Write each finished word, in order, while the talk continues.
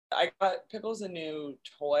I got Pickles a new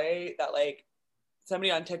toy that like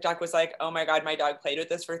somebody on TikTok was like, oh my God, my dog played with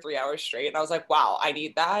this for 3 hours straight. And I was like, wow, I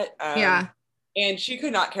need that. Yeah. And she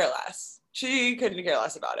could not care less. She couldn't care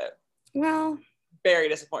less about it. Well, Very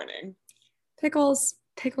disappointing. Pickles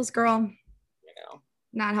girl, You know.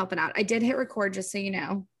 not helping out. I did hit record just so you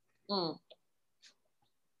know. Mm.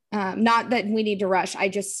 Not that we need to rush. I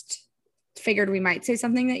just figured we might say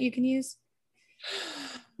something that you can use.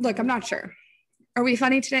 Look, I'm not sure. Are we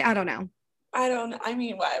funny today? I don't know. I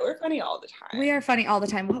mean, what? We're funny all the time. We are funny all the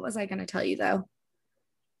time. What was I going to tell you though?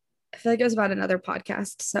 I feel like it was about another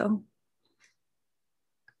podcast. So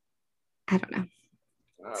I don't know.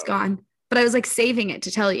 It's gone. But I was like saving it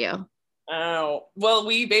to tell you. Oh, well,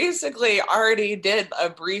 we basically already did a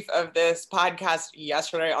brief of this podcast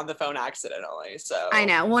yesterday on the phone accidentally. So I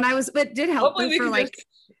know. When I was, but it did help hopefully we for can like just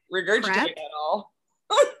regurgitate prep. it all.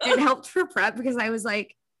 It helped for prep because I was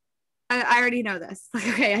like, I already know this. Like,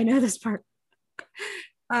 okay, I know this part.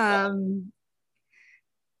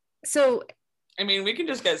 So I mean, we can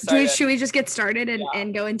just get started. should we just get started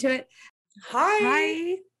and go into it?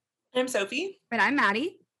 Hi. I'm Sophie. And I'm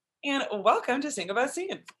Maddie. And welcome to Sing About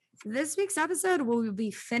Scene. This week's episode, we'll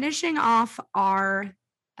be finishing off our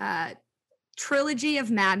trilogy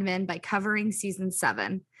of Mad Men by covering season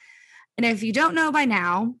 7. And if you don't know by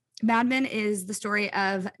now, Mad Men is the story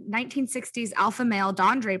of 1960s alpha male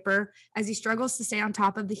Don Draper as he struggles to stay on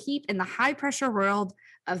top of the heap in the high-pressure world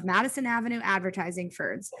of Madison Avenue advertising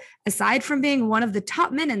firms. Aside from being one of the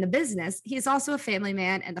top men in the business, he is also a family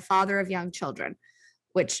man and the father of young children,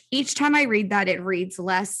 which each time I read that, it reads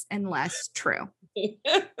less and less true.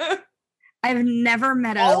 I've never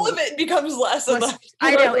met all of it becomes less and less.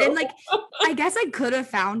 I know. And like, I guess I could have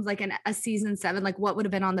found like a season 7, like what would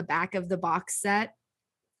have been on the back of the box set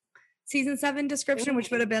season 7 description,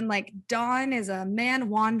 which would have been like, Don is a man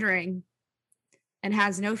wandering and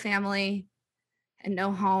has no family and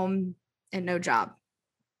no home and no job.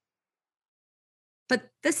 But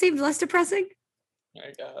this seems less depressing.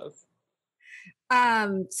 I guess.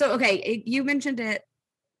 So okay, you mentioned it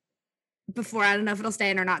before. I don't know if it'll stay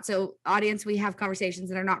in or not. So audience, we have conversations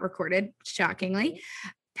that are not recorded, shockingly.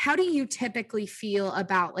 How do you typically feel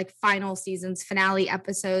about like final seasons, finale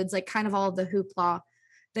episodes, like kind of all of the hoopla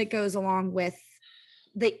that goes along with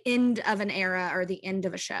the end of an era or the end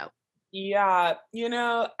of a show? Yeah,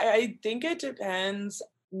 I think it depends.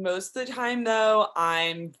 Most of the time though,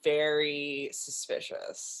 I'm very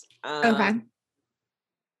suspicious. Okay.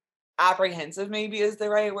 Apprehensive maybe is the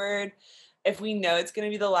right word. If we know it's going to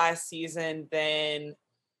be the last season, then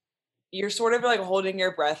you're sort of like holding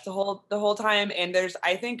your breath the whole time. And there's,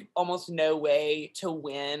 I think, almost no way to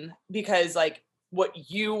win because like what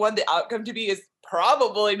you want the outcome to be is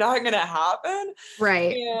probably not going to happen.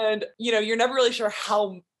 Right. And, you're never really sure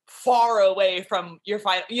how far away from your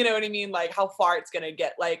final, you know what I mean? Like how far it's going to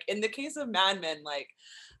get. Like in the case of Mad Men, like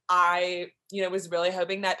I, was really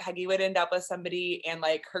hoping that Peggy would end up with somebody and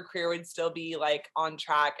like her career would still be like on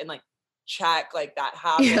track and like check like that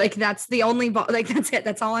happened. Yeah, like that's the only like that's it.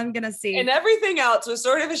 That's all I'm gonna see. And everything else was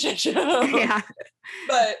sort of a shit show. Yeah.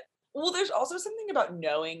 But there's also something about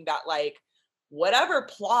knowing that like whatever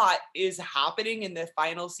plot is happening in the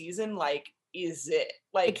final season, like is it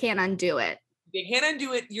like they can't undo it. They can't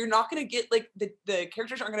undo it. You're not gonna get like the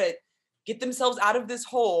characters aren't gonna get themselves out of this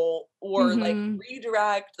hole or like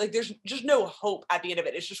redirect. Like there's just no hope at the end of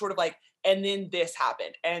it. It's just sort of like, and then this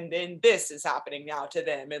happened, and then this is happening now to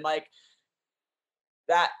them, and like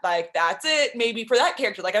that, like that's it. Maybe for that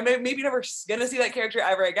character, like I'm maybe never gonna see that character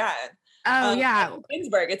ever again. Oh yeah,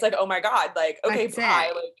 Ginsburg. It's like, oh my god, like okay,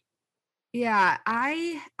 bye. Like, yeah,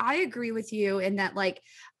 I agree with you in that. Like,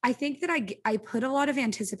 I think that I put a lot of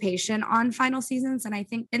anticipation on final seasons, and I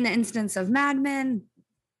think in the instance of Mad Men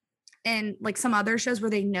and like some other shows where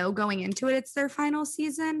they know going into it it's their final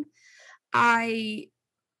season, I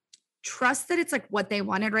trust that it's like what they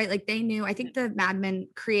wanted, right? Like they knew. I think the Mad Men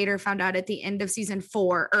creator found out at the end of season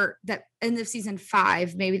 4 or that end of season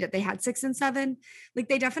 5 maybe that they had 6 and 7. Like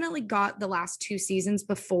they definitely got the last 2 seasons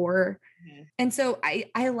before. And so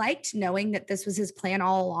I liked knowing that this was his plan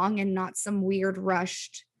all along and not some weird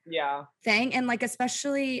rushed thing. And like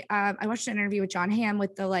especially I watched an interview with John Hamm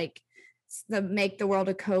with the make the world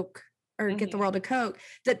a Coke or get the world a Coke,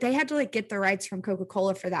 that they had to like get the rights from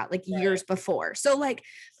Coca-Cola for that like years before. So like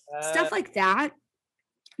stuff like that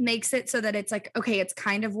makes it so that it's like, okay, it's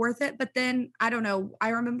kind of worth it. But then I don't know. I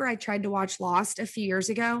remember I tried to watch Lost a few years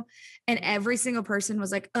ago and every single person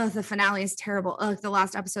was like, oh, the finale is terrible. Oh, the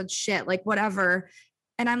last episode's shit, like whatever.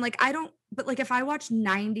 And I'm like, but like if I watch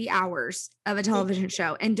 90 hours of a television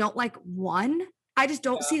show and don't like one, I just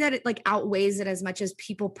don't see that it like outweighs it as much as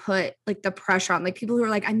people put like the pressure on. Like people who are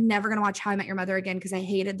like, I'm never gonna watch How I Met Your Mother again because I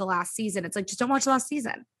hated the last season. It's like, just don't watch the last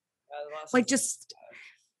season. Like just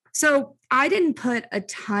so I didn't put a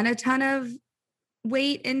ton of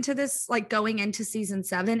weight into this, like going into season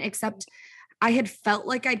 7, except I had felt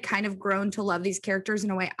like I'd kind of grown to love these characters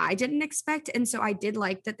in a way I didn't expect. And so I did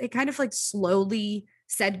like that they kind of like slowly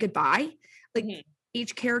said goodbye. Like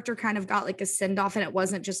each character kind of got like a send off and it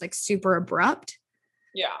wasn't just like super abrupt.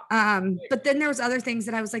 Yeah. But then there was other things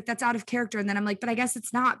that I was like, that's out of character. And then I'm like, but I guess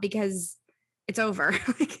it's not because it's over.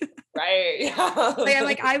 Right. Like, I'm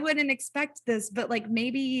like, I wouldn't expect this, but like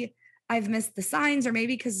maybe I've missed the signs or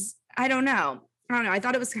maybe because I don't know. I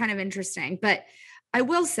thought it was kind of interesting, but I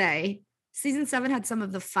will say season 7 had some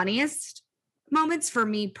of the funniest moments for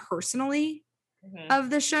me personally of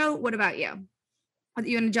the show. What about you?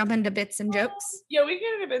 You want to jump into bits and jokes? Yeah, we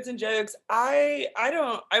get into bits and jokes. I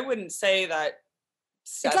wouldn't say that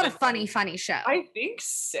 7. It's not a funny show. I think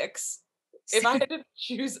 6. If I had to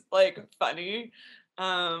choose like funny,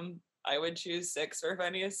 I would choose 6 for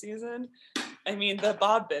funniest season. I mean, the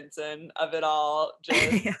Bob Benson of it all,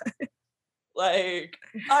 just like,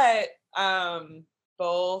 but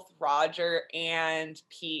both Roger and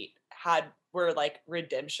Pete were like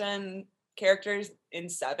redemption characters in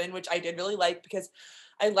 7, which I did really like because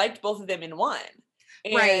I liked both of them in 1.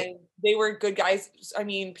 And they were good guys. I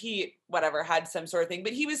mean, Pete, whatever, had some sort of thing,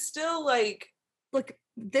 but he was still like, look,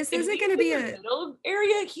 this isn't going to be a middle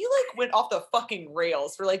area. He like went off the fucking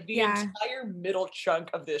rails for like the entire middle chunk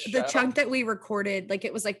of this show. The chunk that we recorded, like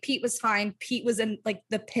it was like Pete was fine. Pete was in like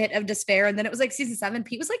the pit of despair. And then it was like season 7,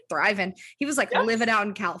 Pete was like thriving. He was like living out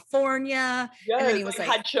in California. And then he was like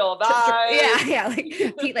had chill vibes. Yeah.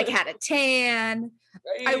 Like Pete like had a tan.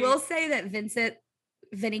 Right. I will say that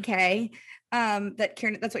Vinny K,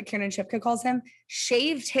 that's what Kiernan Shipka calls him,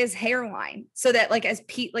 shaved his hairline so that like as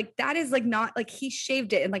Pete, like that is like not like he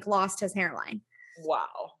shaved it and like lost his hairline.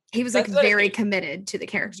 Wow. He was like very committed to the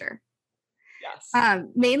character. Yes.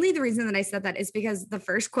 Mainly the reason that I said that is because the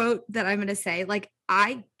first quote that I'm going to say, like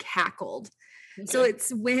I cackled. Okay. So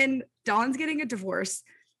it's when Don's getting a divorce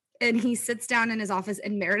and he sits down in his office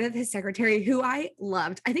and Meredith, his secretary, who I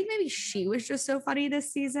loved, I think maybe she was just so funny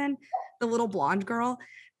this season, the little blonde girl,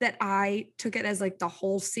 that I took it as like the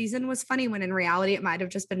whole season was funny when in reality it might have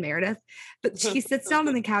just been Meredith. But she sits down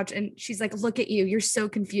on the couch and she's like, look at you. You're so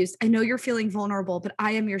confused. I know you're feeling vulnerable, but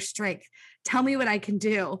I am your strength. Tell me what I can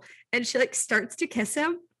do. And she like starts to kiss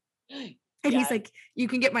him. And he's like, you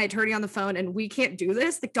can get my attorney on the phone and we can't do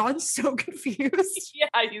this. Like Don's so confused. Yeah,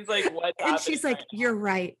 he's like, what? And she's like, you're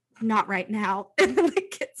right. Not right now. And then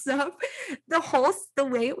like gets up. The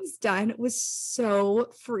way it was done was so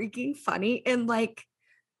freaking funny. And like,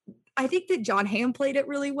 I think that John Hamm played it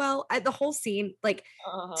really well. The whole scene, like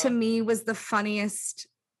to me, was the funniest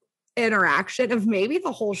interaction of maybe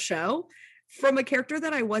the whole show from a character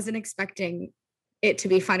that I wasn't expecting it to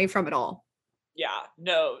be funny from at all. Yeah,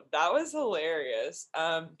 no, that was hilarious.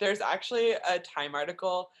 There's actually a Time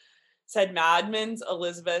article said Mad Men's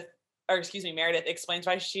Meredith explains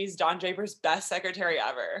why she's Don Draper's best secretary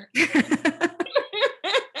ever.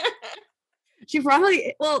 She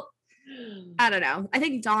probably, well, I don't know. I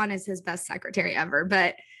think Don is his best secretary ever,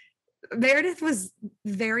 but Meredith was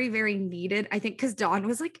very, very needed. I think because Don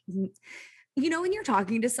was like, you know, when you're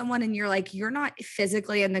talking to someone and you're like, you're not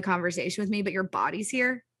physically in the conversation with me, but your body's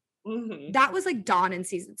here. Mm-hmm. That was like Don in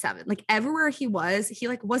season 7. Like everywhere he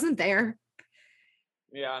like wasn't there.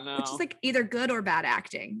 Yeah, no. Which is like either good or bad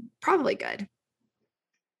acting. Probably good.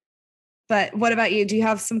 But what about you? Do you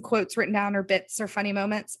have some quotes written down or bits or funny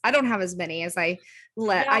moments? I don't have as many as I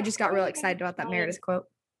just got real excited about that Meredith quote.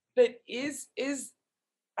 But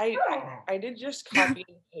I did just copy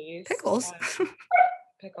and paste. Pickles.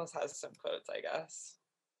 Pickles has some quotes, I guess.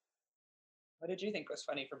 What did you think was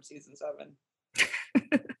funny from season 7?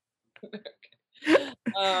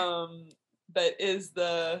 But is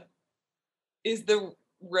the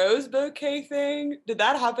rose bouquet thing, did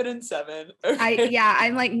that happen in 7? Okay.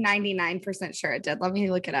 I'm like 99% sure it did. Let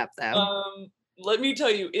me look it up though. Let me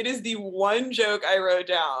tell you, it is the one joke I wrote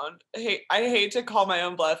down. Hey, I hate to call my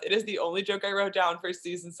own bluff. It is the only joke I wrote down for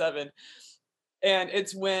season 7. And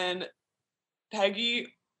it's when Peggy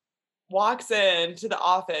walks into the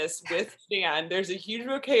office with Stan. There's a huge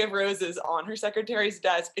bouquet of roses on her secretary's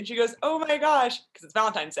desk. And she goes, oh my gosh, because it's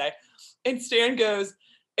Valentine's Day. And Stan goes,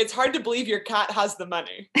 it's hard to believe your cat has the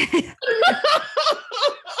money.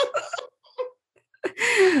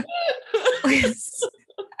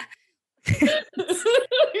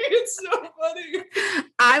 It's so funny.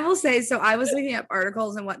 I will say, so I was looking up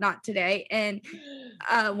articles and whatnot today, and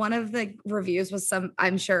one of the reviews was some,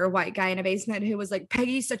 I'm sure, white guy in a basement who was like,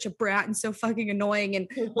 Peggy's such a brat and so fucking annoying, and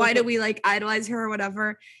why do we like idolize her or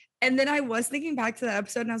whatever. And then I was thinking back to that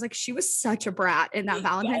episode and I was like, she was such a brat in that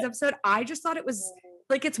Valentine's episode. I just thought it was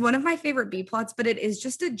like, it's one of my favorite B plots, but it is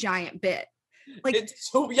just a giant bit. Like,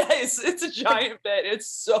 it's so, yes, it's a giant bit. It's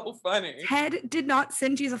so funny. Ted did not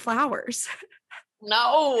send you the flowers.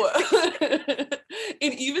 No.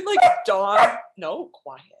 And even like Dawn, no,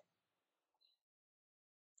 quiet.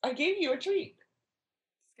 I gave you a treat.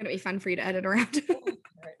 It's going to be fun for you to edit around.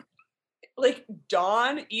 Like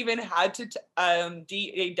Dawn even had to,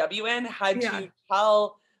 DAWN had to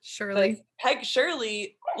tell Shirley. Peg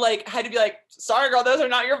Shirley, like, had to be like, sorry, girl, those are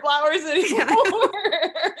not your flowers anymore.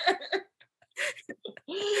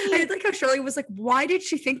 I like how Shirley was like, why did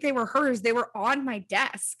she think they were hers? They were on my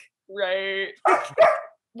desk. Right.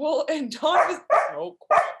 Well, and Dawn was so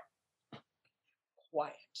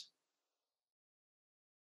quiet.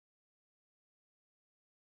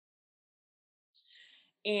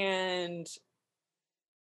 And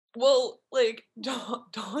well, like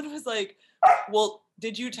Dawn was like, well,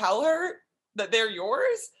 did you tell her that they're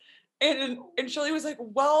yours? And Shirley was like,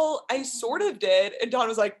 well, I sort of did. And Dawn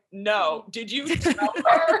was like, no, did you tell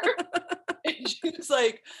her? And she was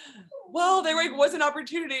like, well, there was an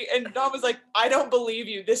opportunity. And Dawn was like, I don't believe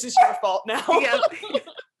you. This is your fault now.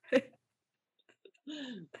 Yep.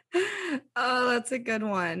 Oh, that's a good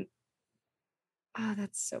one. Oh,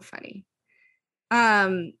 that's so funny.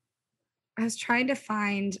 I was trying to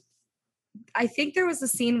find, I think there was a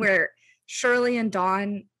scene where Shirley and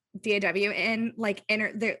Dawn, DAWN, like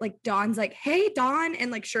they're like, Dawn's like, hey Dawn,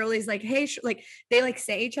 and like Shirley's like, hey, like they like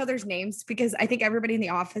say each other's names because I think everybody in the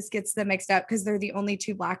office gets them mixed up because they're the only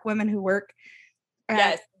two Black women who work.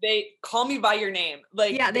 Yes, they call me by your name.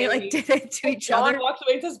 Like, yeah, they like did it to each Dawn other. Dawn walks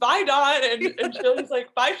away and says, bye Dawn, and Shirley's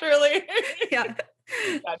like, bye Shirley. Yeah.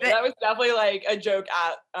 That was definitely like a joke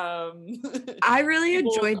at I really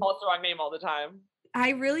enjoyed call the wrong name all the time.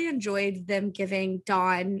 I really enjoyed them giving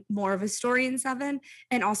Dawn more of a story in 7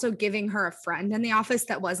 and also giving her a friend in the office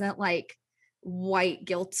that wasn't like white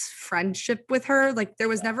guilt friendship with her. Like there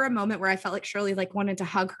was never a moment where I felt like Shirley like wanted to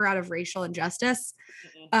hug her out of racial injustice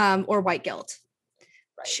or white guilt.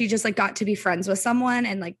 Right. She just like got to be friends with someone,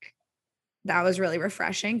 and like that was really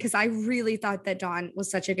refreshing because I really thought that Dawn was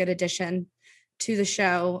such a good addition to the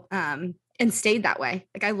show and stayed that way.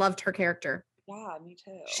 Like I loved her character. Yeah, me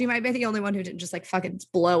too. She might be the only one who didn't just like fucking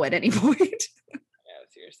blow at any point. Yeah,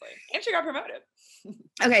 seriously. And she got promoted.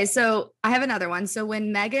 Okay, so I have another one. So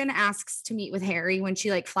when Megan asks to meet with Harry when she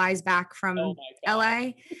like flies back from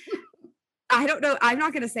LA, I don't know. I'm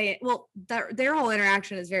not going to say it. Well, their whole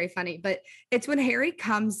interaction is very funny, but it's when Harry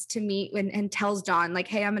comes to meet and tells Dawn like,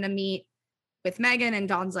 hey, I'm going to meet with Megan, and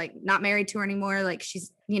Dawn's like not married to her anymore. Like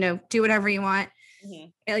she's, do whatever you want.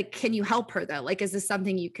 Like, can you help her though? Like, is this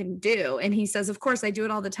something you can do? And he says, of course I do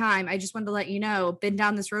it all the time. I just wanted to let you know, been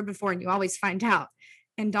down this road before and you always find out.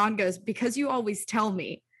 And Dawn goes, because you always tell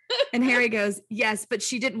me. And Harry goes, yes, but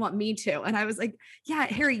she didn't want me to. And I was like, yeah,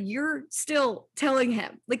 Harry, you're still telling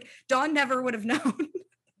him. Like Dawn never would have known.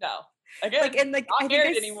 No. Again, like, and like, not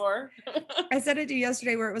married anymore. I said it to you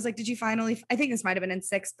yesterday where it was like, did you finally, I think this might've been in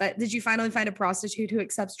 6, but did you finally find a prostitute who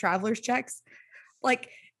accepts traveler's checks?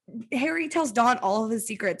 Like, Harry tells Dawn all of his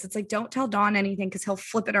secrets. It's like, don't tell Dawn anything because he'll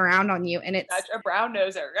flip it around on you. And it's such a brown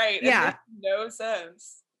noser, right? Yeah. It makes no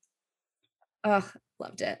sense. Oh,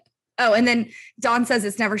 loved it. Oh, and then Dawn says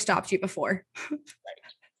it's never stopped you before. Right.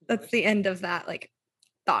 That's the end of that like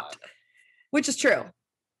thought, which is true.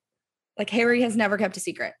 Like Harry has never kept a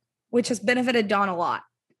secret, which has benefited Dawn a lot.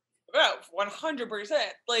 Oh, 100%.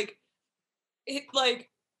 Like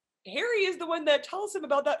Harry is the one that tells him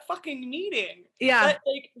about that fucking meeting. Yeah. That,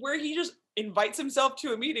 like, where he just invites himself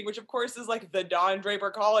to a meeting, which of course is like the Don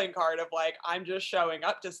Draper calling card of like, I'm just showing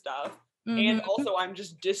up to stuff. And also I'm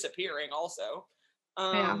just disappearing also.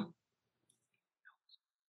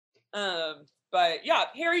 But yeah,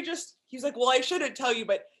 Harry he's like, well, I shouldn't tell you,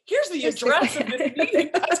 but here's the address of this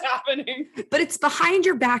meeting that's happening. But it's behind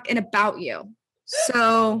your back and about you.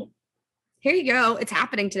 So here you go. It's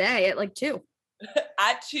happening today at like 2.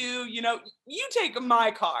 At 2, you take my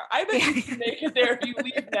car. I bet you can make it there if you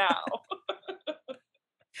leave now.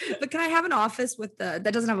 But can I have an office with that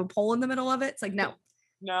doesn't have a pole in the middle of it? It's like, no.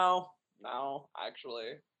 No,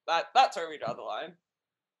 actually. That's where we draw the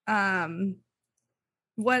line.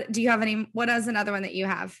 What do you have what is another one that you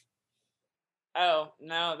have? Oh,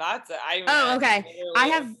 no, that's it. Okay.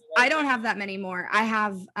 I don't have that many more. I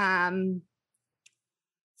have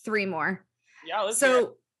 3 more. Yeah, let's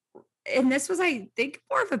so and this was, I think,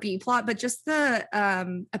 more of a B plot, but just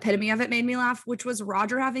the epitome of it made me laugh, which was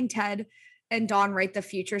Roger having Ted and Dawn write the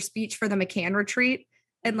future speech for the McCann retreat.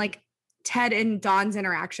 And like Ted and Dawn's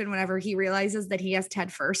interaction whenever he realizes that he has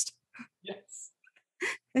Ted first. Yes.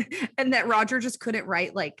 And that Roger just couldn't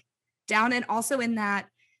write like down. And also in that,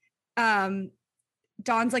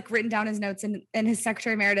 Dawn's like written down his notes, and his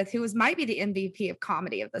secretary Meredith, who might be the MVP of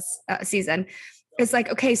comedy of this season, is like,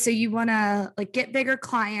 okay, so you want to like get bigger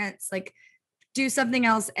clients, like do something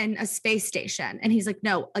else, and a space station. And he's like,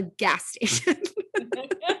 no, a gas station.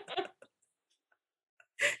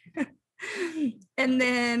 And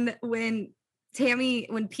then when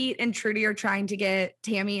Pete and Trudy are trying to get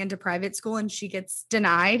Tammy into private school and she gets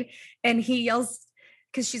denied, and he yells,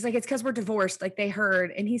 because she's like, it's because we're divorced, like they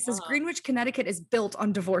heard. And he says, Greenwich, Connecticut is built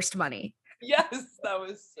on divorced money. Yes, that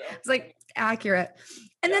was so it's like accurate.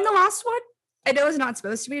 And then the last one, I know is not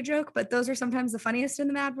supposed to be a joke, but those are sometimes the funniest in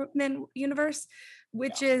the Mad Men universe,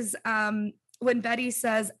 which is when Betty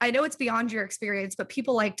says, I know it's beyond your experience, but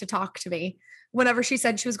people like to talk to me, whenever she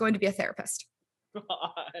said she was going to be a therapist.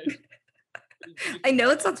 God. I know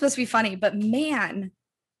it's not supposed to be funny, but man,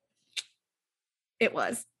 it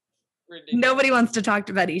was. Ridiculous. Nobody wants to talk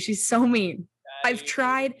to Betty. She's so mean. I've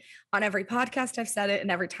tried on every podcast, I've said it,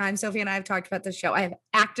 and every time Sophie and I have talked about this show, I have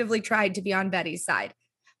actively tried to be on Betty's side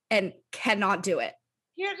and cannot do it.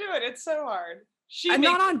 Can't do it. It's so hard. I'm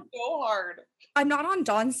not on so hard. I'm not on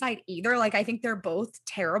Dawn's side either. Like, I think they're both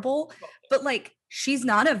terrible, but like, she's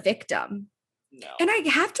not a victim. No. And I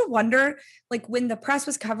have to wonder, like, when the press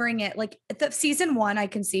was covering it, like at the season 1, I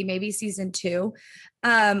can see maybe season 2,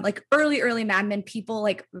 like early Mad Men people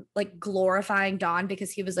like glorifying Dawn because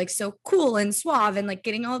he was like so cool and suave and like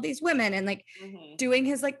getting all these women and like doing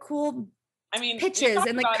his like cool pitches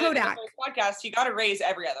and like Kodak podcast. He got a raise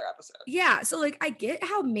every other episode. Yeah. So like, I get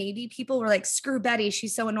how maybe people were like, screw Betty,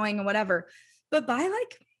 she's so annoying and whatever. But by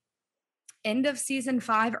like end of season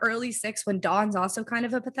 5, early 6, when Dawn's also kind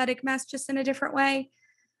of a pathetic mess, just in a different way,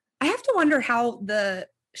 I have to wonder how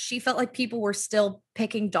she felt like people were still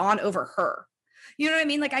picking Dawn over her. You know what I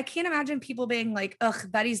mean? Like, I can't imagine people being like, ugh,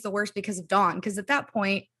 Betty's the worst because of Dawn. Because at that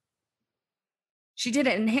point, she did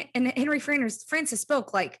it. And Henry Francis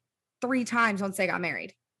spoke like 3 times once they got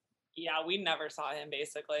married. Yeah, we never saw him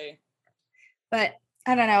basically. But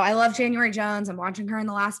I don't know. I love January Jones. I'm watching her in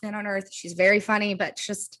The Last Man on Earth. She's very funny, but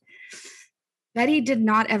just Betty did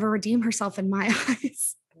not ever redeem herself in my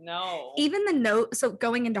eyes. No. Even the note. So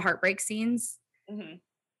going into heartbreak scenes,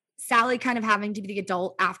 Sally kind of having to be the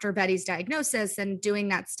adult after Betty's diagnosis and doing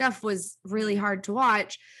that stuff was really hard to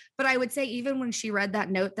watch. But I would say even when she read that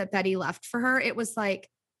note that Betty left for her, it was like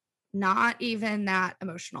not even that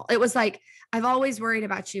emotional. It was like, I've always worried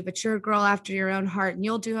about you, but you're a girl after your own heart and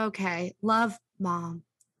you'll do okay. Love, Mom.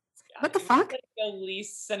 Yeah, what the fuck? Like the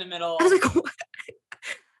least sentimental. I was like, what?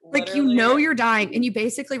 Like, you know, you're dying and you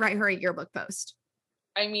basically write her a yearbook post.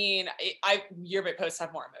 I mean, yearbook posts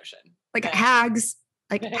have more emotion. Like hags,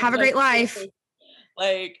 like have a great life.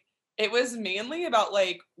 Like, it was mainly about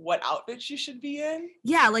like what outfits you should be in.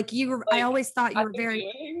 Yeah, like I always thought you were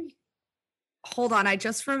very. Hold on, I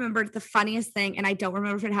just remembered the funniest thing, and I don't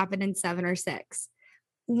remember if it happened in 7 or 6.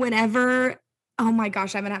 Whenever, oh my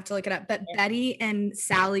gosh, I'm gonna have to look it up. But Betty and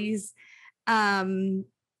Sally's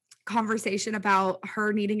conversation about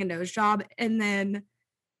her needing a nose job, and then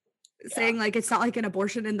saying like it's not like an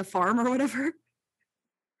abortion in the farm or whatever.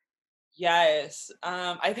 Yes,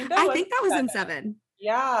 I think that was in 7.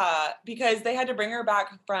 Yeah, because they had to bring her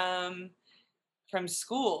back from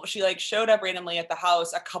school. She like showed up randomly at the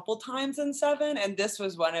house a couple times in 7, and this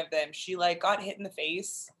was one of them. She like got hit in the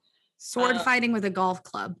face. Sword fighting with a golf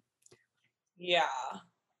club. Yeah.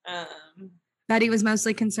 Betty was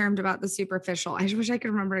mostly concerned about the superficial. I wish I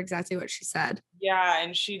could remember exactly what she said. Yeah,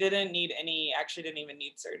 and she didn't even need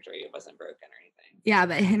surgery. It wasn't broken or anything. Yeah,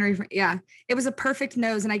 but Henry, it was a perfect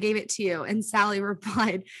nose and I gave it to you. And Sally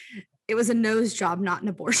replied, it was a nose job, not an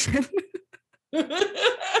abortion.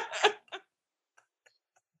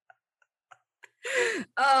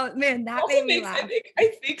 Oh man, that made me laugh.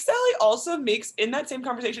 I think Sally also makes in that same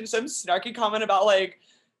conversation some snarky comment about like,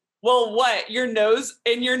 well, what, your nose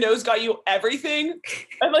got you everything,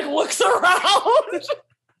 and like looks around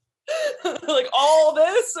like all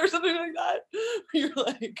this or something like that. You're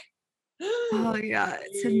like, oh yeah,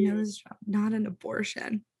 it's a nose job, not an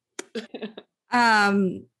abortion.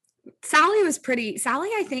 Sally,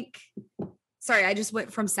 I think, sorry, I just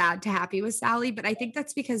went from sad to happy with Sally, but I think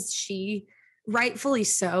that's because she, rightfully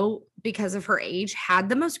so, because of her age, had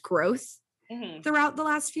the most growth throughout the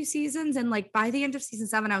last few seasons. And like by the end of season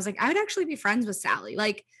 7, I was like, I would actually be friends with Sally.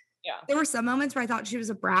 Like, there were some moments where I thought she was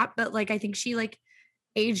a brat, but like I think she like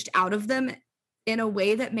aged out of them in a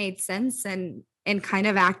way that made sense and kind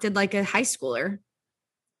of acted like a high schooler.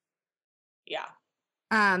 Yeah.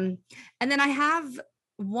 And then I have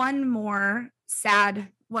one more sad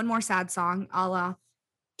song, a la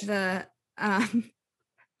the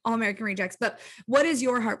All American Rejects. But what is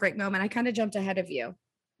your heartbreak moment? I kind of jumped ahead of you.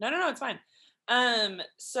 No, it's fine.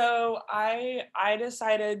 So I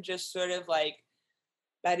decided just sort of like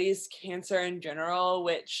Betty's cancer in general,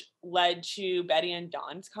 which led to Betty and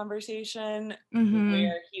Don's conversation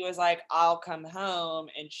where he was like, I'll come home.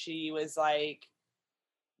 And she was like,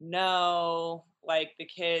 no, like the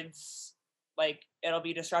kids, like it'll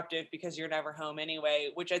be disruptive because you're never home anyway,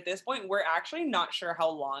 which at this point, we're actually not sure how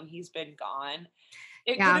long he's been gone.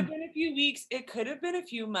 It could have been a few weeks. It could have been a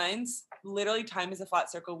few months. Literally, time is a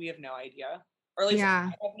flat circle. We have no idea. Or at least I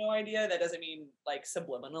have no idea. That doesn't mean like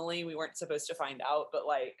subliminally we weren't supposed to find out, but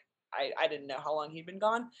like I didn't know how long he'd been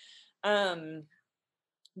gone.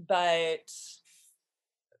 But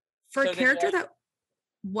for a character that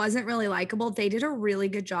wasn't really likable, they did a really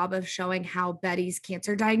good job of showing how Betty's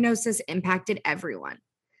cancer diagnosis impacted everyone.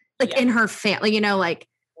 Like in her family, you know, like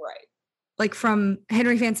right. Like from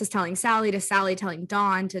Henry Francis telling Sally to Sally telling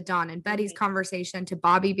Dawn to Dawn and Betty's conversation to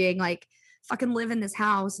Bobby being like, fucking live in this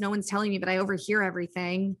house. No one's telling me, but I overhear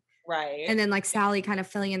everything. Right. And then like Sally kind of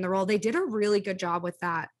filling in the role. They did a really good job with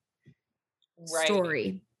that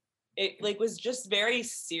story. It like was just very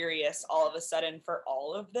serious all of a sudden for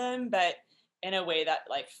all of them, but in a way that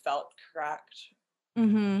like felt correct.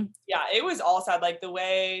 Yeah, it was all sad. Like the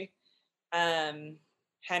way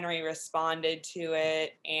Henry responded to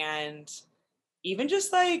it, and even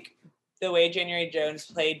just like the way January Jones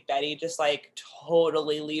played Betty, just like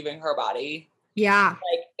totally leaving her body. Yeah.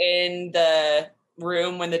 Like in the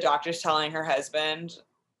room when the doctor's telling her husband,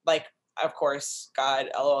 like, of course, God,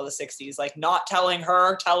 LOL the 60s, like not telling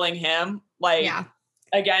her, telling him, like,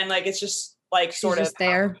 again, like it's just like sort of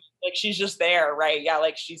there. Like she's just there, right? Yeah,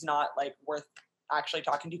 like she's not like worth actually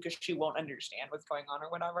talking to because she won't understand what's going on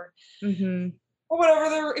or whatever. Or whatever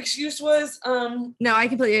their excuse was. No, I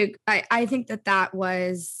completely I think that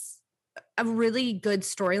was a really good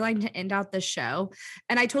storyline to end out the show.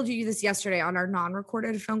 And I told you this yesterday on our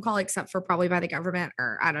non-recorded phone call, except for probably by the government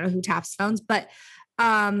or I don't know who taps phones, but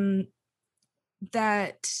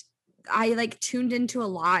that I like tuned into a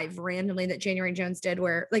live randomly that January Jones did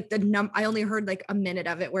where like I only heard like a minute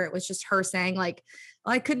of it where it was just her saying like,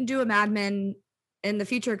 well, I couldn't do a Mad Men in the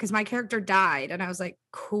future because my character died. And I was like,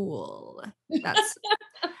 cool. That's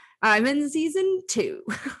I'm in season 2.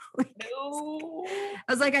 No. I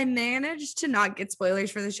was like, I managed to not get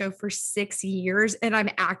spoilers for the show for 6 years and I'm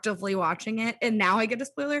actively watching it. And now I get a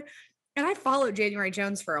spoiler. And I followed January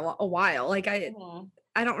Jones for a while. Like I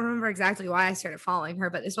don't remember exactly why I started following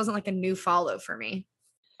her, but this wasn't like a new follow for me.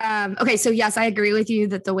 Okay. So yes, I agree with you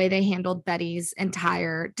that the way they handled Betty's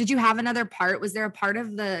did you have another part? Was there a part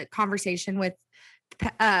of the conversation with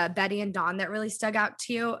Betty and Dawn that really stuck out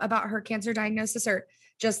to you about her cancer diagnosis or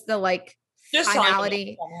just the like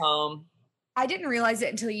finality? Home. I didn't realize it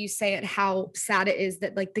until you say it, how sad it is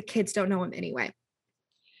that like the kids don't know him anyway.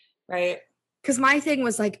 Right. Cause my thing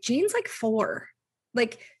was like, Gene's like 4,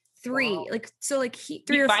 like 3, like, so like he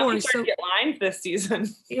 3 or 4. So get lines this season.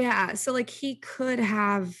 Yeah. So like he could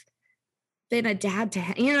have been a dad to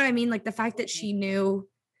him. You know what I mean? Like the fact that she knew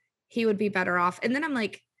he would be better off. And then I'm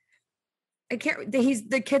like,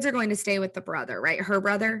 the kids are going to stay with the brother, right? Her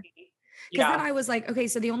brother. Because then I was like, okay,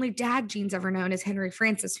 so the only dad Gene's ever known is Henry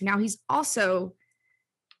Francis, who now he's also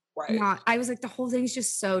not. I was like, the whole thing's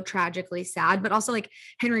just so tragically sad, but also like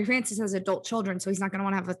Henry Francis has adult children, so he's not going to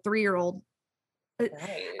want to have a 3-year-old.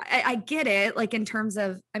 I get it, like in terms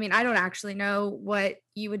of, I mean, I don't actually know what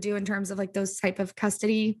you would do in terms of like those type of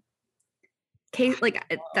custody case. Like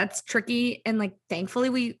that's tricky, and like thankfully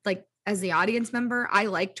we like as the audience member, I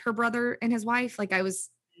liked her brother and his wife. Like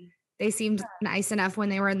they seemed nice enough when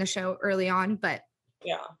they were in the show early on, but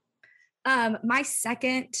my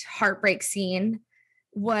second heartbreak scene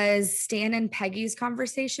was Stan and Peggy's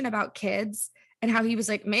conversation about kids and how he was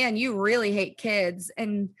like, man, you really hate kids.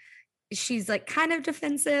 And she's like kind of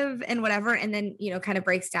defensive and whatever. And then, you know, kind of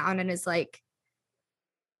breaks down and is like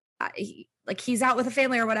he's out with a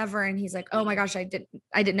family or whatever. And he's like, oh my gosh, I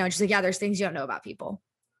didn't know. And she's like, yeah, there's things you don't know about people.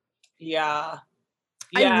 Yeah.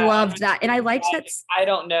 I loved that. And I liked that. I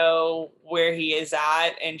don't know where he is at.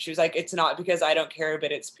 And she was like, it's not because I don't care,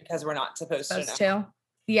 but it's because we're not supposed to know.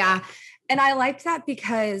 Yeah. And I liked that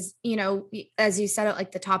because, you know, as you said at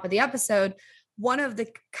like the top of the episode, one of the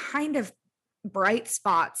kind of bright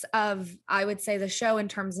spots of, I would say, the show in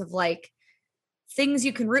terms of like things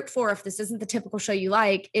you can root for if this isn't the typical show you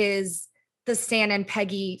like is the Stan and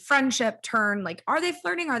Peggy friendship turn. Like, are they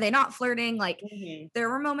flirting? Are they not flirting? Like, there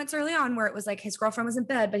were moments early on where it was like his girlfriend was in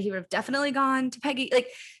bed, but he would have definitely gone to Peggy. Like,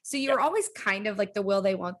 so you were always kind of like the will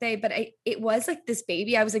they, won't they? But it was like this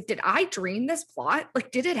baby. I was like, did I dream this plot?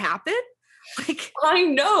 Like, did it happen? Like, I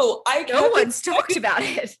know. No one's talked about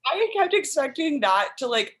it. I kept expecting that to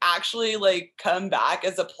like actually like come back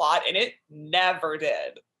as a plot, and it never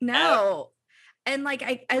did. No. And like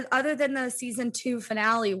I other than the season 2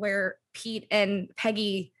 finale where Pete and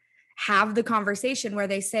Peggy have the conversation where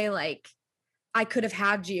they say like, I could have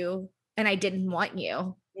had you and I didn't want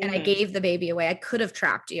you and I gave the baby away. I could have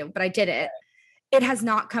trapped you, but I didn't. It has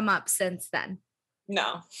not come up since then.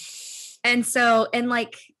 No. And so, and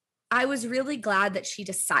like, I was really glad that she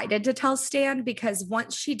decided to tell Stan, because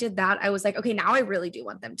once she did that, I was like, okay, now I really do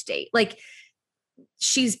want them to date. Like,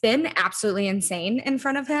 she's been absolutely insane in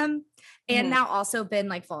front of him and now also been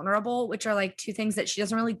like vulnerable, which are like two things that she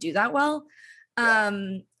doesn't really do that well.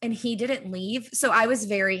 And he didn't leave. So I was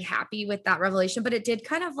very happy with that revelation, but it did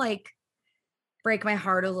kind of like break my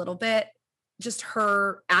heart a little bit. Just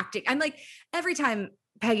her acting. I'm like, every time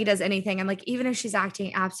Peggy does anything, I'm like, even if she's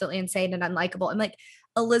acting absolutely insane and unlikable, I'm like,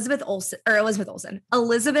 Elizabeth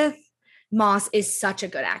Moss is such a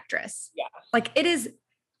good actress. Yeah. Like, it is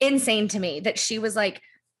insane to me that she was like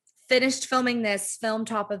finished filming this film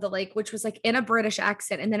Top of the Lake, which was like in a British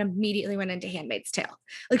accent, and then immediately went into Handmaid's Tale.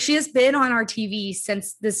 Like, she has been on our TV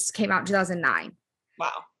since this came out in 2009.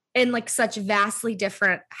 Wow. In like such vastly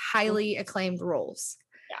different, highly acclaimed roles.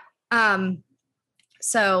 Yeah.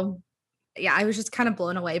 So yeah, I was just kind of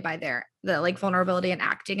blown away by the like vulnerability and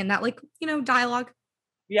acting and that, like, you know, dialogue.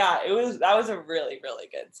 Yeah, that was a really, really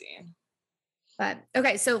good scene. But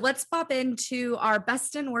okay, so let's pop into our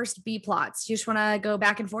best and worst B plots. You just want to go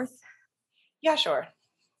back and forth? Yeah, sure.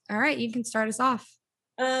 All right, you can start us off.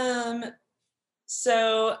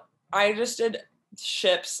 So I just did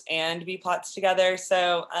ships and B plots together.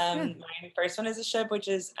 So my first one is a ship, which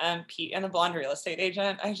is Pete and the blonde real estate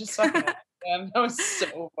agent. I just fucking love them. That was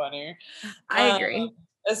so funny. I agree.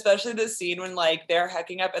 Especially the scene when like they're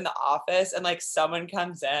hooking up in the office and like someone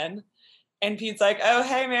comes in. And Pete's like, oh,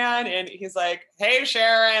 hey, man. And he's like, hey,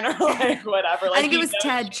 Sharon, or like whatever. Like, I think it was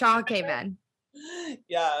Ted Shaw came in.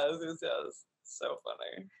 Yeah, it was so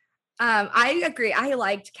funny. I agree. I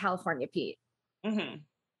liked California Pete. Mm-hmm.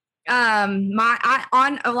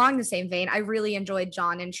 Along the same vein, I really enjoyed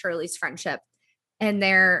John and Shirley's friendship and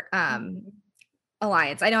their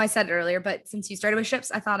alliance. I know I said it earlier, but since you started with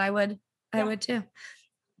ships, I thought I would too.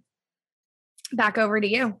 Back over to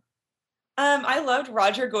you. I loved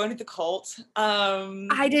Roger going to the cult.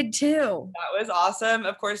 I did too. That was awesome.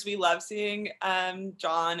 Of course, we love seeing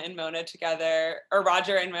John and Mona together, or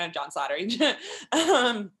Roger and Mona, John Slattery.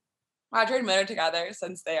 Roger and Mona together,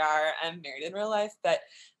 since they are married in real life. But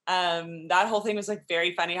that whole thing was like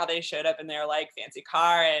very funny how they showed up in their like fancy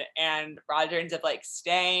car, and Roger ends up like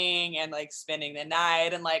staying and like spending the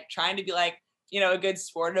night and like trying to be like, you know, a good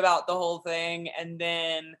sport about the whole thing. And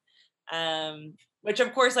then which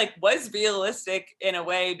of course like was realistic in a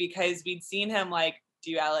way, because we'd seen him like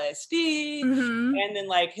do LSD and then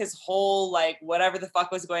like his whole like whatever the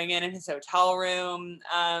fuck was going in his hotel room.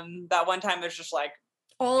 That one time there's just like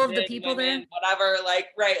all of the people there, whatever, like,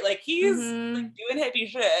 right, like he's like doing hippie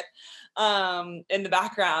shit in the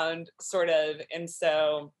background sort of. And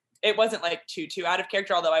so it wasn't like too out of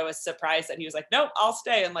character, although I was surprised that he was like, nope, I'll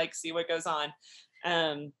stay and like see what goes on.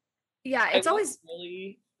 Yeah, it's always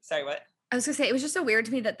really, sorry, what? I was gonna say, it was just so weird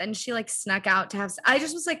to me that then she like snuck out to have, I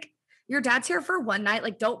just was like, your dad's here for one night,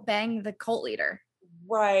 like don't bang the cult leader.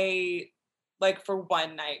 Right. Like for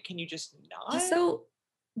one night, can you just not? So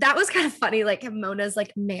that was kind of funny, like Mona's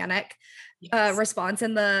like manic response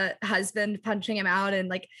and the husband punching him out. And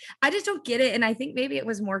like, I just don't get it. And I think maybe it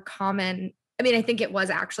was more common. I mean, I think it was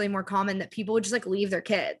actually more common that people would just like leave their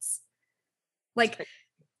kids. Like,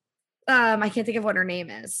 I can't think of what her name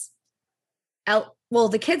is. Well,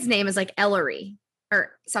 the kid's name is like Ellery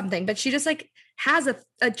or something, but she just like has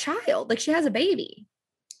a child, like she has a baby.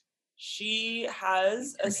 She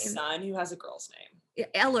has a son who has a girl's name.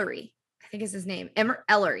 Ellery, I think is his name.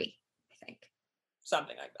 Ellery, I think.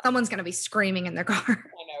 Something like that. Someone's gonna be screaming in their car.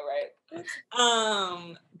 I know,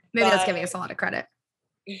 right? Maybe that's giving us a lot of credit.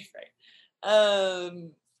 Right.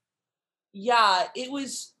 Yeah, it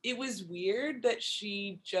was weird that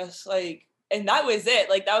she just like, and that was it.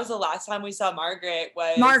 Like that was the last time we saw Margaret.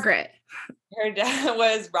 Her dad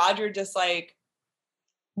was Roger, just like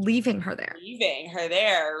leaving her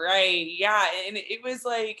there, right? Yeah. And it was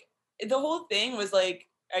like the whole thing was like,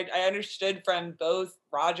 I understood from both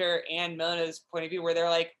Roger and Mona's point of view, where they're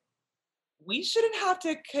like, we shouldn't have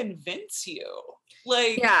to convince you.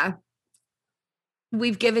 Like, yeah,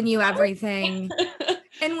 we've given you everything.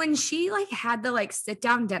 And when she like had the like sit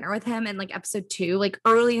down dinner with him in like episode 2, like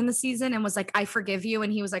early in the season, and was like, I forgive you.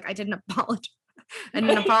 And he was like, I didn't apologize. I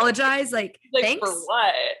didn't apologize. Like thanks. For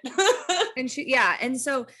what? And yeah. And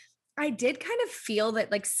so I did kind of feel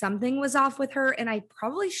that like something was off with her. And I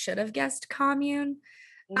probably should have guessed commune.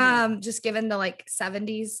 Just given the like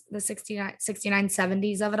 70s, the 69,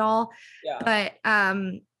 70s of it all. Yeah. But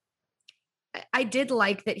I did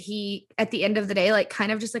like that he, at the end of the day, like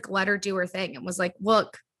kind of just like let her do her thing and was like,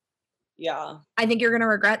 look, yeah, I think you're going to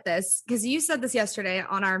regret this. Cause you said this yesterday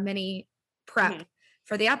on our mini prep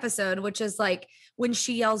for the episode, which is like when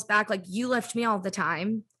she yells back, like, you left me all the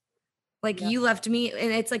time. Like you left me.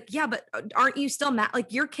 And it's like, yeah, but aren't you still mad?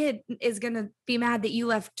 Like your kid is going to be mad that you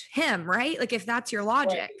left him, right? Like if that's your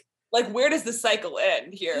logic. Right. Like where does the cycle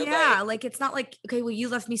end here? Yeah. Like it's not like, okay, well, you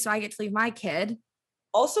left me, so I get to leave my kid.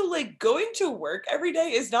 Also, like going to work every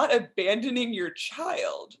day is not abandoning your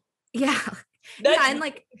child. Yeah. That's and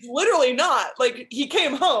like literally not. Like he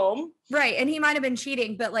came home. Right. And he might have been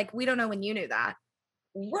cheating, but like we don't know when you knew that.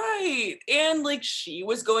 Right. And like she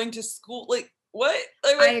was going to school. Like what?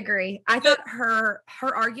 Like, I agree. I thought her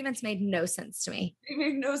arguments made no sense to me. It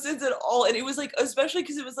made no sense at all. And it was like, especially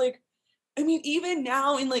because it was like, I mean, even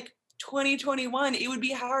now in like 2021, it would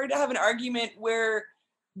be hard to have an argument where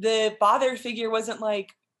the father figure wasn't like,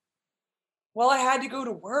 well, I had to go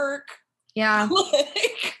to work. Yeah.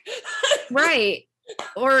 Like, right.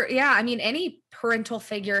 Or yeah, I mean, any parental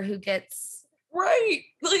figure who gets right.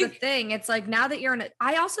 Like the thing, it's like now that you're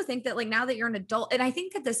I also think that like now that you're an adult, and I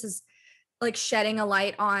think that this is like shedding a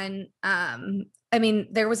light on, I mean,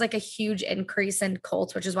 there was like a huge increase in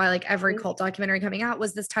cults, which is why like every cult documentary coming out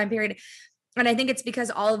was this time period. And I think it's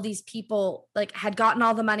because all of these people like had gotten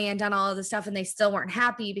all the money and done all of the stuff, and they still weren't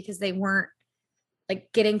happy because they weren't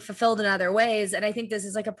like getting fulfilled in other ways. And I think this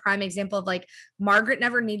is like a prime example of like Margaret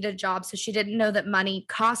never needed a job. So she didn't know that money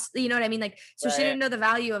costs, you know what I mean? Like, so she didn't know the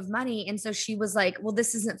value of money. And so she was like, well,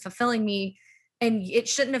 this isn't fulfilling me and it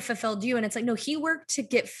shouldn't have fulfilled you. And it's like, no, he worked to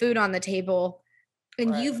get food on the table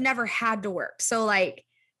and you've never had to work. So like,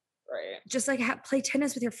 just like play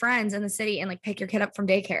tennis with your friends in the city and like pick your kid up from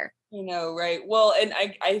daycare. You know, right. Well, and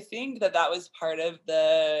I think that was part of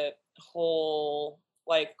the whole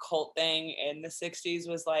like cult thing in the 60s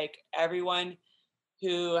was like everyone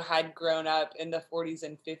who had grown up in the 40s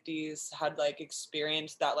and 50s had like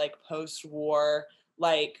experienced that like post-war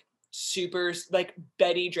like super like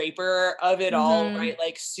Betty Draper of it all, right?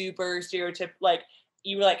 Like super stereotype, like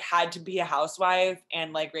you like had to be a housewife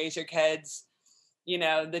and like raise your kids, you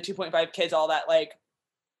know, the 2.5 kids, all that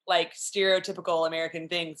like stereotypical American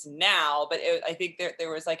things now. But I think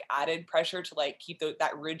there was like added pressure to like keep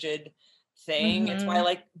that rigid thing. It's why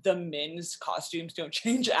like the men's costumes don't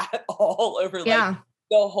change at all over like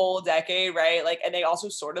the whole decade, right? Like, and they also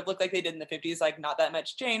sort of look like they did in the 50s, like not that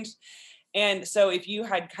much changed. And so if you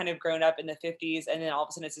had kind of grown up in the 50s and then all of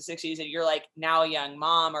a sudden it's the 60s and you're like now a young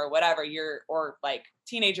mom or whatever, or like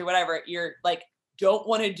teenager, whatever, you're like don't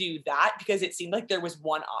want to do that because it seemed like there was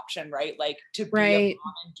one option, right? Like to be a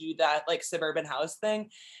mom and do that like suburban house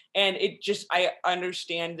thing. And it just, I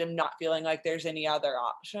understand them not feeling like there's any other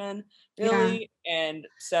option really. And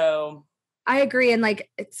so I agree. And like,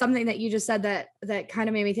 it's something that you just said that kind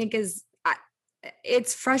of made me think is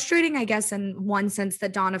it's frustrating, I guess, in one sense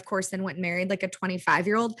that Dawn, of course, then went and married like a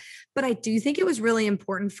 25-year-old, but I do think it was really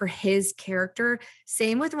important for his character.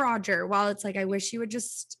 Same with Roger. While it's like, I wish you would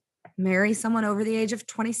just marry someone over the age of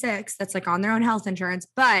 26 that's like on their own health insurance,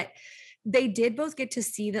 but they did both get to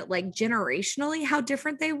see that like generationally how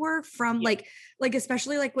different they were from like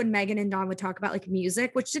especially like when Megan and Dawn would talk about like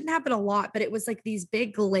music, which didn't happen a lot, but it was like these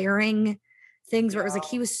big glaring things where it was like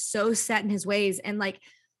he was so set in his ways and like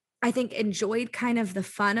I think enjoyed kind of the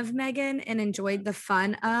fun of Megan and enjoyed the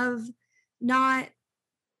fun of not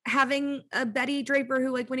having a Betty Draper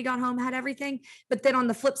who like when he got home had everything. But then on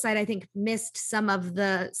the flip side, I think missed some of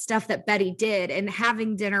the stuff that Betty did and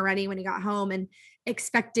having dinner ready when he got home and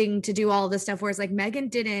expecting to do all this stuff. Whereas like Megan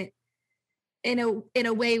didn't in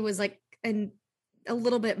a way was like a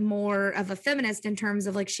little bit more of a feminist in terms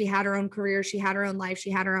of like she had her own career, she had her own life,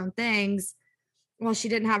 she had her own things. While she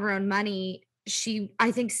didn't have her own money, she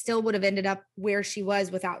I think still would have ended up where she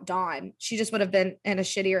was without Dawn. She just would have been in a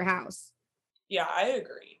shittier house. Yeah, I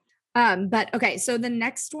agree. But okay, so the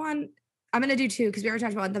next one I'm gonna do two because we already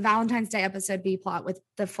talked about the Valentine's Day episode B plot with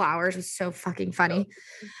the flowers was so fucking funny.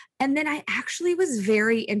 And then I actually was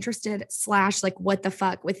very interested / like what the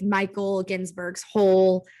fuck with Michael Ginsburg's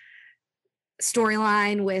whole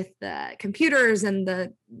storyline with the computers and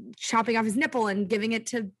the chopping off his nipple and giving it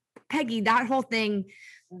to Peggy. That whole thing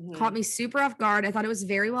caught me super off guard. I thought it was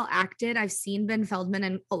very well acted. I've seen Ben Feldman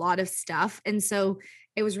in a lot of stuff. And so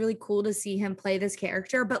it was really cool to see him play this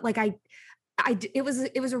character. But like it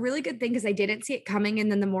was a really good thing because I didn't see it coming.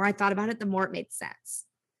 And then the more I thought about it, the more it made sense.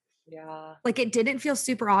 Yeah. Like it didn't feel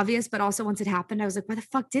super obvious, but also once it happened, I was like, why the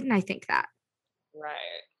fuck didn't I think that?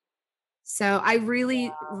 Right. So I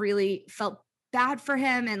really, really felt bad for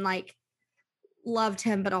him and like loved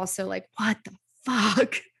him, but also like, what the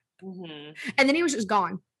fuck? Mm-hmm. And then he was just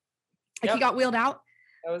gone. Like he got wheeled out.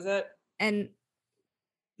 That was it. And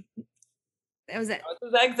that was it. That was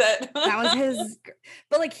his exit. That was his.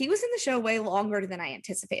 But like he was in the show way longer than I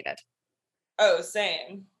anticipated. Oh,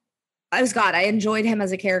 same. I I enjoyed him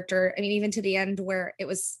as a character. I mean, even to the end where it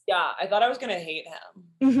was. Yeah, I thought I was gonna hate him.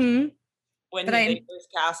 Mm-hmm. When they first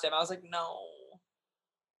cast him, I was like, no.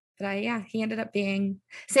 But he ended up being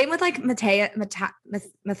same with like Matthias.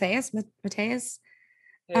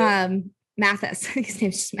 Mathis. His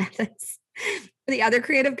name's just Mathis. The other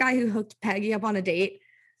creative guy who hooked Peggy up on a date.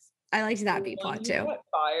 I liked that B plot too. Got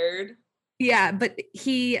fired. Yeah, but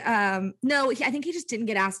I think he just didn't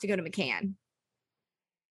get asked to go to McCann.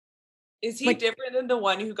 Is he different than the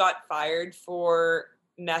one who got fired for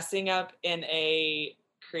messing up in a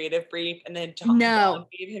creative brief and then Dawn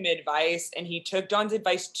gave him advice and he took Dawn's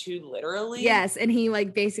advice too literally? Yes, and he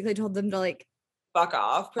like basically told them to like fuck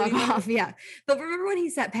off. Yeah. But remember when he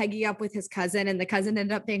set Peggy up with his cousin and the cousin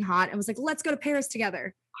ended up being hot and was like, let's go to Paris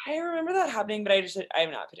together. I remember that happening, but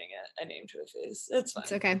I'm not putting a name to a face. It's fine.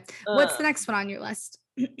 It's okay. What's the next one on your list?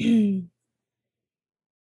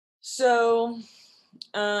 So,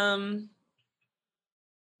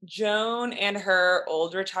 Joan and her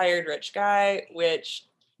old retired rich guy, which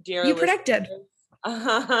you predicted.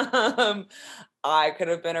 I could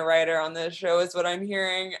have been a writer on this show is what I'm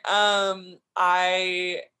hearing.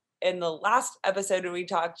 In the last episode when we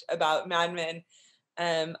talked about Mad Men,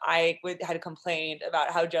 I had complained about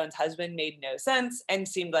how Joan's husband made no sense and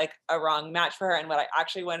seemed like a wrong match for her. And what I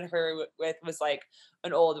actually went her with was like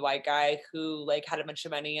an old white guy who like had a bunch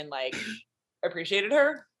of money and like appreciated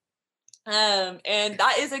her. And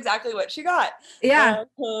that is exactly what she got. Yeah.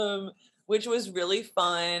 Which was really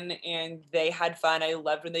fun, and they had fun. I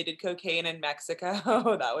loved when they did cocaine in Mexico.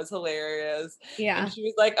 That was hilarious. Yeah. And she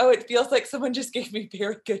was like, oh, it feels like someone just gave me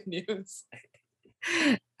very good news.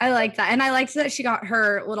 I like that. And I liked that she got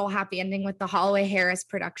her little happy ending with the Holloway Harris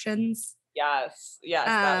Productions. Yes.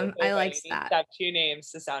 I liked that. Have two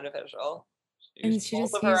names to sound official. She just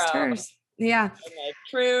used hers. Yeah. And like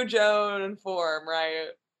true Joan form, right?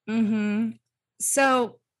 Mm-hmm.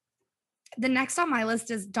 So the next on my list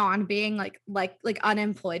is Dawn being like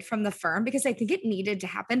unemployed from the firm because I think it needed to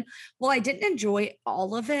happen. Well, I didn't enjoy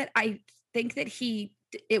all of it. I think that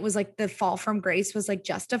it was like the fall from grace was like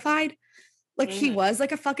justified. Like he was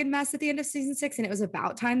like a fucking mess at the end of season 6 and it was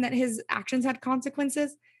about time that his actions had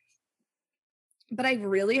consequences. But I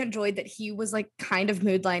really enjoyed that he was like kind of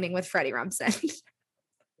mood lining with Freddie Rumsen.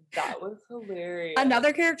 That was hilarious.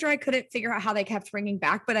 Another character I couldn't figure out how they kept bringing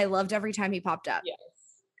back, but I loved every time he popped up.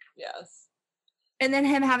 Yes. And then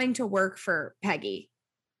him having to work for Peggy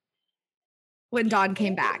when Dawn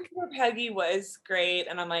came back. Peggy was great.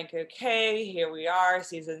 And I'm like, okay, here we are,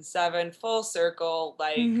 season 7, full circle,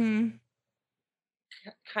 like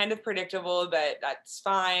kind of predictable, but that's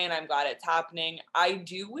fine. I'm glad it's happening. I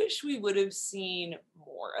do wish we would have seen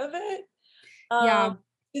more of it.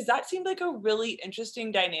 Because that seemed like a really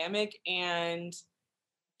interesting dynamic and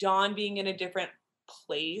Dawn being in a different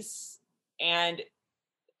place. And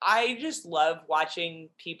I just love watching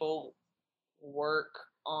people work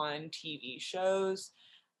on TV shows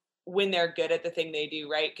when they're good at the thing they do,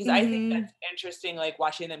 right? Because I think that's interesting, like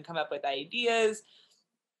watching them come up with ideas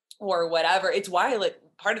or whatever. It's why, like,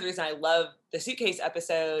 part of the reason I love the Suitcase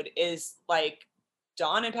episode is like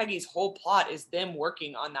Dawn and Peggy's whole plot is them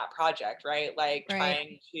working on that project, right? Like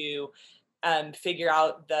trying to figure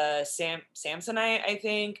out the Samsonite, I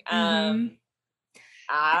think,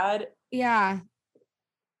 ad. Yeah.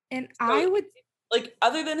 And so, I would like,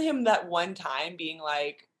 other than him that one time being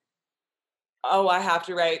like, oh, I have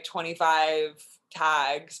to write 25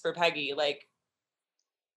 tags for Peggy, like.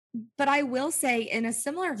 But I will say, in a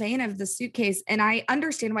similar vein of the Suitcase, and I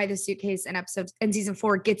understand why the Suitcase in season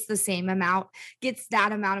 4 gets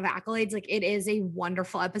that amount of accolades. Like, it is a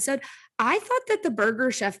wonderful episode. I thought that the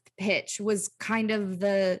Burger Chef pitch was kind of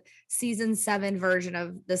the season 7 version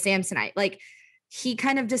of the Samsonite. Like, he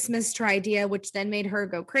kind of dismissed her idea, which then made her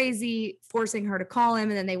go crazy, forcing her to call him.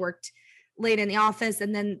 And then they worked late in the office.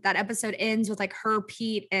 And then that episode ends with like her,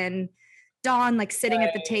 Pete, and Dawn like sitting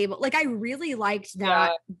at the table. Like I really liked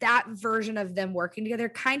that version of them working together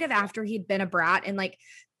kind of after he'd been a brat and like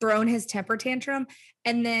thrown his temper tantrum.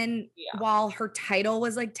 And then while her title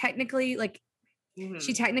was like technically like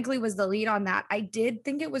she technically was the lead on that, I did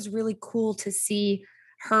think it was really cool to see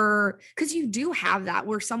her, because you do have that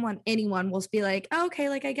where anyone will be like, oh, okay,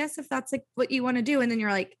 like I guess if that's like what you want to do, and then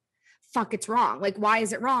you're like, fuck, it's wrong. Like, why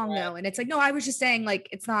is it wrong though? And it's like, no, I was just saying like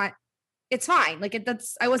it's fine. Like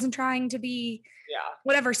I wasn't trying to be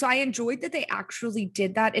whatever. So I enjoyed that they actually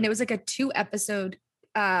did that. And it was like a 2-episode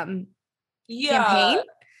campaign,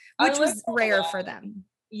 which was rare for them.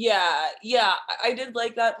 Yeah. I did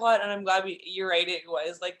like that plot, and I'm glad you're right. It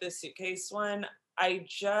was like the suitcase one.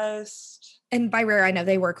 And by rare, I know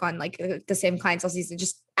they work on like the same clients all season,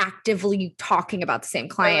 just actively talking about the same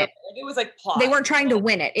client. It was like plot. They weren't trying to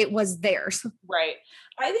win it. It was theirs. Right.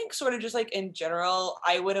 I think sort of just like in general,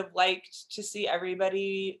 I would have liked to see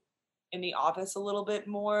everybody in the office a little bit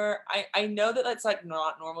more. I know that that's like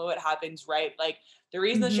not normally what happens, right? Like the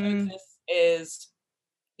reason the show exists is,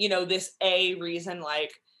 this reason,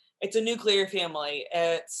 like it's a nuclear family,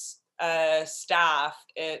 it's staff,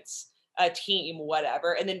 it's a team,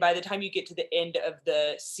 whatever. And then by the time you get to the end of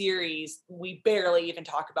the series, we barely even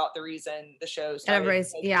talk about the reason the show started.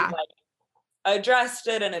 Everybody's, like, addressed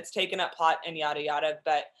it and it's taken up plot and yada yada.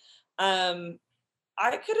 But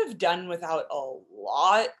I could have done without a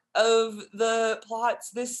lot of the plots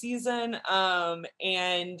this season,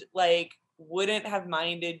 and like wouldn't have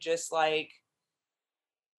minded just like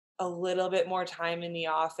a little bit more time in the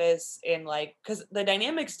office, and like because the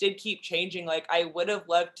dynamics did keep changing. Like I would have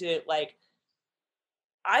loved to like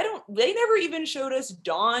they never even showed us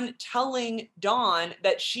Dawn telling Dawn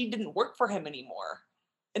that she didn't work for him anymore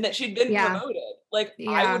and that she'd been promoted. Like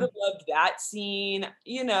I would have loved that scene,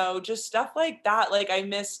 just stuff like that. Like I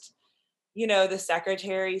missed the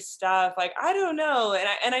secretary stuff. Like I don't know,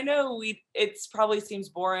 and I know it's probably seems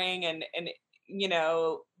boring and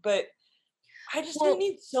but I just didn't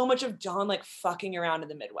need so much of Dawn like fucking around in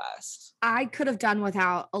the Midwest. I could have done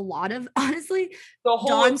without a lot of, honestly,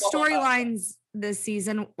 Dawn's storylines this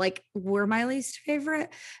season like were my least favorite,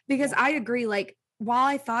 because I agree, like while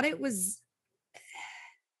I thought it was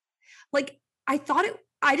like I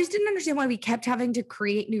just didn't understand why we kept having to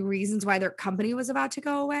create new reasons why their company was about to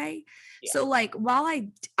go away. So like while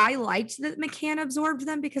I liked that McCann absorbed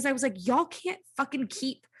them, because I was like, y'all can't fucking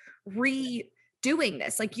keep doing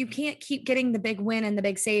this. Like you can't keep getting the big win and the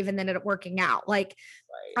big save and then it working out. Like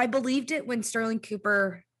I believed it when Sterling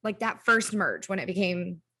Cooper, like that first merge, when it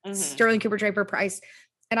became Sterling Cooper, Draper, Price.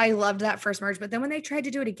 And I loved that first merge. But then when they tried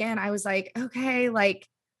to do it again, I was like, okay, like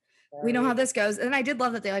we know how this goes. And I did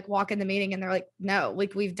love that they like walk in the meeting and they're like, no,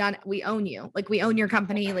 like we own you. Like we own your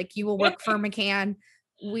company. Like you will work for McCann.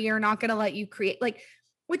 We are not going to let you create, like,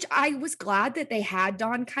 which I was glad that they had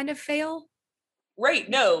Dawn kind of fail. Right.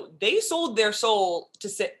 No, they sold their soul to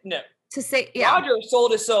say, Roger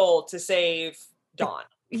sold his soul to save Dawn.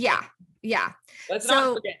 Yeah. Let's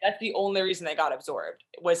not forget, that's the only reason they got absorbed,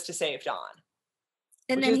 was to save Dawn.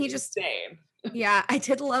 And then he just, insane. Yeah, I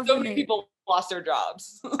did love so many people lost their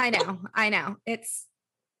jobs. I know. It's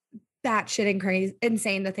batshit and crazy,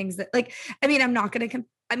 insane. The things that, like, I mean, I'm going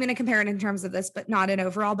to compare it in terms of this, but not in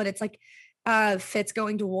overall, but it's like, Fitz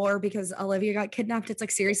going to war because Olivia got kidnapped. It's like,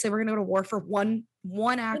 seriously, we're going to go to war for one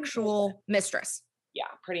actual mistress. Yeah,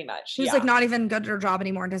 pretty much. Who's like not even good at her job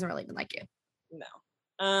anymore and doesn't really even like you.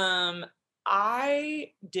 No.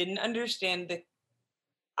 I didn't understand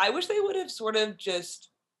I wish they would have sort of just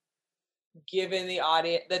given the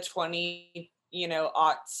audience, the 20,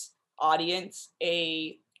 aughts audience,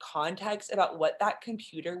 a context about what that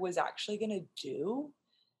computer was actually going to do.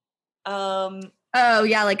 Oh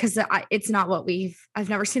yeah, like because it's not what I've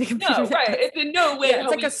never seen a computer. No, right. It's in no way. It's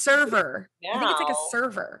like a server. I think it's like a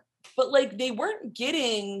server. But like they weren't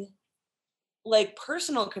getting like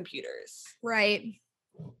personal computers. Right.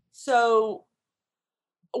 So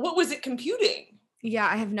what was it computing? Yeah,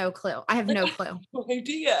 I have no clue. I have no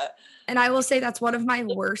idea. And I will say that's one of my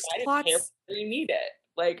worst plots. You need it.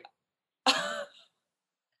 Like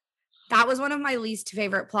that was one of my least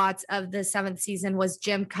favorite plots of the 7th season, was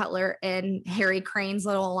Jim Cutler and Harry Crane's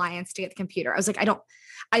little alliance to get the computer. I was like, I don't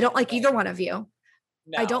like either one of you.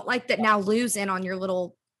 No. I don't like that now Lou's in on your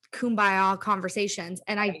little kumbaya conversations.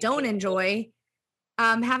 And I don't enjoy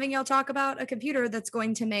having y'all talk about a computer that's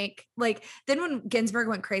going to make, like, then when Ginsburg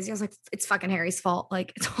went crazy, I was like, it's fucking Harry's fault.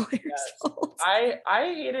 Like, it's all Harry's fault. I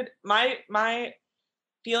hated my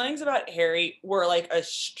feelings about Harry were like a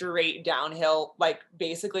straight downhill, like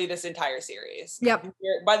basically this entire series. Yep.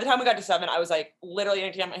 By the time we got to 7, I was like, literally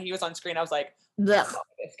anytime he was on screen, I was like, Ugh.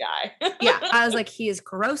 this guy. Yeah. I was like, he is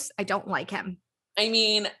gross. I don't like him. I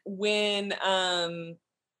mean, when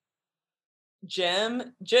Jim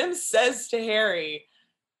says to Harry,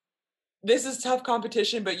 this is tough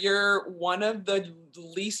competition, but you're one of the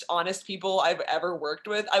least honest people I've ever worked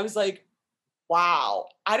with. I was like, wow.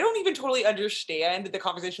 I don't even totally understand the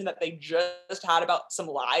conversation that they just had about some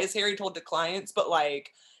lies Harry told to clients, but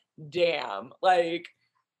like, damn, like,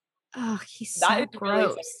 oh, he's so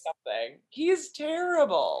gross. Really something. He's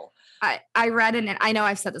terrible. I read I know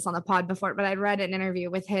I've said this on the pod before, but I read an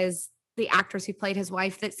interview with the actress who played his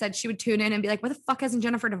wife that said she would tune in and be like, "Why the fuck hasn't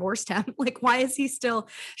Jennifer divorced him? Like, why is he still?"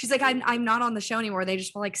 She's like, "I'm not on the show anymore. They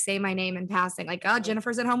just will like say my name in passing, like, oh,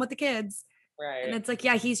 Jennifer's at home with the kids." Right. And it's like,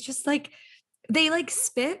 yeah, he's just like, they like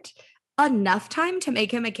spent enough time to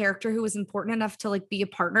make him a character who was important enough to like be a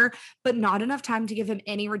partner, but not enough time to give him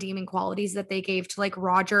any redeeming qualities that they gave to like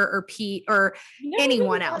Roger or Pete or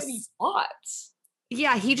anyone else.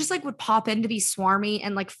 Yeah, he just like would pop in to be swarmy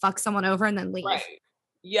and like fuck someone over and then leave. Right.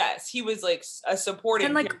 Yes, he was like a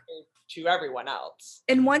supporting character to everyone else.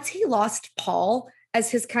 And once he lost Paul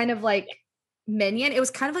as his kind of like minion, it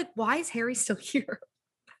was kind of like, why is Harry still here?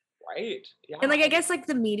 Right. Yeah. And like, I guess like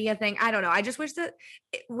the media thing, I don't know. I just wish that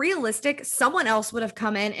realistic, someone else would have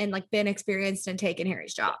come in and like been experienced and taken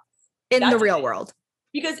Harry's job in the real world.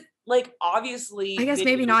 Because like, obviously, I guess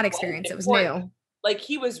maybe not experienced. It was new. Like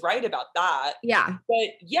he was right about that. Yeah. But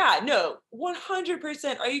yeah, no,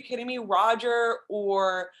 100%. Are you kidding me? Roger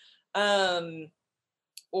or what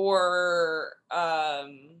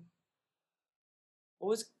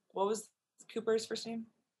was Cooper's first name?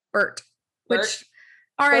 Bert. Which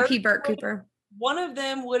R.I.P. Bert Cooper. One of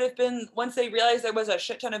them would have been, once they realized there was a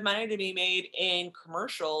shit ton of money to be made in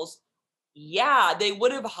commercials, yeah, they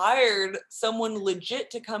would have hired someone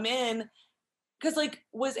legit to come in. Because like,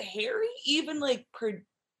 was Harry even like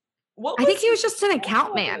I think he was just an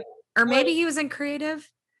account man, or maybe he was in creative.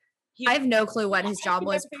 I have no clue what his job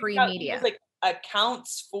was pre-media. Like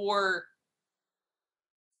accounts for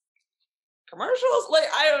commercials. Like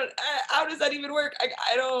how does that even work?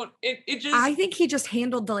 I don't. It just. I think he just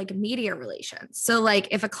handled the like media relations. So like,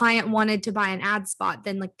 if a client wanted to buy an ad spot,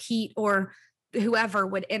 then like Pete or whoever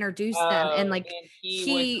would introduce them, and like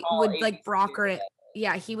he would like broker it.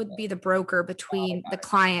 Yeah, he would be the broker between the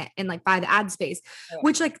client and like buy the ad space,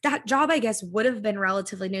 which like that job, I guess, would have been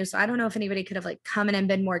relatively new. So I don't know if anybody could have like come in and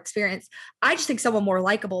been more experienced. I just think someone more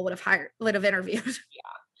likable would have interviewed.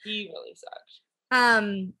 Yeah, he really sucks.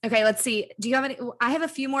 Okay, let's see. Do you have any? I have a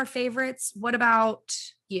few more favorites. What about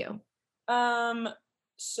you?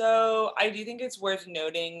 So I do think it's worth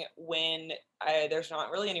noting when there's not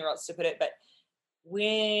really anywhere else to put it, but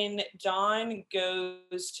when Dawn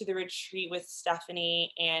goes to the retreat with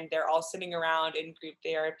Stephanie and they're all sitting around in group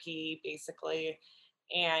therapy, basically,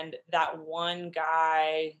 and that one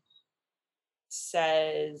guy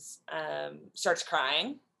says, starts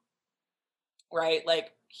crying, right?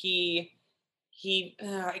 Like he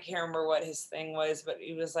I can't remember what his thing was, but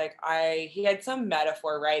he was like, he had some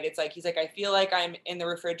metaphor, right? It's like, he's like, I feel like I'm in the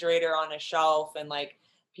refrigerator on a shelf and like,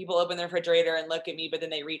 people open the refrigerator and look at me, but then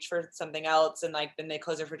they reach for something else and like then they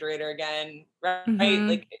close the refrigerator again, right? Mm-hmm.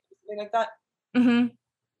 Like something like that. Mm-hmm.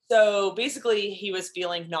 So basically, he was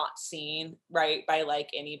feeling not seen, right, by like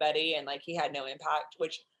anybody, and like he had no impact.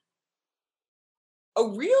 Which a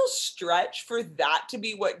real stretch for that to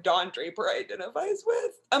be what Don Draper identifies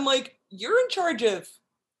with. I'm like, you're in charge of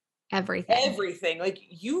everything. Like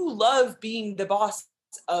you love being the boss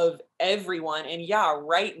of everyone, and yeah,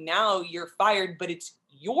 right now you're fired, but it's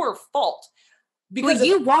your fault because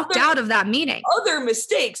you walked out of that meeting. Other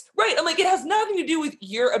mistakes, right? I'm like, it has nothing to do with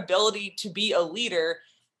your ability to be a leader.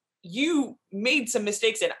 You made some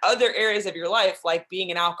mistakes in other areas of your life, like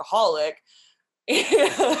being an alcoholic.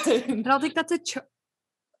 I don't think that's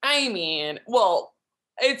I mean, well,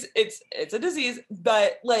 it's a disease,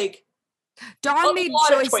 but like Don made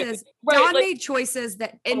choices. Right? Don made choices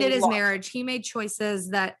that ended his marriage. He made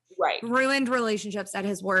choices that ruined relationships at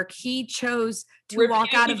his work. He chose to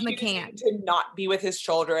walk out of McCann. To not be with his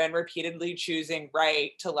children, repeatedly choosing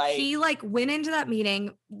to like. He like went into that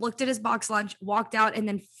meeting, looked at his box lunch, walked out, and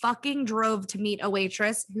then fucking drove to meet a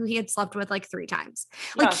waitress who he had slept with like 3 times.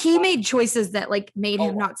 Like he made choices that like made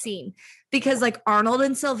him not seen. Because like Arnold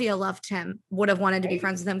and Sylvia loved him, would have wanted to be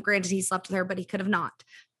friends with him. Granted, he slept with her, but he could have not.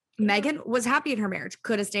 Megan was happy in her marriage,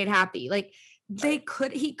 could have stayed happy. Like he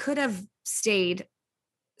could have stayed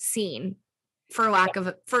seen for lack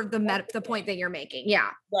of for the point that you're making. Yeah.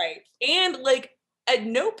 Right. And like at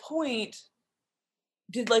no point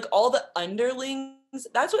did like all the underlings,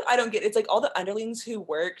 that's what I don't get. It's like all the underlings who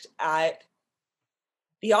worked at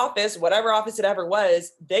the office, whatever office it ever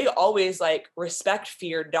was, they always like respect,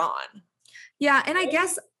 fear Don. Yeah. And I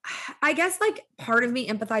guess like part of me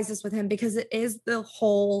empathizes with him because it is the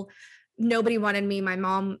whole nobody wanted me. My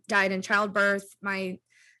mom died in childbirth. My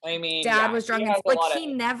dad was drunk. And like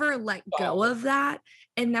he never let go of that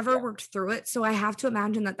and never worked through it. So I have to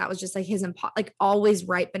imagine that was just like his like always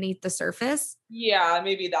right beneath the surface. Yeah,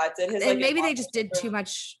 maybe that's it. And maybe they just did too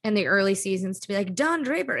much in the early seasons to be like, Don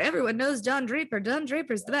Draper, everyone knows Don Draper. Don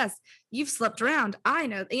Draper's the best. You've slept around. I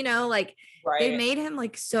know, like they made him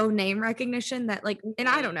like so name recognition that like, and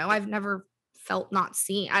I don't know, I've never felt not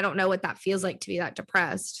seen. I don't know what that feels like to be that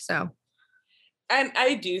depressed. So. And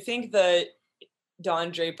I do think that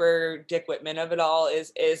Don Draper, Dick Whitman of it all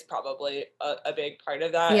is probably a big part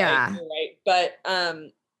of that. Yeah. Right. But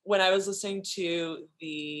when I was listening to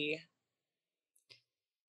the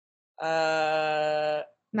Mad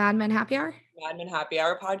Men Happy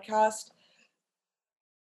Hour podcast,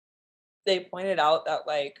 they pointed out that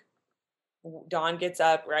like Don gets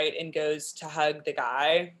up, right, and goes to hug the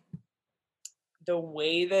guy. The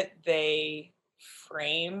way that they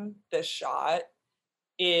frame the shot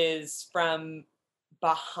is from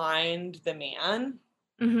behind the man.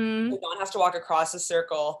 Mm-hmm. So Don has to walk across the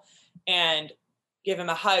circle and give him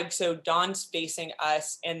a hug. So Don's facing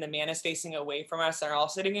us and the man is facing away from us. They're all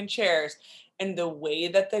sitting in chairs. And the way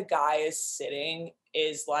that the guy is sitting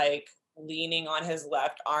is like leaning on his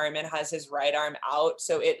left arm and has his right arm out.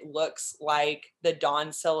 So it looks like the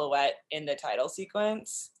Don silhouette in the title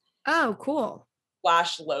sequence. Oh, cool.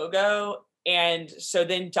 / logo. And so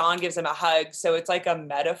then Don gives him a hug. So it's like a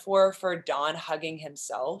metaphor for Don hugging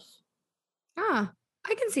himself. Ah,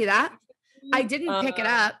 I can see that. I didn't pick it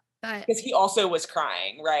up, but because he also was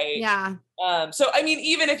crying, right? Yeah. So I mean,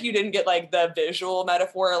 even if you didn't get like the visual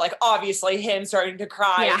metaphor, like obviously him starting to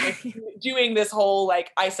cry, like, doing this whole like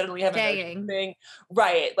I suddenly have a thing,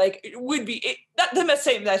 right? Like it would be the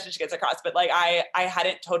same message gets across, but like I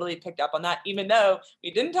hadn't totally picked up on that, even though we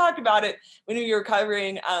didn't talk about it when we were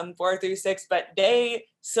covering 4 through 6, but they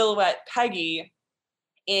silhouette Peggy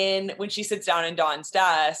when she sits down in Dawn's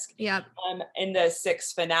desk. Yep. In the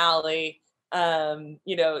 6th finale. In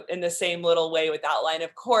the same little way with Outline.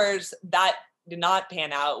 Of course, that did not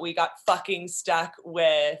pan out. We got fucking stuck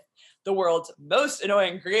with the world's most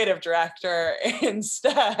annoying creative director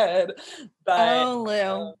instead. But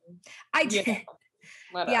Lou. I did.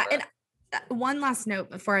 Yeah, and one last note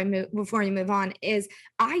before you move on is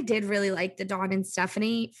I did really like the Dawn and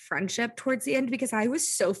Stephanie friendship towards the end because I was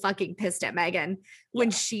so fucking pissed at Megan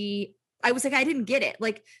when I was like, I didn't get it.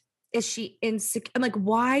 Like, is she insecure? I'm like,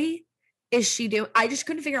 why is she doing? I just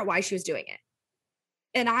couldn't figure out why she was doing it.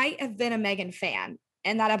 And I have been a Megan fan.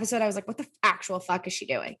 And that episode, I was like, what the actual fuck is she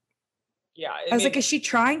doing? Yeah. I was like, is she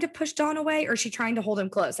trying to push Dawn away or is she trying to hold him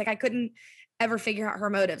close? Like, I couldn't ever figure out her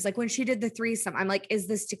motives. Like when she did the threesome, I'm like, is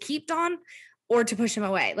this to keep Dawn or to push him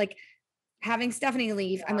away? Like having Stephanie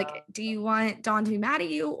leave, I'm like, do you want Dawn to be mad at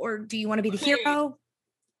you or do you want to be the hero?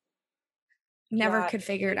 Never could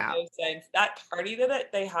figure it out. That party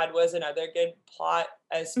that they had was another good plot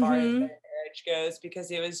as far as their marriage goes, because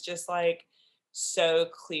it was just like so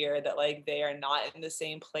clear that like they are not in the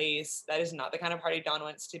same place. That is not the kind of party Dawn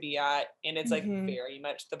wants to be at, and it's like very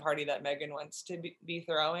much the party that Megan wants to be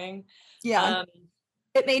throwing. Yeah,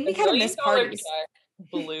 it made me kind of miss parties.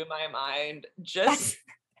 Blew my mind.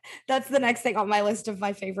 That's the next thing on my list of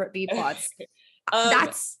my favorite B plots.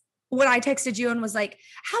 That's when I texted you and was like,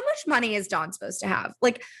 how much money is Dawn supposed to have?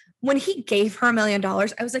 Like when he gave her $1 million,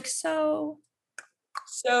 I was like, So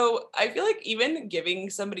I feel like even giving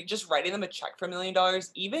somebody, just writing them a check for $1 million,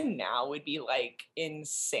 even now would be like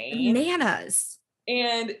insane. Bananas.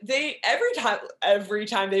 And every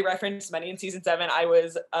time they referenced money in season 7, I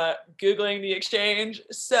was Googling the exchange.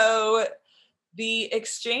 So the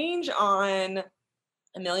exchange on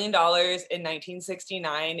 $1 million in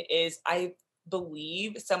 1969 is, I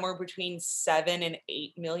believe, somewhere between $7 and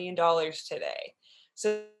 $8 million today.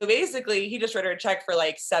 So basically he just wrote her a check for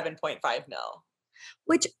like 7.5 mil.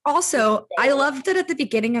 Which also, I loved that at the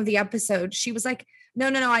beginning of the episode, she was like, no,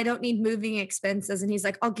 I don't need moving expenses. And he's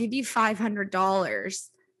like, I'll give you $500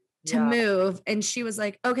 to move. And she was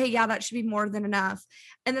like, okay, yeah, that should be more than enough.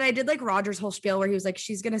 And then I did like Roger's whole spiel where he was like,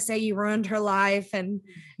 she's going to say you ruined her life and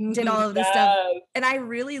did all of this stuff. And I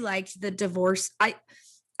really liked the divorce.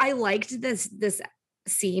 I liked this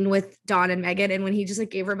scene with Dawn and Megan. And when he just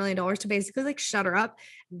like gave her $1 million to basically like shut her up.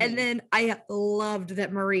 And then I loved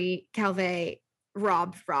that Marie Calvé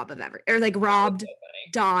robbed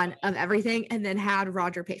Dawn of everything and then had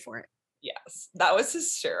Roger pay for it. Yes, that was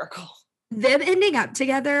hysterical. them ending up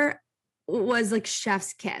together was like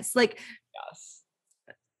chef's kiss. Like, Yes.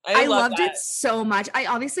 I loved it so much. I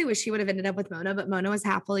obviously wish he would have ended up with Mona, but Mona was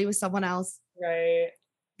happily with someone else. Right.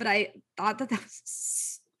 But I thought that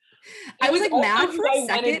was I was like mad for a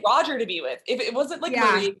second. I wanted Roger to be with. If it wasn't like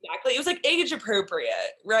Marie exactly, it was like age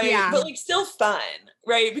appropriate, right? Yeah. But like still fun,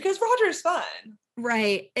 right? Because Roger is fun.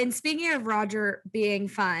 Right. And speaking of Roger being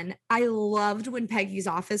fun, I loved when Peggy's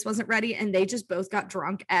office wasn't ready and they just both got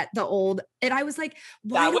drunk at the old, and I was like,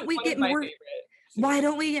 why don't we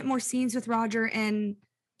get more scenes with Roger and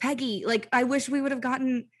Peggy? Like, I wish we would have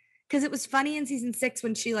gotten, because it was funny in season 6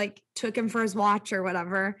 when she like took him for his watch or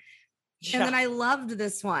whatever. Yeah. And then I loved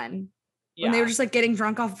this one when they were just like getting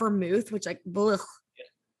drunk off vermouth, which like, blech.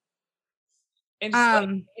 And just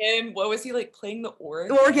like him, what was he like playing the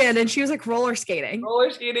organ? And she was like roller skating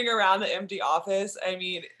around the empty office. I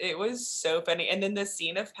mean, it was so funny. And then the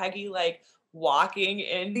scene of Peggy like walking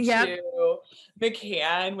into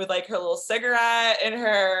McCann with like her little cigarette and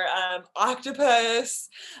her octopus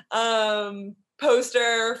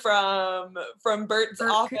poster from Bert's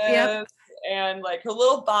office. And like her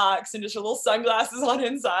little box and just her little sunglasses on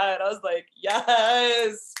inside. I was like,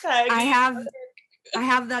 yes, Peggy. I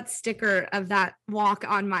have that sticker of that walk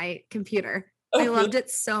on my computer. I loved it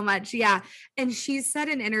so much. Yeah. And she said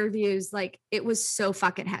in interviews, like, it was so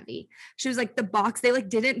fucking heavy. She was like, the box, they like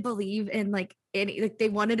didn't believe in like any, like they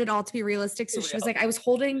wanted it all to be realistic. So she was like, I was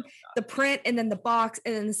holding the print and then the box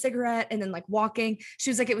and then the cigarette and then like walking. She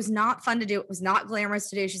was like, it was not fun to do. It was not glamorous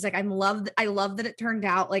to do. She's like, I love that it turned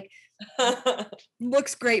out like,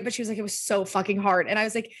 looks great, but she was like, it was so fucking hard. And I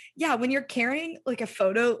was like, yeah, when you're carrying like a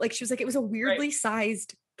photo, like she was like, it was a weirdly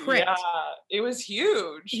sized print. Yeah, it was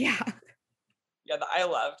huge. Yeah. Yeah, I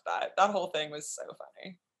loved that. That whole thing was so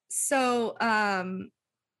funny. So I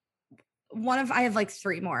have like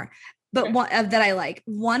 3 more, but one of that I like.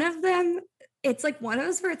 One of them, it's like one of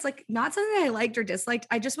those where it's like not something I liked or disliked.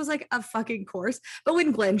 I just was like a fucking course. But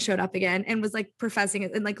when Glenn showed up again and was like professing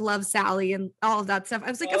it and like love Sally and all of that stuff, I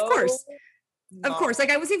was like, of course.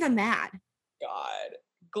 Like I wasn't even mad. God,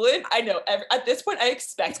 Glenn, I know at this point I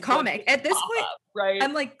expect it's comic. At this point, right?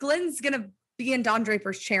 I'm like, Glenn's gonna be in Don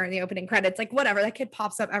Draper's chair in the opening credits. Like whatever, that kid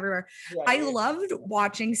pops up everywhere. Right. I loved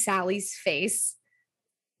watching Sally's face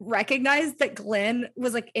recognize that Glenn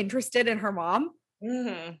was like interested in her mom.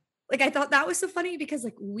 Mm-hmm. Like, I thought that was so funny because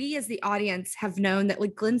like we as the audience have known that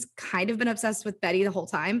like Glenn's kind of been obsessed with Betty the whole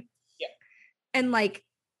time. Yeah. And like,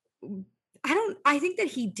 I think that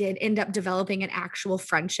he did end up developing an actual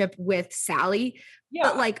friendship with Sally,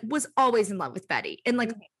 but like was always in love with Betty. And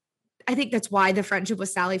like, I think that's why the friendship with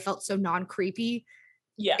Sally felt so non-creepy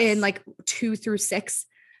in like 2 through 6.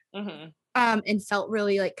 Mm-hmm. And felt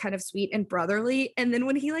really like kind of sweet and brotherly. And then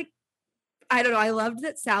when he like, I don't know, I loved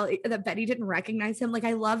that Betty didn't recognize him. Like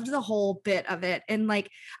I loved the whole bit of it. And like,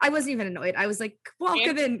 I wasn't even annoyed. I was like, come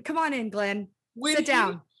on in, Glenn, sit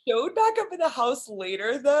down. Showed back up in the house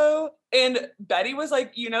later though, and Betty was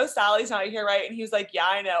like, Sally's not here, right? And he was like, yeah,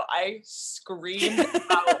 I know. I screamed out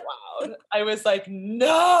loud. I was like,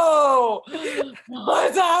 no,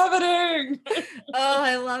 what's happening? Oh,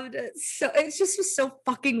 I loved it. So it just was so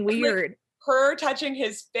fucking weird. Her touching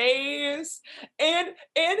his face and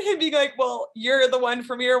him being like, well, you're the one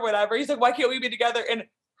for me or whatever. He's like, why can't we be together? And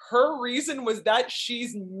her reason was that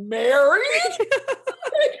she's married.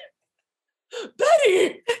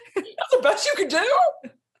 Betty, that's the best you could do.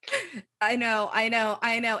 I know.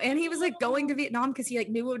 And he was like going to Vietnam because he like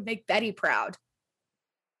knew it would make Betty proud.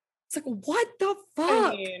 It's like, what the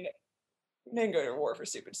fuck? I mean, men go to war for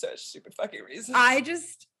such stupid fucking reasons.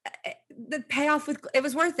 The payoff it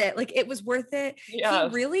was worth it. Like it was worth it. Yeah.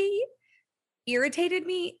 He really irritated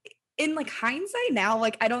me in like hindsight now.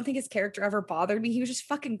 Like I don't think his character ever bothered me. He was just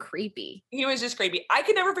fucking creepy. He was just creepy. I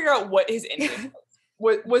could never figure out what his intent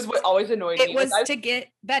was. What always annoyed me. It was to get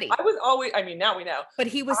Betty. Now we know. But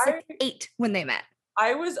he was like 8 when they met.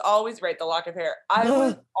 I was always right. The lock of hair. I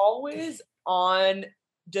was always on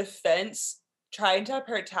defense trying to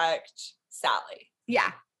protect Sally.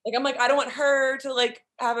 Yeah. Like, I'm like, I don't want her to like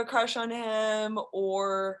have a crush on him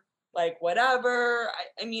or like whatever.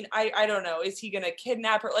 I mean, I don't know. Is he going to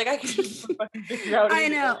kidnap her? Like I can just fucking figure out. I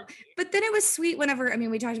know. But then it was sweet whenever,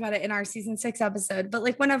 we talked about it in our season 6 episode, but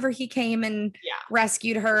like whenever he came and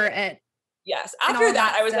rescued her yes. After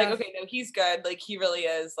that, I was like, okay, no, he's good. Like he really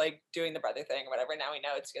is like doing the brother thing or whatever. Now we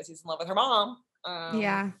know it's because he's in love with her mom.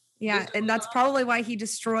 Yeah. And that's probably why he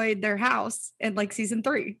destroyed their house in like season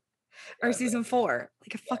 3. Or season 4,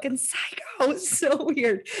 like a fucking psycho. It's so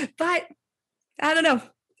weird, but I don't know.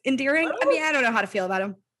 Endearing. I don't know how to feel about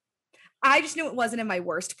him. I just knew it wasn't in my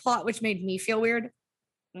worst plot, which made me feel weird.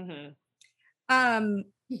 Mm-hmm.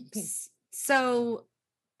 So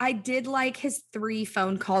I did like his 3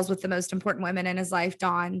 phone calls with the most important women in his life.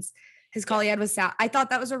 Dawn's, his call he had with Sal. I thought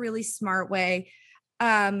that was a really smart way.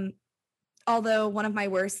 Although one of my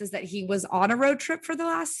worst is that he was on a road trip for the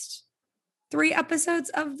last 3 episodes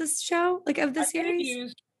of this show, like of the series.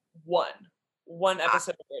 Used one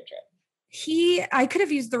episode of road trip. I could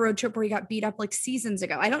have used the road trip where he got beat up like seasons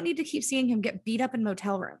ago. I don't need to keep seeing him get beat up in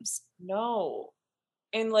motel rooms. No.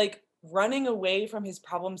 And like running away from his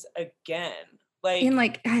problems again. Like, and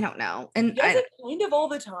like, I don't know. And he does it kind of all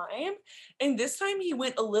the time. And this time he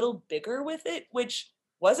went a little bigger with it, which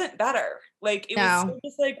wasn't better. Like, it was so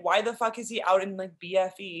just like, why the fuck is he out in like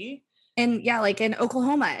BFE? And yeah, like in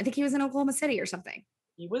Oklahoma. I think he was in Oklahoma City or something.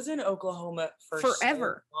 He was in Oklahoma for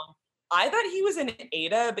forever. So long. I thought he was in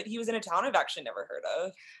Ada, but he was in a town I've actually never heard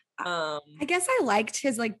of. I guess I liked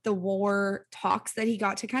his like the war talks that he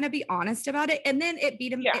got to kind of be honest about it, and then it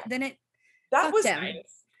beat him. Yeah. That was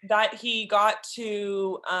nice that he got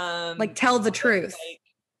to like tell the truth. Like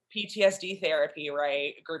PTSD therapy,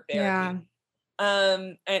 right? Group therapy. Yeah.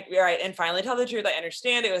 And finally tell the truth. I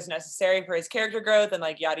understand it was necessary for his character growth and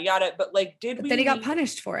like yada yada. But like, then he got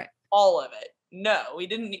punished for it. All of it. No, we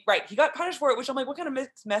didn't. Right. He got punished for it, which I'm like, what kind of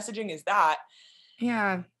mixed messaging is that?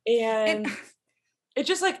 Yeah. And it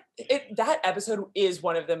just like that episode is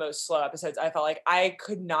one of the most slow episodes. I felt like I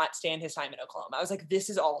could not stand his time in Oklahoma. I was like, this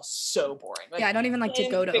is all so boring. Like, yeah, I don't even like to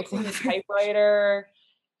go to Oklahoma. The typewriter,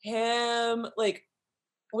 him like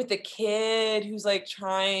with the kid who's like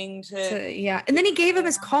trying to yeah. And then he gave him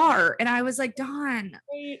his car, and I was like, Dawn,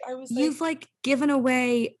 right. I was you've like given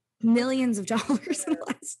away millions of dollars in the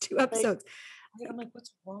last 2 episodes. I'm like,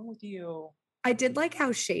 what's wrong with you? I did like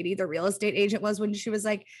how shady the real estate agent was when she was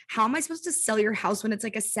like, how am I supposed to sell your house when it's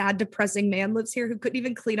like a sad, depressing man lives here who couldn't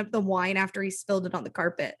even clean up the wine after he spilled it on the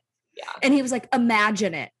carpet? Yeah. And he was like,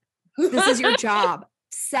 imagine it. This is your job.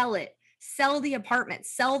 Sell it. Sell the apartment.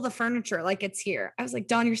 Sell the furniture like it's here. I was like,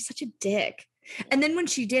 Dawn, you're such a dick. And then when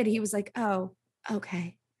she did, he was like, oh,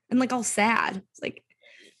 okay. And like all sad. It's like,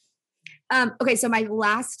 okay, so my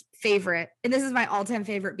last favorite, and this is my all-time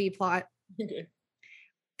favorite B plot. Okay.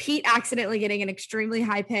 Pete accidentally getting an extremely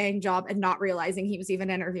high-paying job and not realizing he was even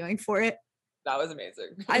interviewing for it. That was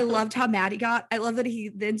amazing. I loved how mad he got. I love that he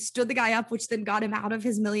then stood the guy up, which then got him out of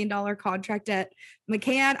his $1 million contract at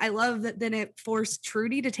McCann. I love that then it forced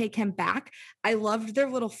Trudy to take him back. I loved their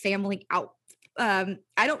little family out. I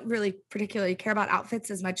don't really particularly care about outfits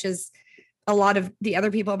as much as a lot of the other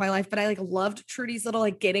people in my life, but I like loved Trudy's little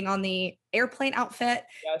like getting on the airplane outfit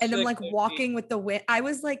and then like walking with the wind. I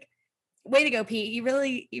was like, way to go, Pete. You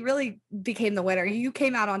really became the winner. You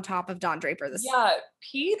came out on top of Don Draper. Yeah,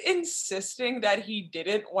 Pete insisting that he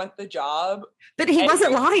didn't want the job. But he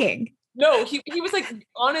wasn't lying. No, he was like,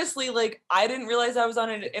 honestly, like, I didn't realize I was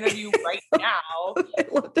on an interview right now. I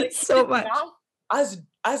loved it so much. As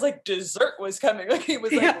like dessert was coming. Like he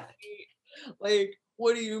was like, like,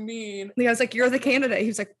 what do you mean? I was like, you're the candidate. He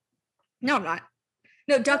was like, no, I'm not.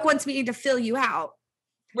 No, Duck wants me to fill you out.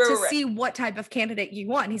 See what type of candidate you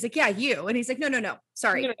want. And he's like, yeah, you. And he's like, no.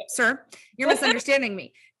 Sorry, sir. You're misunderstanding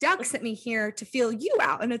me. Duck sent me here to feel you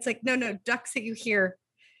out. And it's like, no, Duck sent you here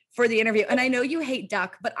for the interview. And I know you hate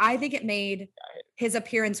Duck, but I think it made his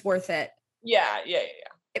appearance worth it. Yeah.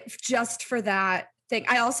 Just for that thing.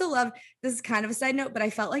 I also love, this is kind of a side note, but I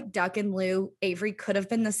felt like Duck and Lou Avery could have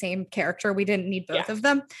been the same character. We didn't need both of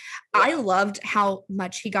them. Yeah. I loved how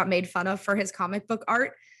much he got made fun of for his comic book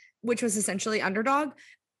art, which was essentially Underdog.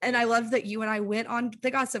 And I love that you and I went on the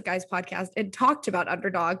Gossip Guys podcast and talked about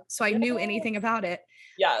Underdog. So I knew anything about it.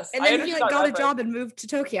 Yes. And then he like got a job and moved to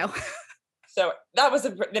Tokyo. So that was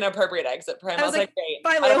an appropriate exit for him. I was like, great.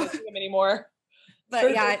 Bye, Lou. I don't see him anymore.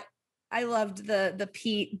 But yeah, I loved the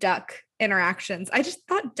Pete Duck interactions. I just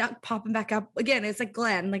thought Duck popping back up again. It's like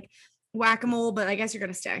Glenn, like whack-a-mole, but I guess you're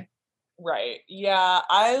going to stay. Right. Yeah.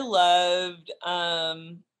 I loved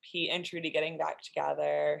Pete and Trudy getting back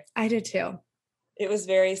together. I did too. It was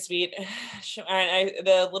very sweet. And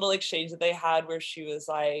the little exchange that they had where she was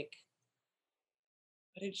like,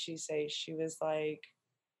 what did she say? She was like,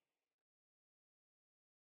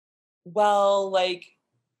 well, like,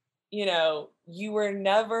 you know, you were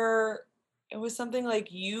never, it was something like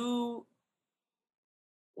you,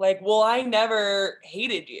 like, well, I never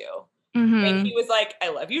hated you. Mm-hmm. And he was like, I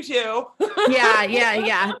love you too.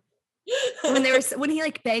 Yeah. When he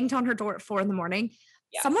like banged on her door at 4 a.m.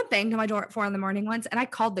 Yes. Someone banged on my door at 4 a.m. once, and I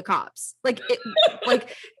called the cops. Like,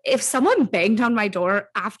 if someone banged on my door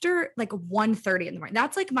after like 1:30 in the morning,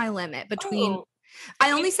 that's like my limit between. Oh,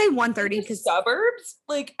 I only say 1:30 because suburbs,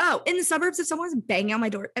 like in the suburbs, if someone's banging on my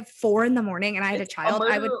door at 4 a.m. and I had a child,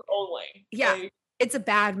 I would only. Yeah, it's a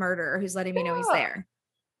bad murderer who's letting me know he's there.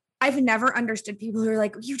 I've never understood people who are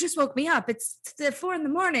like, you just woke me up. It's 4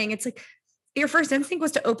 a.m. It's like, your first instinct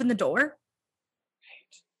was to open the door.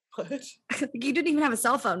 What? You didn't even have a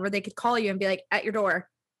cell phone where they could call you and be like, at your door.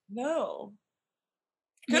 No.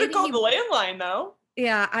 Could have called the landline though.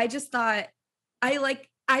 Yeah. I just thought I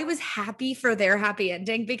was happy for their happy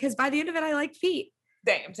ending because by the end of it, I liked Pete.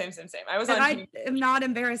 Same. I am not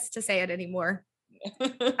embarrassed to say it anymore.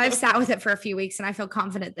 I've sat with it for a few weeks and I feel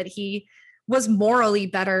confident that he was morally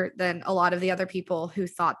better than a lot of the other people who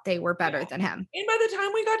thought they were better than him. And by the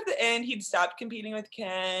time we got to the end, he'd stopped competing with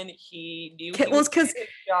Ken. He knew he was his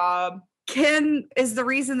job. Ken is the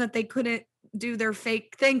reason that they couldn't do their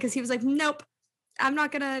fake thing because he was like, nope, I'm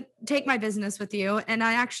not going to take my business with you. And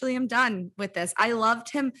I actually am done with this. I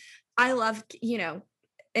loved him. I loved,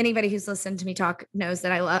 anybody who's listened to me talk knows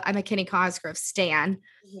that I'm a Kenny Cosgrove stan.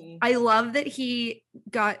 Mm-hmm. I love that he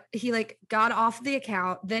got off the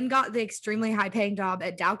account, then got the extremely high paying job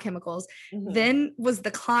at Dow Chemicals, then was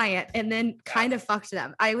the client, and then kind of fucked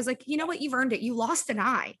them. I was like, you know what? You've earned it. You lost an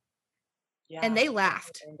eye. Yeah. And they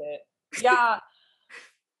laughed. Yeah.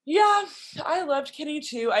 Yeah, I loved Kenny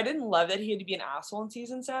too. I didn't love that he had to be an asshole in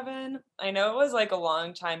season 7. I know it was like a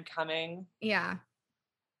long time coming. Yeah.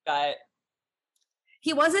 But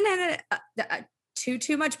he wasn't in it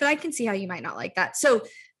too much, but I can see how you might not like that. So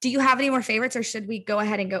do you have any more favorites or should we go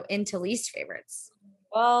ahead and go into least favorites?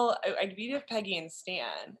 Well, I'd be with Peggy and Stan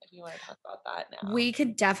if you want to talk about that now. We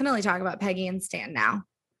could definitely talk about Peggy and Stan now.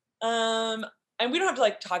 And we don't have to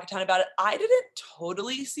like talk a ton about it. I didn't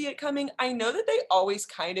totally see it coming. I know that they always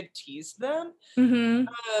kind of teased them.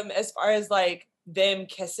 As far as like them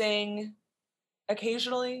kissing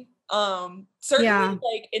occasionally. Certainly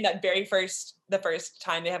like in that the first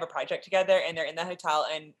time they have a project together and they're in the hotel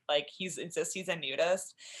and like he insists he's a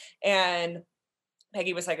nudist and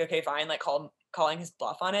Peggy was like, okay, fine, like calling his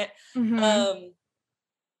bluff on it.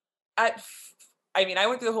 I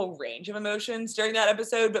went through the whole range of emotions during that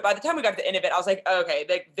episode, but by the time we got to the end of it, I was like, okay,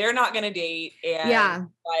 they're not going to date and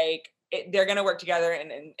they're going to work together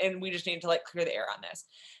and we just need to like clear the air on this.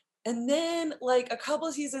 And then like a couple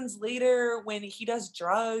of seasons later when he does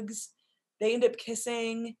drugs, they end up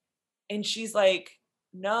kissing and she's like,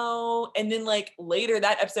 no. And then like later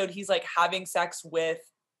that episode, he's like having sex with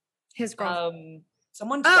his girl.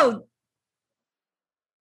 Someone's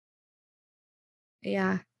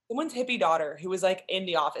yeah. Someone's hippie daughter who was like in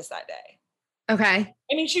the office that day. Okay.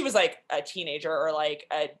 I mean, she was like a teenager or like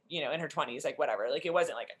in her 20s, like whatever. Like it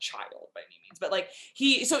wasn't like a child by any means, but like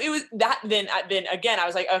so it was that then again, I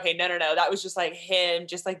was like, okay, no. That was just like him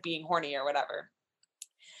just like being horny or whatever.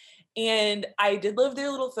 And I did love their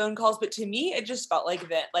little phone calls, but to me, it just felt like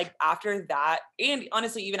that, like after that, and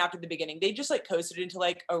honestly, even after the beginning, they just like coasted into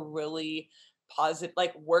like a really positive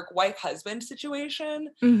like work wife husband situation.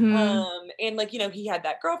 And like he had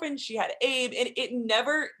that girlfriend, she had Abe, and it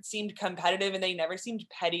never seemed competitive and they never seemed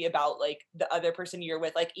petty about like the other person you're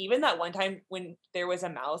with. Like even that one time when there was a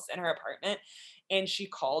mouse in her apartment and she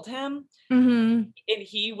called him and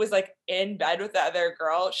he was like in bed with the other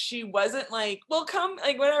girl, she wasn't like, well, come,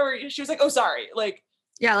 like whatever, she was like, oh sorry, like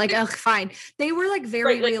yeah, like, oh, fine. They were like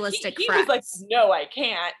very realistic. He was like, no, I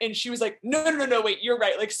can't. And she was like, no, wait, you're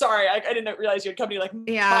right. Like, sorry, I didn't realize you had company. Like, my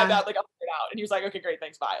bad. Like, I'll figure it out. And he was like, okay, great,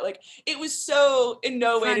 thanks, bye. Like, it was so in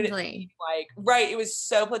no way did it seem like right. It was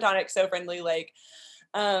so platonic, so friendly. Like,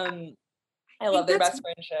 I love their best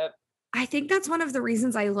friendship. I think that's one of the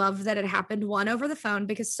reasons I love that it happened, one, over the phone,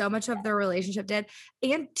 because so much of their relationship did,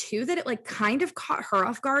 and two, that it like kind of caught her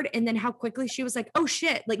off guard, and then how quickly she was like, oh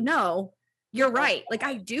shit, like, no, you're right. Like,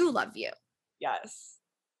 I do love you. Yes.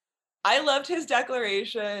 I loved his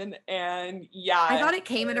declaration, and I thought it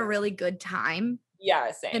came at a really good time.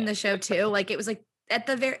 Yeah, same. In the show too. Like it was like at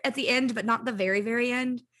the end, but not the very, very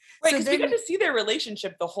end. Right, because we got to see their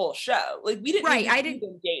relationship the whole show. Like we didn't see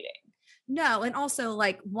them dating. No, and also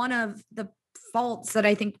like one of the faults that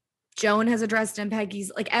I think Joan has addressed and Peggy's,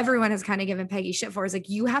 like everyone has kind of given Peggy shit for, is like,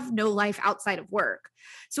 you have no life outside of work.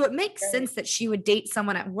 So it makes sense that she would date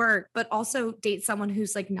someone at work, but also date someone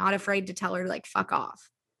who's like not afraid to tell her like, fuck off.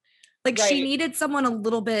 Like she needed someone a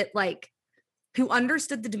little bit like who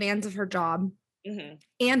understood the demands of her job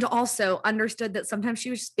and also understood that sometimes she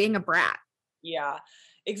was just being a brat. Yeah,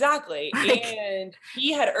 exactly. And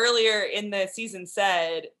he had earlier in the season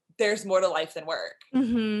said, there's more to life than work.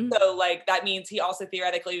 So like that means he also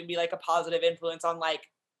theoretically would be like a positive influence on like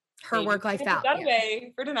her work-life balance. That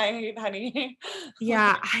away for tonight, honey.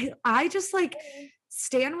 Yeah, I just like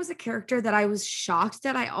Stan was a character that I was shocked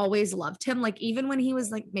that I always loved him. Like even when he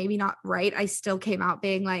was like maybe not right, I still came out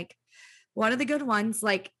being like one of the good ones.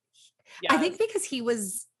 Like I think because he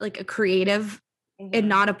was like a creative and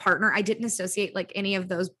not a partner, I didn't associate like any of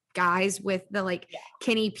those guys with the like Yeah.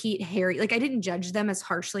 Kenny, Pete, Harry. Like I didn't judge them as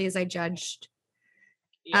harshly as I judged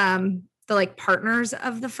Yeah. the like partners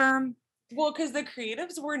of the firm. Well, because the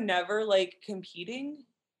creatives were never like competing.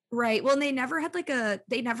 Right. Well, and they never had like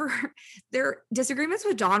their disagreements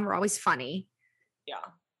with Dawn were always funny. Yeah.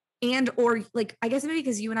 And or like I guess maybe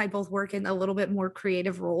because you and I both work in a little bit more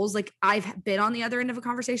creative roles. Like I've been on the other end of a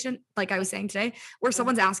conversation, like I was saying today, where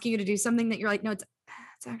someone's asking you to do something that you're like, no, it's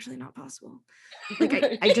actually not possible.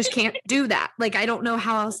 Like I just can't do that. Like I don't know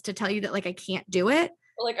how else to tell you that like I can't do it.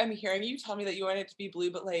 Like I'm hearing you tell me that you want it to be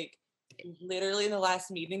blue, but like literally in the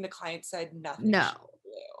last meeting, the client said nothing. No.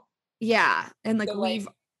 Blue. Yeah. And like so, we've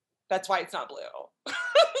that's why it's not blue.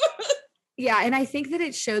 Yeah. And I think that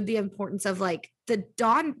it showed the importance of like the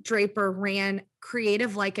Don Draper ran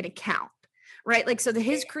creative like an account, right? Like, so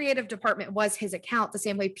his creative department was his account the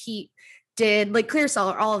same way Pete did, like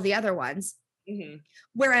Clearcell or all of the other ones. Mm-hmm.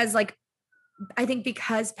 Whereas like, I think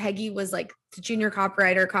because Peggy was like the junior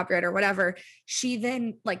copywriter, whatever, she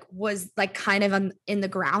then like was like kind of in the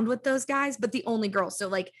ground with those guys, but the only girl. So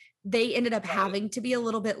like they ended up having to be a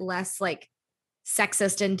little bit less like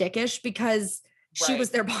sexist and dickish because she was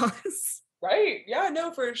their boss. Right. Yeah,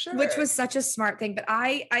 no, for sure. Which was such a smart thing. But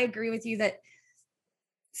I agree with you that,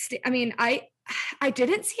 I mean, I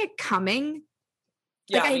didn't see it coming.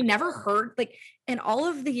 Yeah, like I never heard, like in all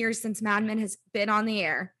of the years since Mad Men has been on the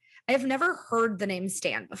air, I have never heard the name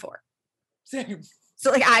Stan before. Same. So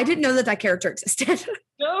like, I didn't know that character existed.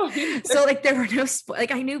 No. So like, there were no,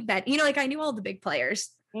 like I knew Ben, you know, like I knew all the big players.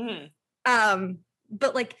 Mm-hmm.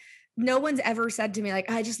 But like, no one's ever said to me, like,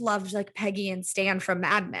 I just loved like Peggy and Stan from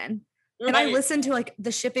Mad Men. And I listened to like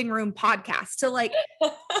the Shipping Room podcast to like,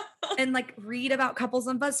 and like read about couples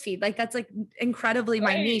on BuzzFeed. Like that's like incredibly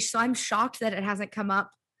my niche. So I'm shocked that it hasn't come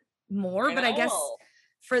up more, but I guess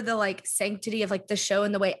for the like sanctity of like the show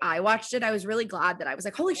and the way I watched it, I was really glad that I was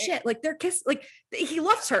like, holy shit, like they're kiss, like he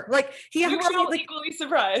loves her. Like he actually were all like equally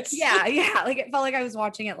surprised. Yeah. Like it felt like I was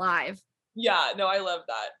watching it live. Yeah, no, I love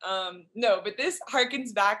that. No, but this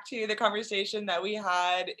harkens back to the conversation that we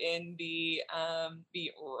had in the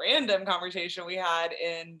random conversation we had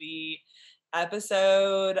in the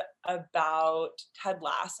episode about Ted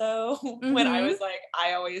Lasso when I was like,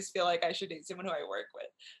 I always feel like I should date someone who I work with.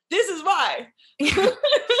 This is why. Yeah,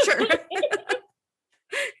 sure.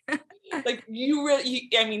 Like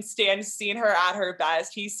I mean, Stan's seen her at her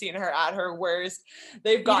best. He's seen her at her worst.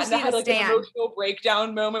 They've gotten to have like an emotional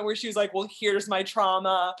breakdown moment where she was like, well, here's my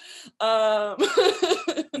trauma. Yeah,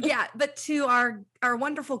 but to our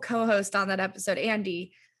wonderful co-host on that episode,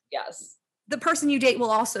 Andy. Yes. The person you date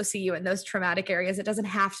will also see you in those traumatic areas. It doesn't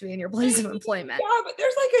have to be in your place of employment. Yeah, but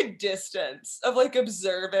there's like a distance of like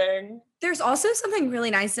observing. There's also something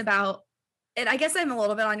really nice about, and I guess I'm a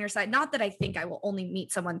little bit on your side. Not that I think I will only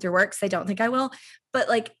meet someone through work, because I don't think I will, but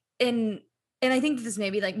like and I think this may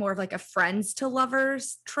be like more of like a friends to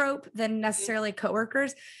lovers trope than necessarily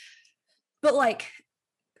coworkers. But like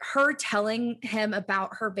her telling him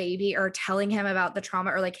about her baby or telling him about the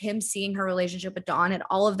trauma or like him seeing her relationship with Dawn and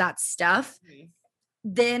all of that stuff,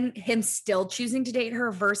 then him still choosing to date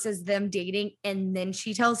her versus them dating and then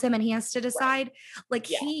she tells him and he has to decide. Like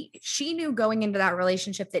she knew going into that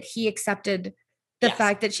relationship that he accepted the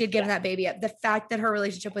fact that she had given that baby up, the fact that her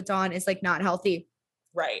relationship with Dawn is like not healthy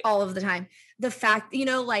all of the time, the fact, you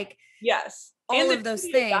know, like all of those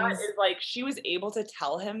things is like she was able to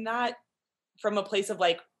tell him that from a place of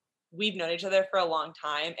like, we've known each other for a long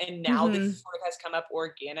time and now this sort of has come up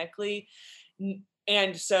organically,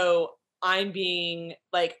 and so I'm being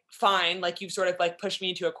like, fine, like you've sort of like pushed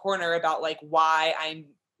me into a corner about like why I'm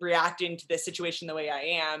reacting to this situation the way I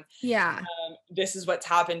am. Yeah. This is what's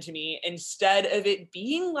happened to me, instead of it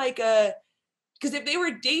being like because if they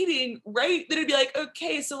were dating, right, then it'd be like,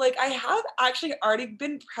 okay, so like I have actually already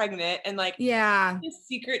been pregnant and like a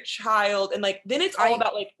secret child, and like then it's all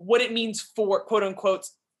about like what it means for quote unquote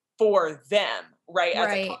for them, right,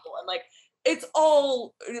 as a couple, and like it's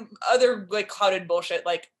all other like clouded bullshit,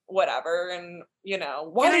 like whatever, and you know,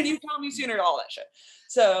 why didn't you tell me sooner, all that shit.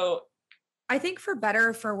 So I think for better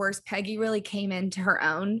or for worse, Peggy really came into her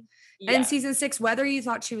own in season 6, whether you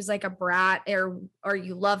thought she was like a brat or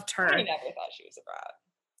you loved her. I never thought she was a brat.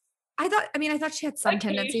 I thought she had some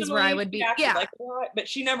tendencies where I would be, like a brat, but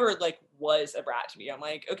she never like was a brat to me. I'm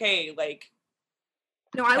like, okay, like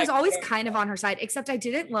no, I was always kind of on her side, except I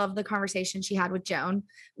didn't love the conversation she had with Joan,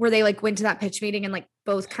 where they like went to that pitch meeting and like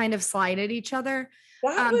both kind of slided each other.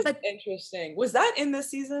 That was interesting. Was that in this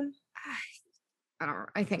season?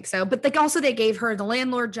 I think so. But like also they gave her the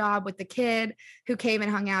landlord job with the kid who came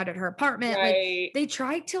and hung out at her apartment. Like they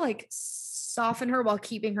tried to like soften her while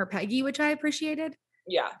keeping her Peggy, which I appreciated.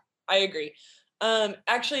 Yeah, I agree.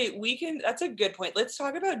 Actually, that's a good point. Let's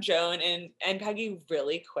talk about Joan and Peggy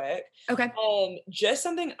really quick. Okay. Just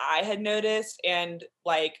something I had noticed, and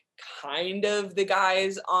like kind of the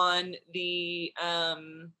guys on the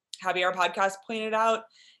Happy Hour podcast pointed out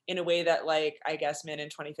in a way that, like, I guess men in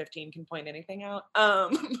 2015 can point anything out.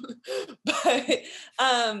 But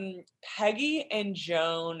Peggy and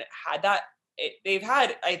Joan had they've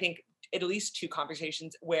had, I think, at least 2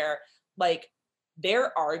 conversations where, like,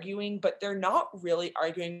 they're arguing, but they're not really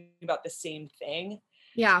arguing about the same thing.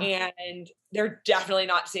 Yeah. And they're definitely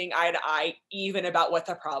not seeing eye to eye even about what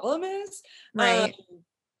the problem is. Right.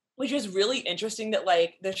 Which is really interesting that,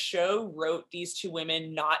 like, the show wrote these 2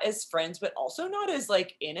 women not as friends, but also not as,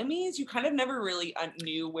 like, enemies. You kind of never really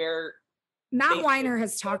knew where Matt they Weiner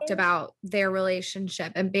has each talked other. about their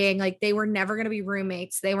relationship and being like, they were never going to be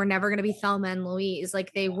roommates. They were never going to be Thelma and Louise.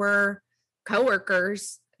 Like, they were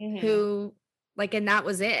coworkers Mhm. who, like, and that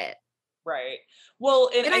was it. Right.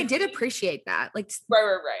 Well, And I did appreciate that. Like,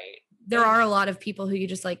 right. there And are a lot of people who you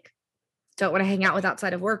just like don't want to hang out with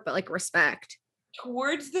outside of work, but like respect.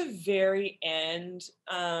 towards the very end,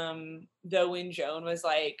 though, when Joan was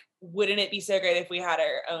like, wouldn't it be so great if we had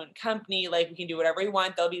our own company? Like, we can do whatever we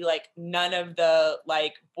want. There'll be like none of the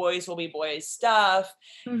like boys will be boys stuff.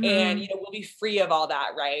 And, Mm-hmm. we'll be free of all that,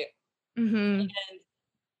 right? Mm-hmm. And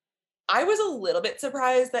I was a little bit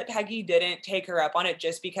surprised that Peggy didn't take her up on it,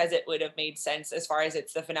 just because it would have made sense as far as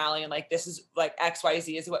it's the finale, and like, this is like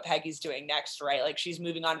XYZ is what Peggy's doing next, right? Like, she's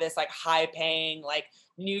moving on to this like high paying, like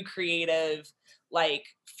new creative like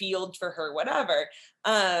field for her, whatever.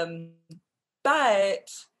 Um, but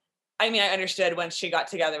I mean, I understood when she got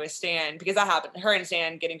together with Stan, because that happened. Her and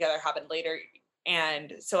Stan getting together happened later.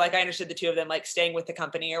 And so, like, I understood the 2 of them like staying with the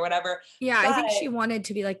company or whatever. Yeah, I But think she wanted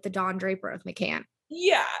to be like the Don Draper of McCann.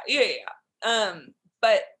 yeah.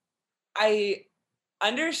 But I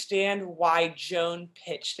understand why Joan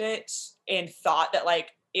pitched it and thought that like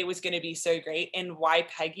it was going to be so great, and why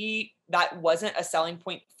Peggy, that wasn't a selling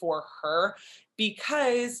point for her,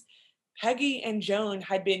 because Peggy and Joan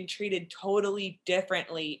had been treated totally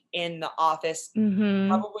differently in the office Mm-hmm.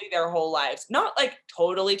 probably their whole lives. Not like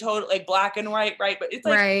totally like black and white, right? But it's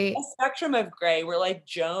like a Right. spectrum of gray, where like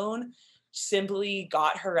Joan simply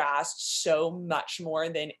got harassed so much more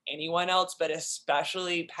than anyone else, but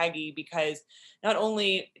especially Peggy, because not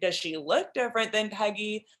only does she look different than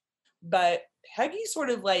Peggy, but Peggy sort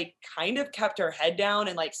of like kind of kept her head down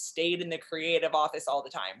and like stayed in the creative office all the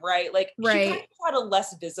time, right? Like, she kind Right. of had a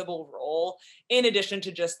less visible role, in addition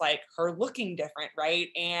to just like her looking different, right?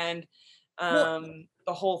 And Well,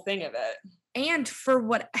 the whole thing of it. and for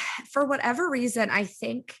whatever reason, I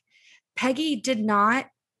think Peggy did not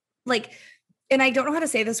like, and I don't know how to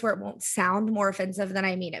say this where it won't sound more offensive than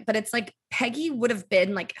I mean it, but it's like Peggy would have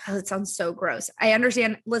been like, oh, it sounds so gross. I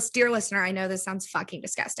understand, dear listener, I know this sounds fucking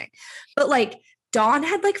disgusting, but like Dawn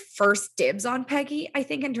had like first dibs on Peggy, I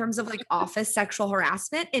think, in terms of like office sexual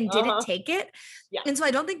harassment, and didn't Uh-huh. take it. Yeah. And so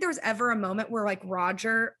I don't think there was ever a moment where like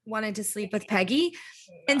Roger wanted to sleep with Peggy.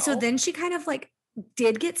 And so No. then she kind of like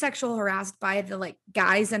did get sexual harassed by the like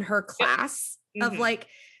guys in her Yep. class of Mhm. like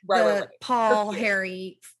Right. the Her Paul, peers.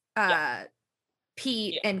 Harry, Yeah.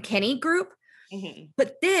 Pete, Yeah. and Kenny group. Mhm.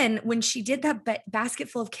 But then when she did that basket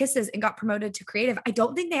full of kisses and got promoted to creative, I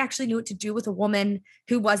don't think they actually knew what to do with a woman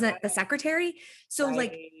who wasn't the secretary. So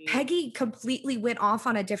like Right. Peggy completely went off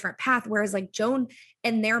on a different path, whereas like Joan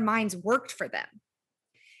and their minds worked for them.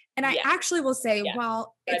 And I Yeah. actually will say, Yeah.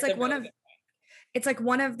 well, That's a really good. it's like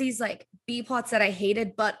one of these like B plots that I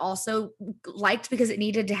hated, but also liked because it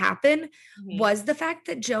needed to happen, Mhm. was the fact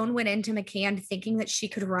that Joan went into McCann thinking that she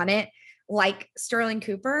could run it like Sterling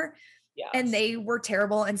Cooper. And Yes. they were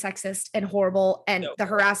terrible and sexist and horrible, and So the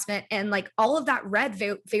horrible. harassment and like all of that read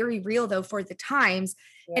very real though for the times.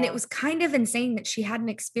 And it Yeah. was kind of insane that she hadn't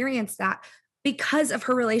experienced that because of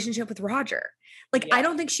her relationship with Roger. Like, I Yeah.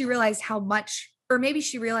 don't think she realized how much, or maybe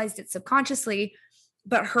she realized it subconsciously,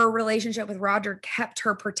 but her relationship with Roger kept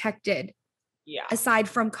her protected, Yeah. aside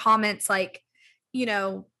from comments like, you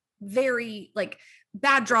know, very like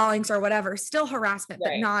bad drawings or whatever, still harassment,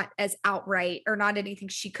 but Right. not as outright or not anything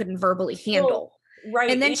she couldn't verbally Well, handle. right.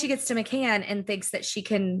 And then And she gets to McCann and thinks that she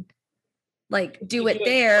can like do you do it it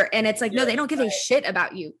there. And it's like, no, here. they don't give a Right. shit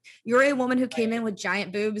about you. You're a woman who came Right. in with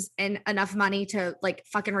giant boobs and enough money to like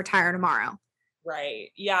fucking retire tomorrow.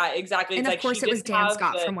 Right. Yeah, exactly. And It's of like she course it was didn't Dan have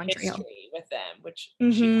Scott the from One Tree Hill. history with them, which she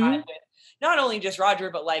had Mm-hmm. with not only just Roger,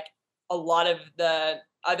 but like a lot of the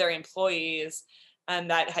other employees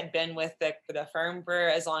that had been with the firm for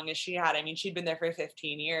as long as she had. I mean, she'd been there for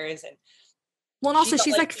 15 years, and Well, and she also felt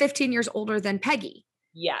she's like, like 15 years older than Peggy.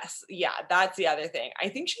 Yes. Yeah. That's the other thing. I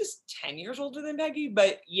think she's 10 years older than Peggy,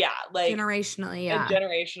 but yeah, like Generationally, a yeah.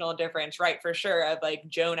 generational difference, right? For sure. Of like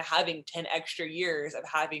Jonah having 10 extra years of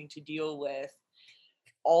having to deal with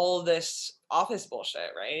all this office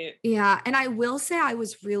bullshit, right? Yeah. And I will say I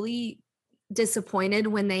was really disappointed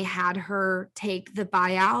when they had her take the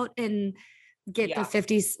buyout and get the Yeah.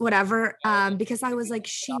 50s, whatever. Yeah, like, Because I was like,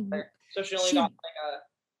 so she only got she like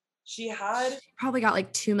she had probably got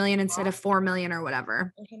like 2 million instead of 4 million or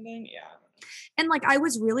whatever. or something. Yeah. And like I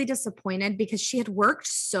was really disappointed because she had worked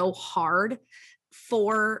so hard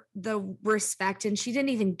for the respect and she didn't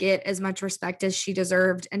even get as much respect as she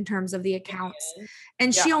deserved in terms of the accounts.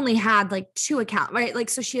 And Yeah. she only had like 2 accounts, right? Like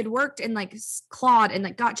so she had worked in like Claude and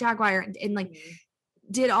like got Jaguar and like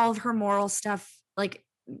did all of her moral stuff, like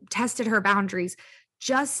tested her boundaries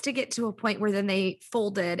just to get to a point where then they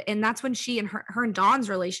folded. And that's when she and her and Dawn's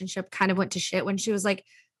relationship kind of went to shit when she was like,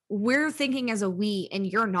 we're thinking as a we and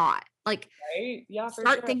you're not. Like, Right? Yeah, for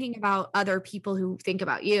start sure. thinking about other people who think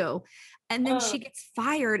about you. And then she gets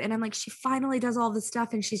fired. And I'm like, she finally does all this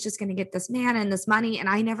stuff and she's just going to get this man and this money. And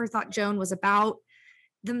I never thought Joan was about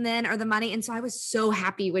the men or the money. And so I was so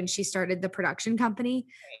happy when she started the production company.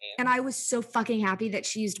 And I was so fucking happy that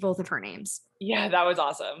she used both of her names. Yeah, that was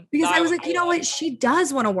awesome. Because I was like, you know what? She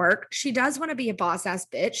does want to work. She does want to be a boss ass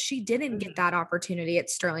bitch. She didn't get that opportunity at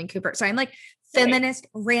Sterling Cooper. So I'm like feminist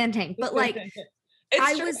ranting, but like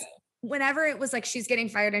whenever it was like she's getting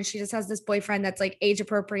fired and she just has this boyfriend that's like age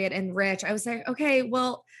appropriate and rich, I was like, okay,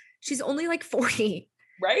 well, she's only like 40.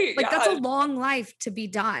 Right. Like that's a long life to be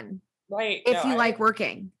done. Right. If you like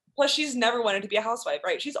working. Plus she's never wanted to be a housewife,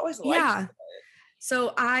 right? She's always liked it.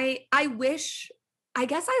 So I wish, I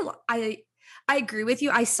guess I agree with you.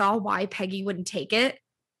 I saw why Peggy wouldn't take it.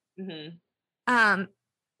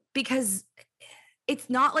 Because it's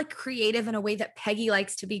not like creative in a way that Peggy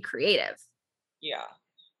likes to be creative. Yeah.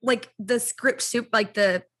 Like the script soup, like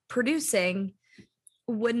the producing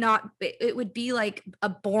would not, it would be like a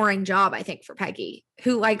boring job, I think, for Peggy,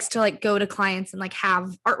 who likes to like go to clients and like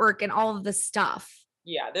have artwork and all of this stuff.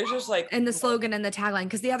 Yeah. There's just like, and the slogan and the tagline,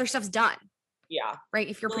 because the other stuff's done. Yeah. Right.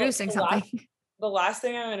 If you're producing something. The last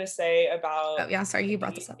thing I'm going to say about oh yeah, sorry, you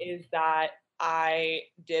brought this up, is that I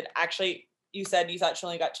did actually, you said you thought she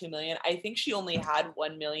only got 2 million. I think she only had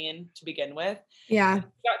 1 million to begin with. Yeah. She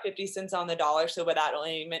got 50 cents on the dollar. So by that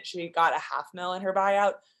only meant she got a $500,000 in her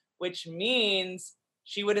buyout, which means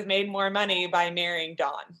she would have made more money by marrying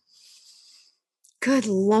Dawn. Good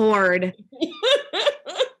Lord.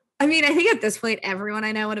 I mean, I think at this point, everyone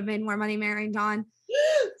I know would have made more money marrying Dawn.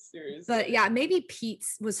 Seriously. But yeah, maybe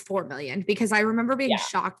Pete's was 4 million because I remember being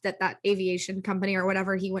shocked that aviation company or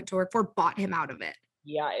whatever he went to work for bought him out of it.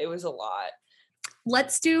 Yeah, it was a lot.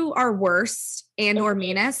 Let's do our worst and or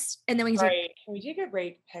meanest, and then we can can we take a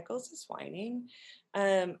break? Pickles is whining.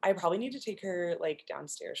 I probably need to take her like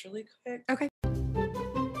downstairs really quick. Okay.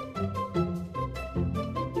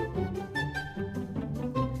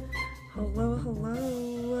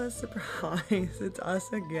 Hello, surprise, it's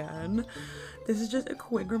us again. This is just a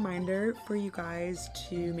quick reminder for you guys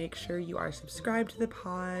to make sure you are subscribed to the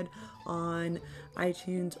pod on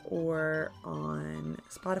iTunes or on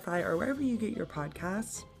Spotify or wherever you get your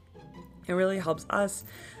podcasts. It really helps us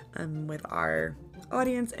with our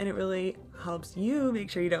audience, and it really helps you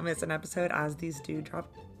make sure you don't miss an episode, as these do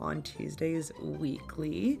drop on Tuesdays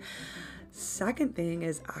weekly. Second thing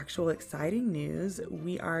is actual exciting news.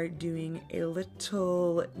 We are doing a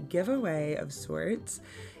little giveaway of sorts.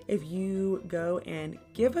 If you go and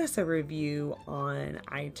give us a review on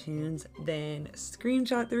iTunes, then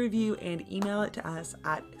screenshot the review and email it to us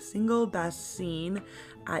at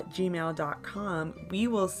singlebestscene@gmail.com. We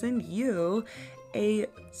will send you a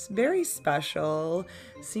very special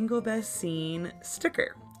Single Best Scene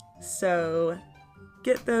sticker. So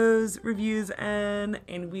get those reviews in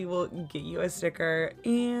and we will get you a sticker.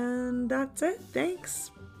 And that's it. Thanks.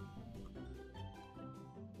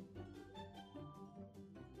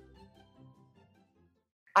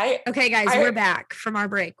 Okay, guys, we're back from our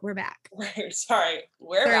break. We're back. Sorry,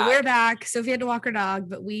 we're back. Sophie had to walk her dog,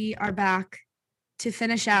 but we are back to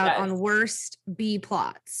finish out on worst B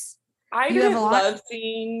plots. I didn't love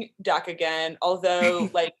seeing Duck again, although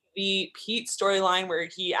like the Pete storyline where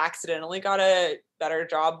he accidentally got a better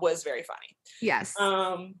job was very funny. Yes.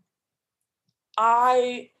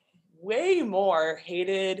 I way more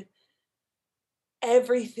hated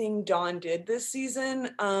everything Dawn did this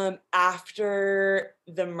season after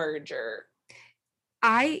the merger.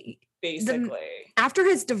 After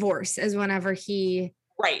his divorce is whenever he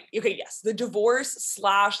Right. Okay. Yes. The divorce /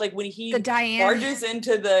 like when he The Diane barges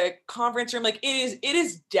into the conference room, like it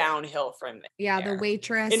is downhill from there. Yeah, the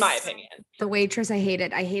waitress. In my opinion. The waitress, I hate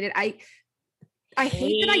it. I hate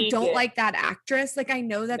that I don't like that actress. Like, I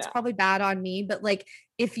know that's probably bad on me, but like,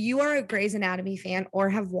 if you are a Grey's Anatomy fan or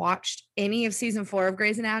have watched any of season 4 of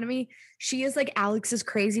Grey's Anatomy, she is like Alex's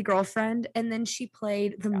crazy girlfriend. And then she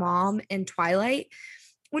played the mom in Twilight,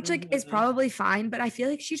 which like is probably fine, but I feel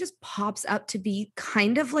like she just pops up to be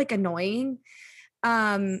kind of like annoying.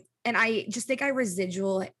 And I just think I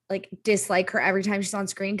residual like dislike her every time she's on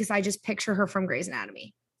screen because I just picture her from Grey's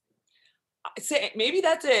Anatomy. Maybe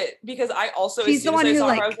that's it, because I also, she's the one who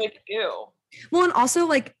like, her, I was like, ew. Well, and also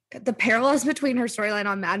like the parallels between her storyline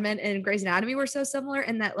on Mad Men and Grey's Anatomy were so similar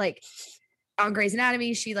in that like on Grey's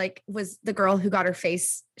Anatomy, she like was the girl who got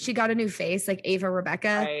she got a new face, like Ava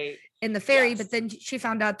Rebecca in the ferry, but then she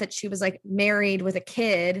found out that she was like married with a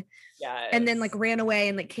kid and then like ran away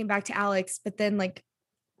and like came back to Alex, but then like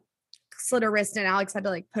slit her wrist and Alex had to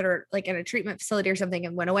like put her like in a treatment facility or something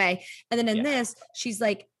and went away. And then in this, she's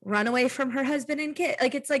like run away from her husband and kid.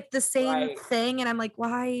 Like it's like the same thing. And I'm like,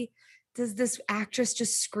 why does this actress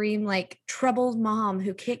just scream like troubled mom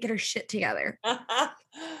who can't get her shit together?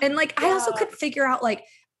 And like, I also couldn't figure out, like,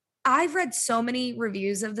 I've read so many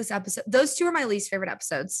reviews of this episode. Those 2 are my least favorite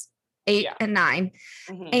episodes, 8 and 9.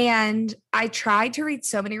 And I tried to read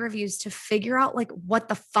so many reviews to figure out like what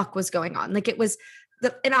the fuck was going on. Like it was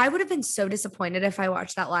and I would have been so disappointed if I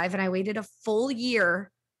watched that live and I waited a full year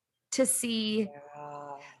to see.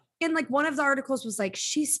 And like one of the articles was like,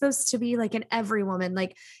 she's supposed to be like an every woman.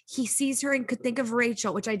 Like he sees her and could think of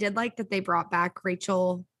Rachel, which I did like that they brought back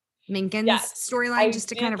Rachel Minkin's storyline just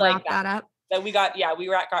to kind of wrap that up. That we got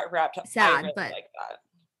wrapped up. Sad, really but like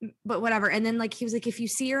that. But whatever. And then like he was like, if you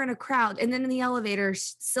see her in a crowd, and then in the elevator,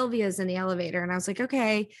 Sylvia's in the elevator, and I was like,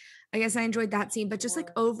 okay, I guess I enjoyed that scene. But just like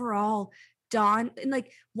overall, Don, and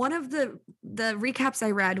like one of the recaps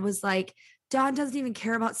I read was like, Don doesn't even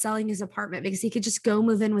care about selling his apartment because he could just go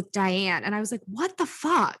move in with Diane. And I was like, what the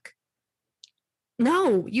fuck?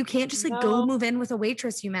 No, you can't just like go move in with a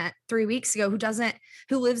waitress you met 3 weeks ago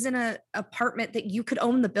who lives in a apartment that you could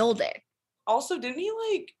own the building. Also, didn't he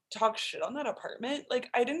like talk shit on that apartment? Like,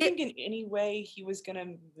 I didn't think in any way he was gonna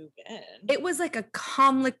move in. It was like a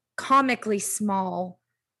comically small,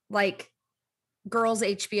 like girls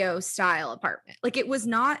HBO style apartment. Like it was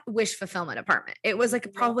not wish fulfillment apartment. It was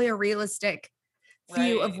like probably a realistic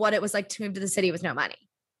view of what it was like to move to the city with no money.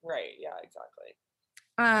 Right. Yeah, exactly.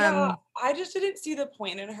 Yeah, I just didn't see the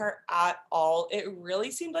point in her at all. It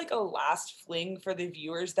really seemed like a last fling for the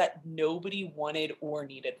viewers that nobody wanted or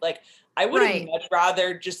needed. Like, I would have much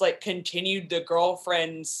rather just like continued the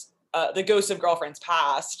ghosts of girlfriends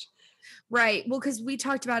past. Right. Well, because we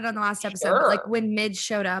talked about it on the last episode, but like when Midge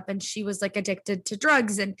showed up and she was like addicted to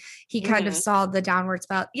drugs and he kind of saw the downward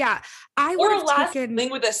spout. Yeah. I would have last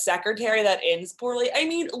thing with a secretary that ends poorly. I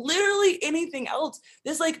mean, literally anything else.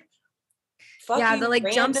 This like the like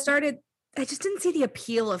jump started. I just didn't see the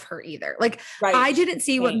appeal of her either. Like I didn't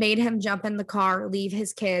see what made him jump in the car, leave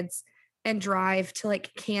his kids and drive to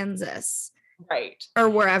like Kansas. Right. Or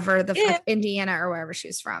wherever Indiana or wherever she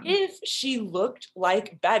was from. If she looked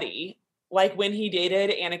like Betty, like when he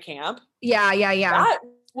dated Anna Camp. Yeah. That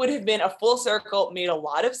would have been a full circle, made a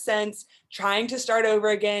lot of sense, trying to start over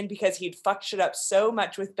again because he'd fucked shit up so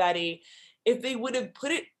much with Betty. If they would have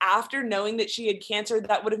put it after knowing that she had cancer,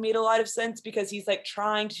 that would have made a lot of sense because he's like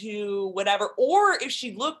trying to whatever. Or if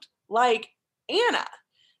she looked like Anna,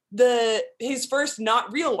 his first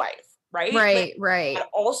not real wife, right? Right. That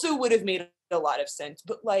also would have made a lot of sense.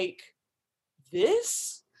 But like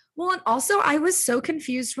this. Well, and also I was so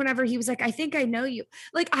confused whenever he was like, I think I know you.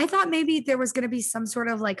 Like, I thought maybe there was going to be some sort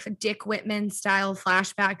of like Dick Whitman style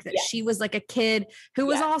flashback that she was like a kid who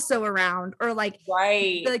was also around, or like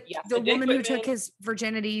the woman who took his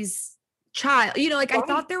virginity's child, you know, like I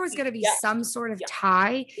thought there was going to be some sort of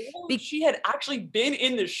tie. She had actually been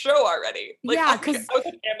in the show already. Like, because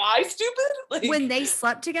am I stupid? Like, when they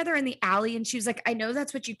slept together in the alley and she was like, I know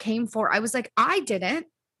that's what you came for. I was like, I didn't.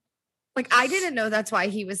 Like, I didn't know that's why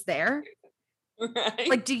he was there. Right.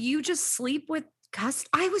 Like, do you just sleep with Gus?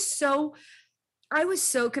 I was so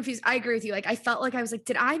confused. I agree with you. Like, I felt like I was like,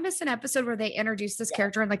 did I miss an episode where they introduced this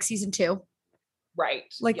character in like season 2?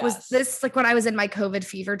 Right. Like, was this like when I was in my COVID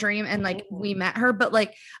fever dream and like we met her? But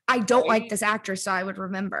like, I don't like this actress, so I would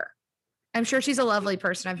remember. I'm sure she's a lovely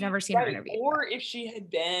person. I've never seen her interview. Or if she had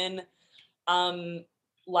been,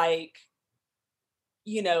 like,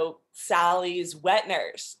 you know, Sally's wet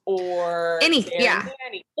nurse or Nanny.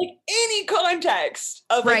 Like any context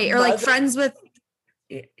of or like friends with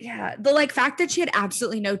the like fact that she had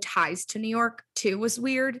absolutely no ties to New York too was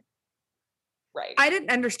weird. Right. I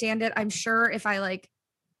didn't understand it. I'm sure if I like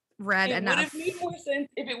read enough. It would have made more sense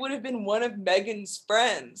if it would have been one of Megan's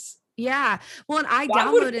friends. Yeah. Well, and I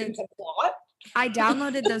downloaded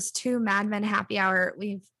those 2 Mad Men Happy Hour.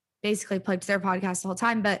 We've basically plugged their podcast the whole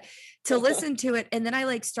time, but to listen to it. And then I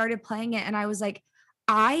like started playing it and I was like,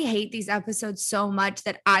 I hate these episodes so much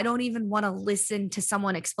that I don't even want to listen to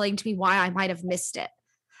someone explain to me why I might have missed it.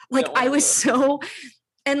 Like I was so,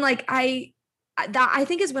 and like that I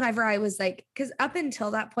think is whenever I was like, cause up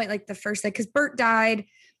until that point, like the first, like, cause Bert died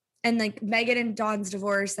and like Megan and Dawn's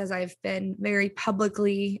divorce, as I've been very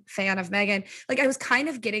publicly fan of Megan, like I was kind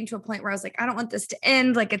of getting to a point where I was like, I don't want this to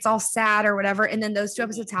end. Like it's all sad or whatever. And then those 2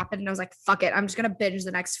 episodes happened and I was like, fuck it. I'm just going to binge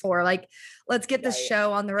the next 4. Like, let's get this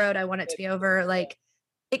show on the road. I want it to be over. Like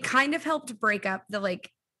it kind of helped break up the,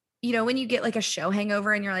 like, you know, when you get like a show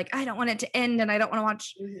hangover and you're like, I don't want it to end and I don't want to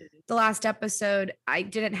watch the last episode. I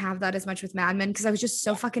didn't have that as much with Mad Men because I was just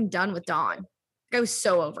so fucking done with Dawn. I was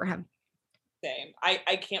so over him. Same.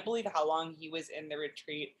 I can't believe how long he was in the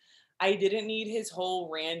retreat. I didn't need his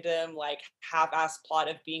whole random like half-ass plot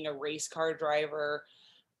of being a race car driver.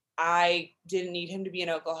 I didn't need him to be in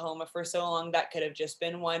Oklahoma for so long. That could have just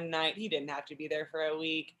been one night. He didn't have to be there for a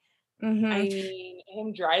week. I mean,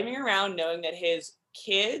 him driving around knowing that his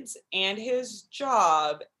kids and his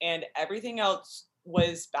job and everything else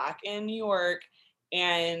was back in New York,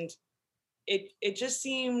 and it just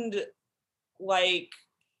seemed like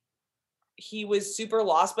he was super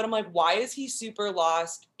lost. But I'm like, why is he super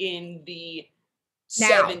lost in the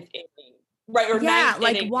 7th inning? Right, or yeah, 9th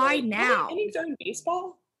like inning? why like, now? Innings are in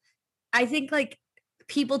baseball? I think like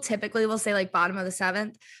people typically will say like bottom of the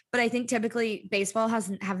 7th, but I think typically baseball have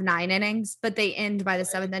 9 innings, but they end by the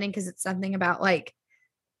 7th inning because it's something about like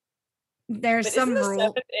there's But some isn't the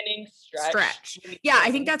rule 7th inning stretch. Yeah,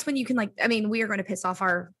 I think that's when you can like, I mean, we are going to piss off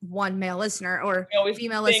our one male listener or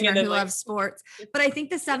female listener who loves sports, but I think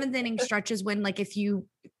the 7th inning stretch is when like if you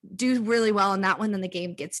do really well in that one, then the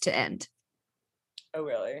game gets to end. Oh,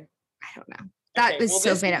 really? I don't know. That was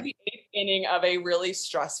so bad. The 8th inning of a really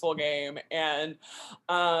stressful game, and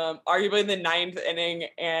arguably the 9th inning,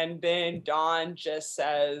 and then Dawn just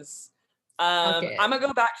says, I'm gonna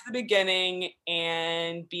go back to the beginning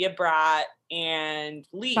and be a brat and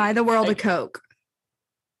leave. Buy the world a Coke.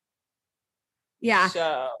 Yeah.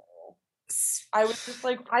 So I was just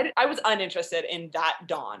like, I was uninterested in that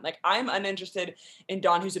Dawn. Like, I'm uninterested in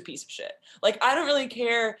Dawn, who's a piece of shit. Like, I don't really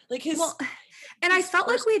care. Like his, and I felt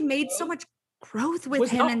like we had made so much growth with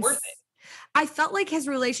him, and I felt like his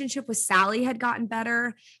relationship with Sally had gotten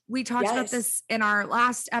better. We talked about this in our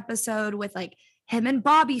last episode with like him and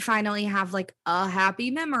Bobby finally have like a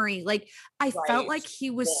happy memory. Like I felt like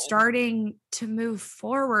he was starting to move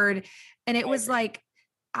forward, and it was like,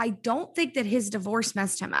 I don't think that his divorce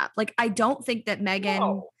messed him up. Like, I don't think that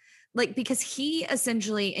Megan, like, because he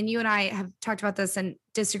essentially, and you and I have talked about this and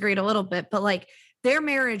disagreed a little bit, but like their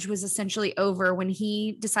marriage was essentially over when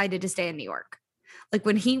he decided to stay in New York. Like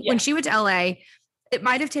when she went to LA, it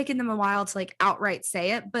might've taken them a while to like outright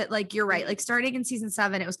say it, but like, you're right. Like starting in season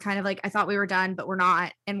 7, it was kind of like, I thought we were done, but we're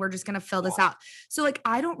not. And we're just going to fill this out. So like,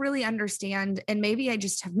 I don't really understand. And maybe I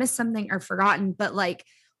just have missed something or forgotten, but like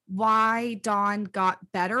why Dawn got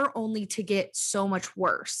better only to get so much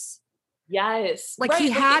worse. Yes. Like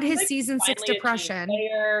he had his season 6 depression.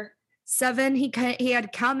 7, he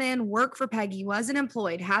had come in, work for Peggy, wasn't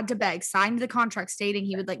employed, had to beg, signed the contract stating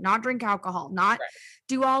he would like not drink alcohol, not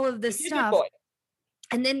do all of this stuff.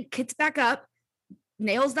 And then gets back up,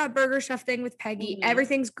 nails that burger chef thing with Peggy.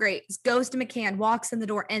 Everything's great. Goes to McCann, walks in the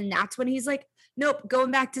door. And that's when he's like, nope,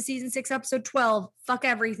 going back to season 6, episode 12. Fuck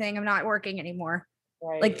everything. I'm not working anymore.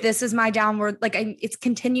 Right. Like this is my downward, like it's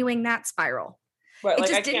continuing that spiral. Right.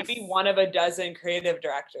 Like I can't be one of a dozen creative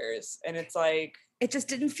directors. And it's like, it just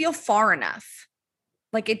didn't feel far enough.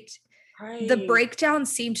 Like the breakdown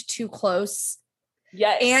seemed too close.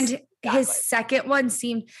 Yes. And his second one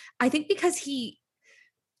seemed, I think because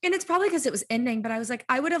and it's probably because it was ending, but I was like,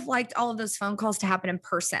 I would have liked all of those phone calls to happen in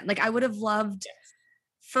person. Like I would have loved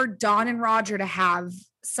for Dawn and Roger to have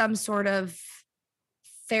some sort of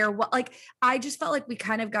farewell. Like I just felt like we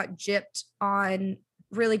kind of got gypped on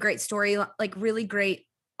really great story, like really great,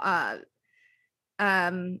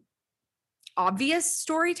 obvious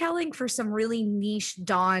storytelling for some really niche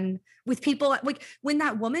Dawn with people. Like when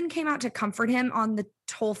that woman came out to comfort him on the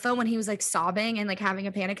whole phone when he was like sobbing and like having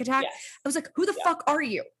a panic attack, I was like, who the fuck are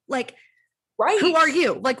you? Like, who are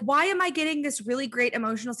you? Like, why am I getting this really great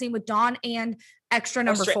emotional scene with Dawn and extra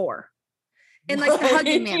number 4? And like the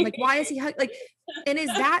hugging man, like, why is he like, and is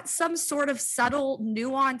that some sort of subtle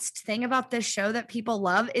nuanced thing about this show that people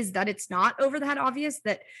love, is that it's not over the head obvious,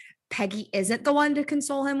 that Peggy isn't the one to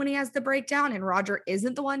console him when he has the breakdown and Roger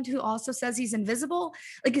isn't the one who also says he's invisible?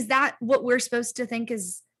 Like, is that what we're supposed to think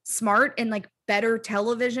is smart and like better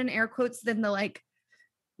television, air quotes, than the like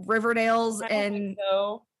Riverdales and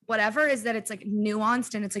whatever? Is that it's like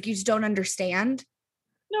nuanced and it's like you just don't understand?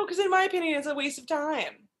 No, because in my opinion, it's a waste of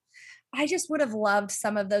time. I just would have loved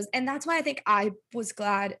some of those. And that's why I think I was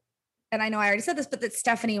glad, and I know I already said this, but that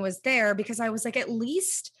Stephanie was there, because I was like, at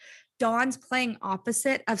least Dawn's playing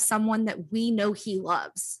opposite of someone that we know he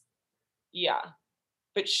loves. Yeah.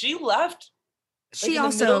 But she left. She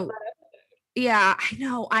also, yeah,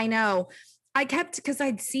 I know. I kept, because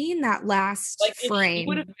I'd seen that last like frame. He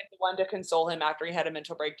would have been the one to console him after he had a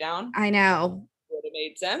mental breakdown. I know. Would have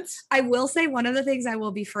made sense. I will say one of the things I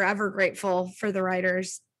will be forever grateful for the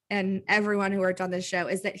writers and everyone who worked on this show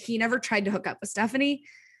is that he never tried to hook up with Stephanie.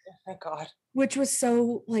 Oh, thank God. Which was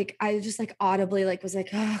so like, I just like audibly like was like,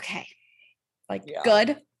 oh, okay. Like, good.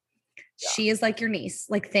 Yeah. She is like your niece.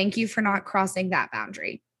 Like, thank you for not crossing that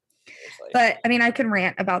boundary. Seriously. But I mean, I can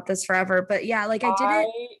rant about this forever, but yeah, like I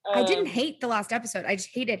didn't hate the last episode. I just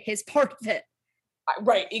hated his part of it.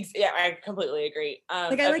 Right. Yeah, I completely agree.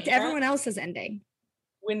 Like I liked everyone else's ending.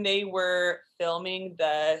 When they were filming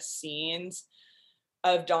the scenes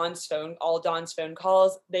of all Dawn's phone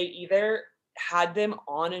calls, they either had them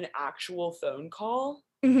on an actual phone call.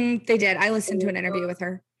 Mm-hmm, they did. I listened to an interview with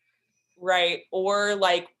her. Right. Or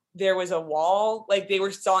like there was a wall, like they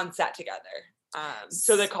were still on set together.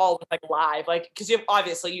 So the call was like live, like, because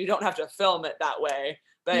obviously you don't have to film it that way,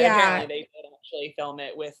 but apparently they did actually film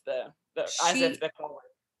it with the as if the call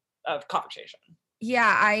of conversation.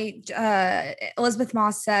 Yeah, Elizabeth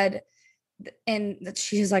Moss said, and that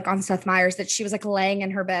she was like on Seth Meyers, that she was like laying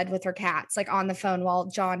in her bed with her cats, like on the phone while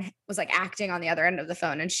John was like acting on the other end of the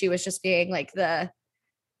phone, and she was just being like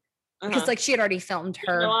because like she had already filmed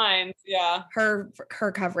her lines, her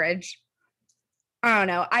coverage. I don't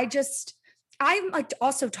know. I'm like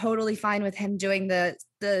also totally fine with him doing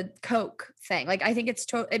the Coke thing. Like I think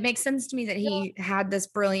it makes sense to me that he had this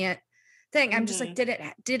brilliant thing. I'm just like, did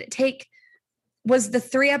it take, was the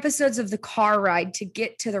 3 episodes of the car ride to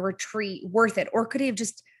get to the retreat worth it? Or could he have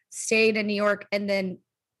just stayed in New York and then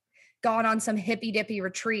gone on some hippy dippy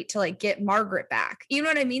retreat to like get Margaret back? You know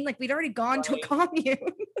what I mean? Like we'd already gone to a commune.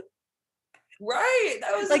 Right.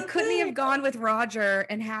 That was like, couldn't he have gone with Roger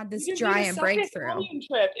and had this giant breakthrough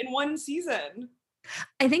trip in one season?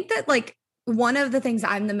 I think that like one of the things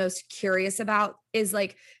I'm the most curious about is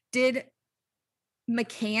like, did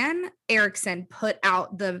McCann Erickson put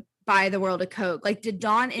out the Buy the World of Coke? Like, did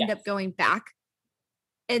Dawn end up going back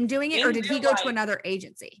and doing it, or did he go to another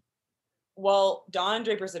agency? Well, Dawn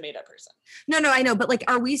Draper's a made-up person. No, I know, but like,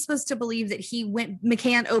 are we supposed to believe that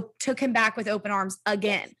McCann took him back with open arms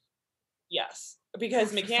again? Yes,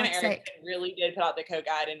 because McCann Erickson really did put out the Coke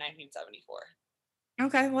ad in 1974.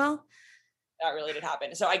 Okay, well, that really did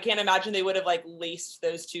happen. So I can't imagine they would have like laced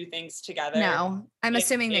those two things together. No, I'm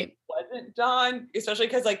assuming it wasn't done, especially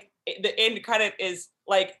because like the end credit is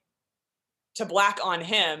like to black on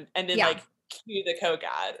him and then like cue the Coke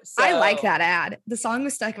ad. So, I like that ad. The song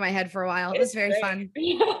was stuck in my head for a while. It was very fun.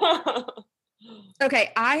 Okay,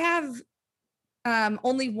 I have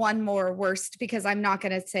only one more worst, because I'm not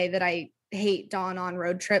going to say that I hate Dawn on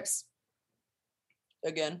road trips.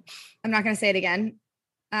 Again. I'm not going to say it again.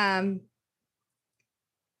 I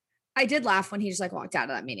did laugh when he just like walked out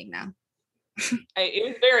of that meeting though. It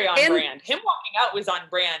was very on brand. Him walking out was on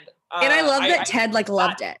brand. And I love that Ted like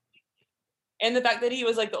loved it. And the fact that he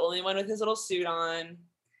was like the only one with his little suit on.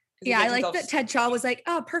 Yeah, I like that Ted Shaw was like,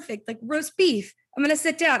 oh, perfect. Like roast beef. I'm going to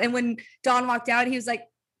sit down. And when Dawn walked out, he was like,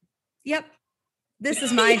 yep, this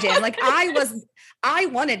is my jam. Like I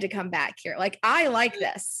wanted to come back here. Like I like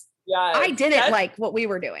this. Yeah. I didn't like what we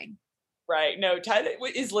were doing. Right. No, Ted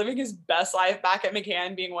is living his best life back at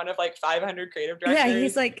McCann, being one of like 500 creative directors. Yeah,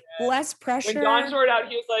 he's like, less pressure. When Dawn toured out,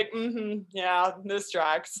 he was like, yeah, this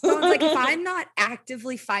tracks. Dawn's like, if I'm not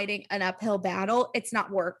actively fighting an uphill battle, it's not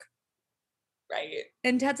work. Right.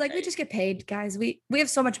 And Ted's like, we just get paid, guys. We have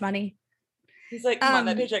so much money. He's like, come on,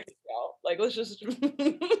 that paycheck is out. Like, let's just.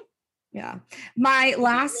 Yeah. My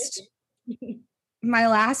last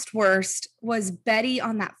worst was Betty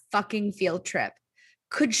on that fucking field trip.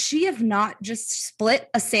 Could she have not just split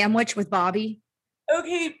a sandwich with Bobby?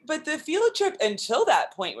 Okay, but the field trip until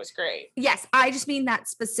that point was great. Yes, I just mean that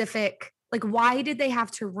specific, like, why did they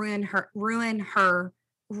have to ruin her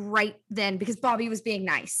right then? Because Bobby was being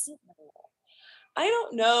nice. I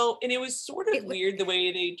don't know. And it was sort of weird the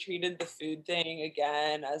way they treated the food thing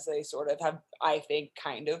again, as they sort of have, I think,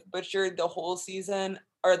 kind of butchered the whole season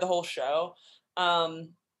or the whole show. I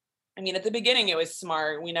I mean, at the beginning it was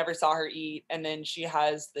smart. We never saw her eat, and then she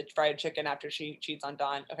has the fried chicken after she cheats on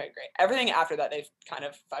Don. Okay, great. Everything after that they've kind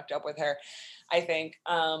of fucked up with her, I think.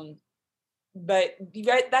 But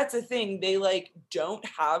right, that's the thing. They like don't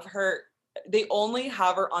have her. They only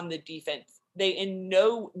have her on the defense. They in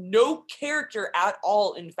no character at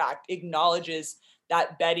all, in fact, acknowledges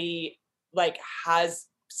that Betty like has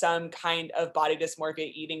some kind of body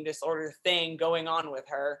dysmorphia, eating disorder thing going on with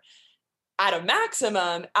her. At a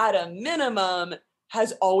maximum, at a minimum,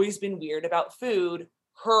 has always been weird about food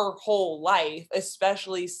her whole life,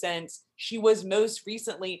 especially since she was most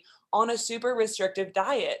recently on a super restrictive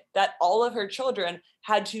diet that all of her children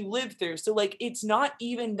had to live through. So like, it's not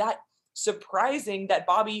even that surprising that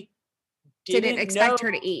Bobby Didn't expect know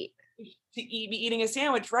her to eat. be eating a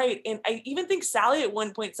sandwich, right? And I even think Sally at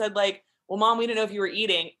one point said like, well, Mom, we didn't know if you were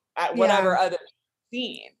eating at whatever other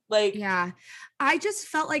scene. Like, yeah, I just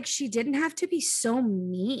felt like she didn't have to be so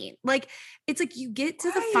mean. Like, it's like you get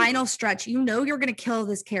to the final stretch, you know you're going to kill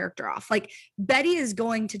this character off. Like, Betty is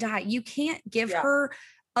going to die. You can't give her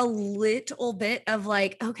a little bit of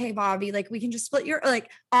like, okay, Bobby, like we can just split your, like,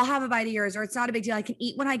 I'll have a bite of yours, or it's not a big deal, I can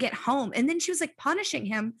eat when I get home. And then she was like punishing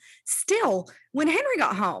him still when Henry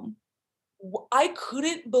got home. I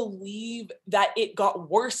couldn't believe that it got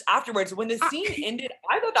worse afterwards. When the scene ended,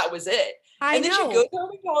 I thought that was it. And then she goes home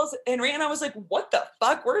and calls Henry, and I was like, what the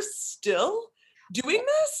fuck? We're still doing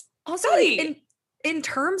this? Also, like, in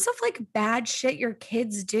terms of like bad shit your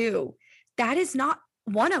kids do, that is not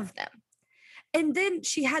one of them. And then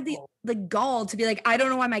she had the gall to be like, I don't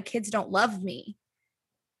know why my kids don't love me.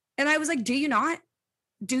 And I was like, do you not?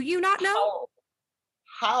 Do you not know?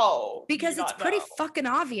 How? Because it's pretty fucking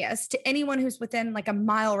obvious to anyone who's within like a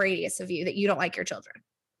mile radius of you that you don't like your children.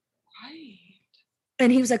 Right.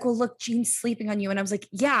 And he was like, well, look, Gene's sleeping on you. And I was like,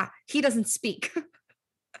 yeah, he doesn't speak.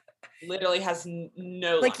 Literally has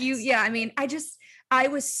no like lines. I mean, I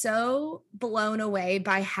was so blown away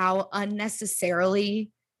by how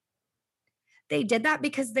unnecessarily they did that,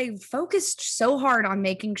 because they focused so hard on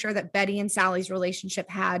making sure that Betty and Sally's relationship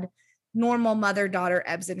had normal mother-daughter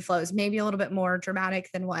ebbs and flows, maybe a little bit more dramatic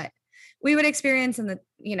than what we would experience in the,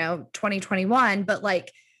 2021. But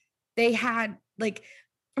like they had like,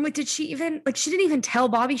 I'm like, she didn't even tell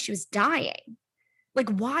Bobby she was dying. Like,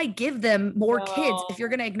 why give them more kids if you're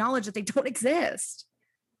going to acknowledge that they don't exist?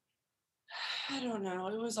 I don't know.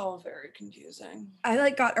 It was all very confusing. I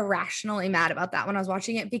like got irrationally mad about that when I was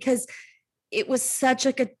watching it, because it was such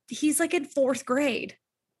like he's like in 4th grade.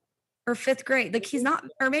 Or 5th grade. Like he's not,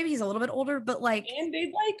 or maybe he's a little bit older, but like, and they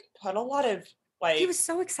like put a lot of like, he was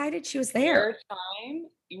so excited she was there. Time,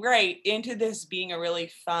 right, into this being a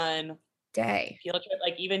really fun day. Field trip.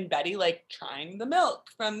 Like even Betty like trying the milk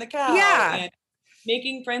from the cow, and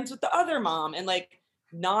making friends with the other mom, and like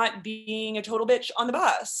not being a total bitch on the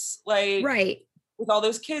bus, like right, with all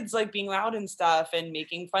those kids like being loud and stuff, and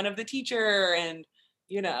making fun of the teacher, and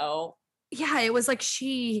yeah, it was like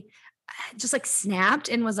she just like snapped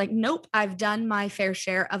and was like, nope, I've done my fair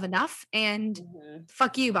share of enough, and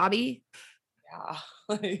fuck you, Bobby. Yeah.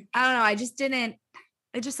 I don't know.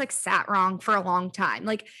 It just like sat wrong for a long time.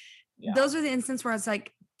 Like those are the instances where it's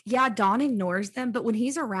like, yeah, Don ignores them, but when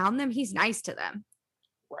he's around them, he's nice to them.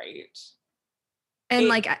 Right. And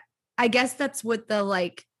like, I guess that's what the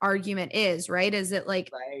like argument is, right? Is it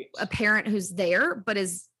like a parent who's there, but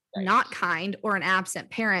is not kind, or an absent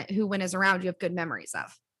parent who, when is around, you have good memories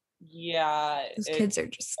of? Yeah, those kids are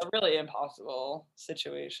just a really impossible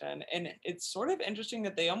situation. And it's sort of interesting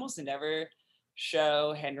that they almost never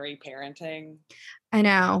show Henry parenting. I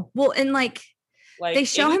know. Well, and like they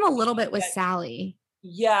show him a little bit with Sally.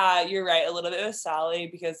 Yeah, you're right. A little bit with Sally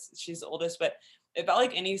because she's the oldest, but it felt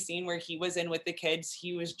like any scene where he was in with the kids,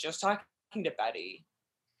 he was just talking to Betty.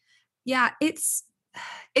 Yeah, it's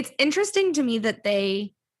interesting to me that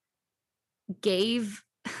they gave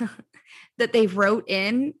that they wrote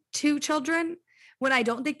in 2 children when I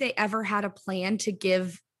don't think they ever had a plan to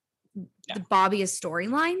give Bobby a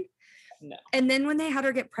storyline. No. And then when they had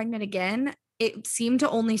her get pregnant again, it seemed to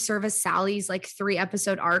only serve as Sally's like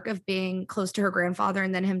 3-episode arc of being close to her grandfather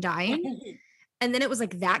and then him dying. And then it was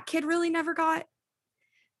like that kid really never got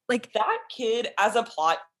like that kid as a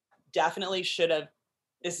plot definitely should have.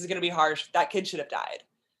 This is going to be harsh. That kid should have died.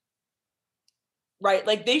 Right?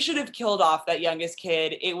 Like they should have killed off that youngest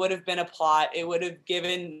kid. It would have been a plot. It would have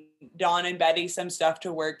given Don and Betty some stuff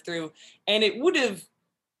to work through. And it would have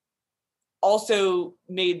also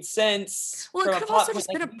made sense. Well, it could have also just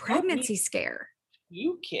been a pregnancy scare.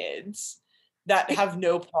 You kids that have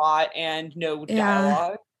no plot and no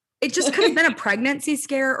dialogue. It just could have been a pregnancy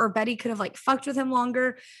scare, or Betty could have like fucked with him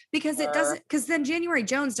longer, because it doesn't, because then January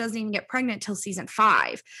Jones doesn't even get pregnant till season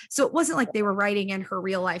 5. So it wasn't like they were writing in her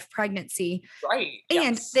real life pregnancy. Right.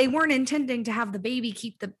 And yes. they weren't intending to have the baby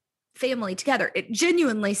keep the family together. It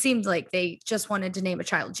genuinely seemed like they just wanted to name a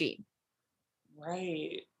child Jean.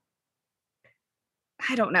 Right.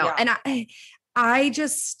 I don't know. Yeah. And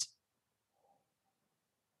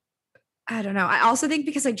I don't know. I also think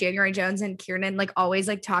because like January Jones and Kiernan like always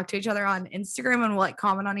like talk to each other on Instagram and will like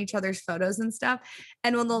comment on each other's photos and stuff.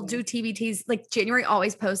 And when they'll do TBTs, like January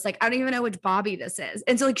always posts like, I don't even know which Bobby this is.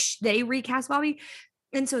 And so like they recast Bobby.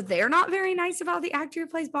 And so they're not very nice about the actor who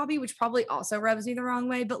plays Bobby, which probably also rubs me the wrong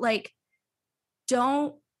way. But like,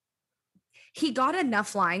 he got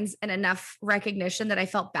enough lines and enough recognition that I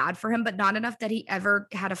felt bad for him, but not enough that he ever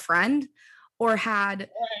had a friend or had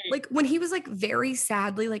like when he was like very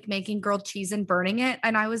sadly like making grilled cheese and burning it.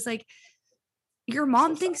 And I was like, your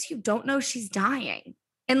mom thinks you don't know she's dying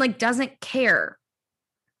and like doesn't care.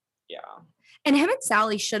 Yeah. And him and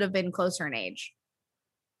Sally should have been closer in age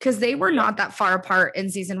because they were not that far apart in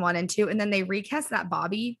season 1 and 2. And then they recast that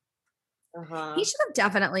Bobby. He should have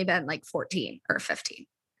definitely been like 14 or 15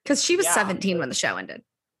 because she was 17 when the show ended.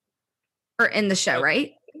 Or in the show,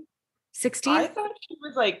 right? 16? I thought she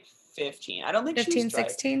was like 15. I don't think 15, she was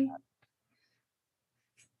 16.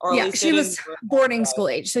 Or yeah, she was boarding school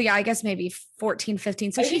age. So yeah, I guess maybe 14,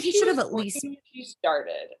 15. So he should have at least. She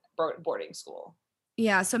started boarding school.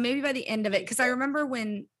 Yeah, so maybe by the end of it, because I remember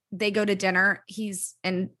when they go to dinner,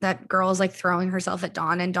 and that girl is like throwing herself at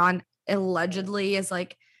Dawn, and Dawn allegedly is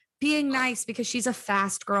like being nice because she's a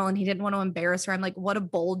fast girl and he didn't want to embarrass her. I'm like, what a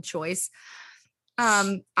bold choice.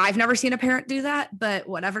 I've never seen a parent do that, but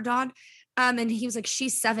whatever, Dawn. And he was like,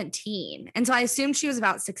 she's 17. And so I assumed she was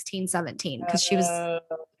about 16, 17 because he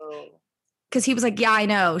was like, yeah, I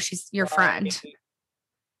know she's your friend.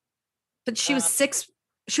 But she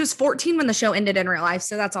was 14 when the show ended in real life.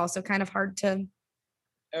 So that's also kind of hard to.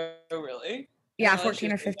 Oh, really? Yeah,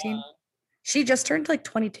 14 or 15. She just turned like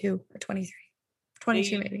 22 or 23.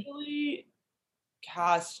 22 maybe. Really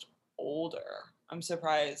cast older. I'm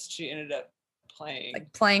surprised she ended up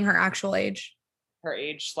playing her actual age. Her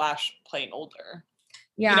age / playing older.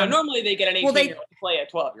 Yeah. Normally they get an 18-year-old to play a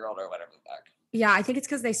 12-year-old or whatever the fuck. Yeah, I think it's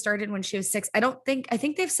because they started when she was 6. I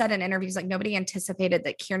think they've said in interviews like nobody anticipated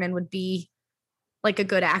that Kiernan would be like a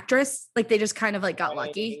good actress. Like they just kind of like got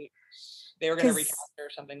lucky. They were going to recast her or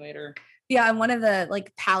something later. Yeah, and one of the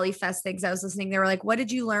like Pally Fest things I was listening, they were like, what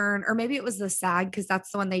did you learn? Or maybe it was the SAG because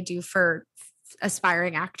that's the one they do for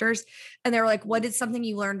aspiring actors. And they were like, what is something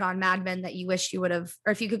you learned on Mad Men that you wish you would have,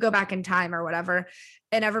 or if you could go back in time or whatever.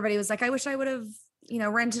 And everybody was like, I wish I would have,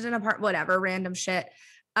 rented an apartment, whatever, random shit.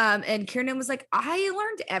 And Kiernan was like, I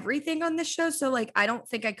learned everything on this show. So like, I don't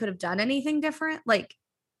think I could have done anything different. Like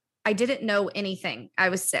I didn't know anything. I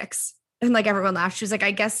was 6. And like everyone laughed. She was like,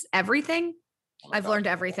 I guess everything. I've learned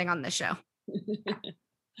everything on this show.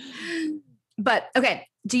 But okay.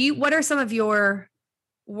 What are some of your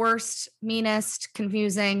worst, meanest,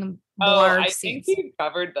 confusing blurred scenes? I think you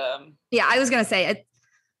covered them. Yeah, I was gonna say it.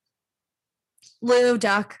 Lou,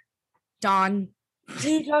 Duck, Dawn.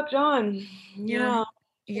 Lou, Duck, Dawn. Yeah.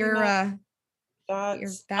 You're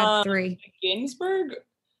bad 3. The Ginsburg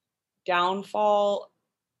downfall,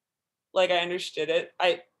 like I understood it.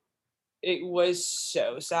 It was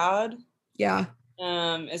so sad. Yeah.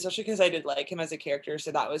 Especially because I did like him as a character,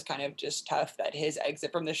 so that was kind of just tough that his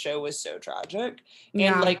exit from the show was so tragic.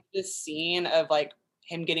 Yeah. And like the scene of like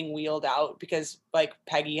him getting wheeled out because like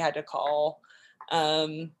Peggy had to call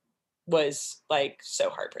was like so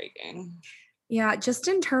heartbreaking. Yeah, just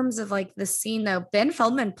in terms of like the scene though, Ben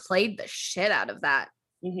Feldman played the shit out of that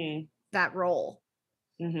that role.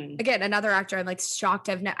 Again, another actor I'm like shocked.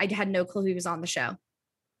 I had no clue he was on the show.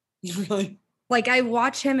 Really? Like I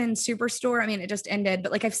watch him in Superstore. I mean, it just ended,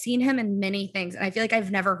 but like I've seen him in many things, and I feel like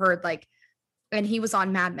I've never heard like, and he was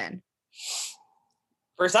on Mad Men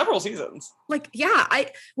for several seasons. Like, yeah,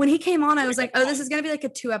 when he came on, I was like, oh, this is gonna be like a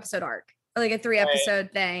 2-episode arc, or like a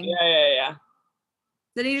 3-episode thing. Yeah.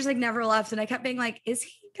 Then he just like never left, and I kept being like, is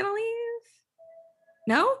he gonna leave?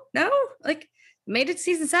 No, like made it to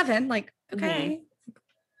season 7. Like, okay,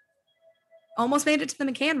 almost made it to the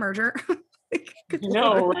McCann merger.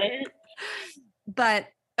 No, right? But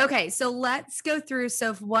okay, so let's go through.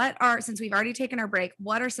 So since we've already taken our break,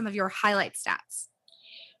 what are some of your highlight stats?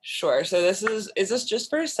 Sure. So is this just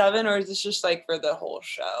for 7 or is this just like for the whole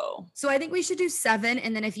show? So I think we should do 7.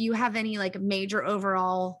 And then if you have any like major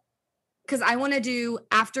overall, because I want to do,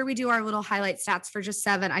 after we do our little highlight stats for just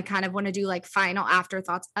 7, I kind of want to do like final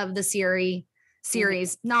afterthoughts of the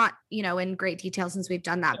series, not, in great detail since we've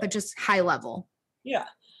done that, but just high level. Yeah.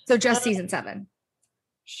 So just season 7.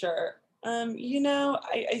 Sure.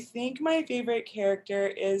 I think my favorite character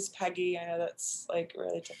is Peggy. I know that's like a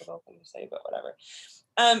really typical thing to say, but whatever.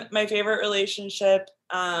 My favorite relationship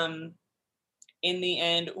in the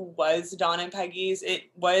end was Dawn and Peggy's.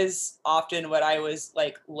 It was often what I was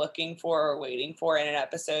like looking for or waiting for in an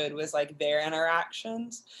episode, was like their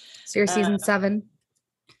interactions. So you're season 7.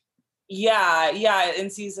 Yeah, in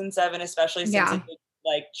season 7, especially since it did,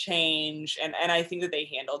 like, change, and I think that they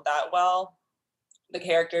handled that well, the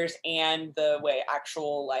characters and the way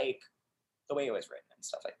actual, like, the way it was written and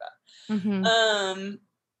stuff like that. Mm-hmm.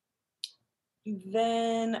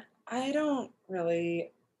 Then I don't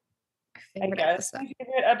really. I Favorite guess episode. my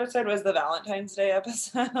favorite episode was the Valentine's Day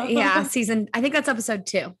episode. Yeah, I think that's episode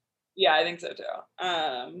 2. Yeah, I think so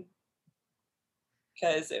too.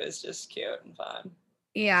 Because it was just cute and fun.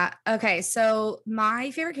 Yeah. Okay. So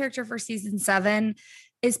my favorite character for season 7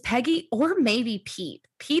 is Peggy, or maybe Pete.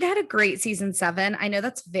 Pete had a great season 7. I know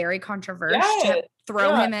that's very controversial to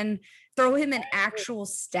throw him in actual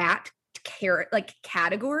stat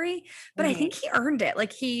category, but I think he earned it.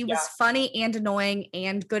 Like, he was funny and annoying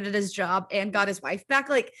and good at his job and got his wife back.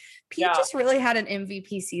 Like, Pete just really had an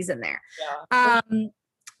MVP season there.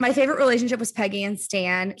 My favorite relationship was Peggy and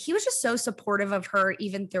Stan. He was just so supportive of her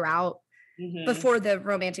even throughout. Before the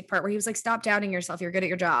romantic part where he was like, stop doubting yourself. You're good at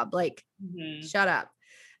your job. Like, shut up.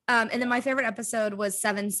 And then my favorite episode was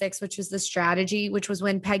 7-6, which was the strategy, which was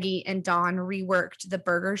when Peggy and Dawn reworked the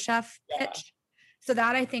Burger Chef pitch. So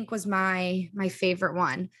that, I think, was my favorite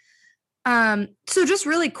one. So just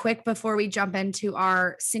really quick before we jump into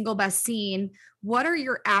our single best scene, what are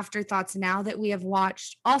your afterthoughts now that we have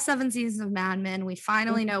watched all 7 seasons of Mad Men? We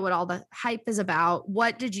finally know what all the hype is about.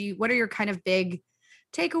 What are your kind of big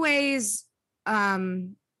takeaways,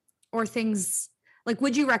 or things like,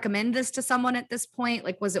 would you recommend this to someone at this point?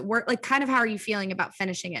 Like, was it worth, like, kind of, how are you feeling about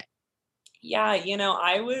finishing it? Yeah,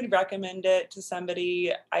 I would recommend it to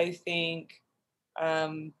somebody. I think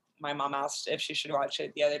my mom asked if she should watch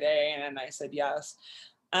it the other day, and I said yes.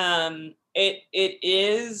 It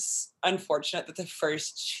is unfortunate that the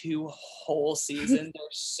first 2 whole seasons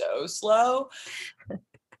are so slow.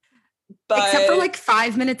 But except for like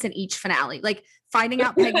 5 minutes in each finale. Like, finding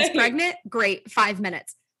out Peggy's pregnant, great, 5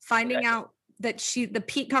 minutes. Finding out that the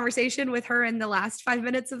Pete conversation with her in the last 5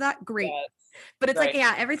 minutes of that, great. But it's like,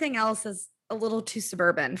 everything else is a little too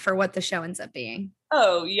suburban for what the show ends up being.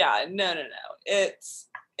 Oh yeah, no. It's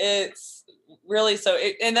really so,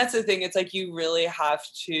 and that's the thing. It's like, you really have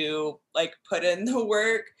to like put in the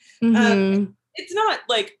work. It's not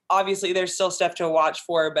like, obviously there's still stuff to watch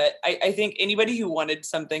for, but I think anybody who wanted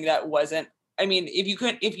something that wasn't, I mean, if you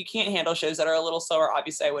can't handle shows that are a little slower,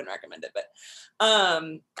 obviously I wouldn't recommend it. But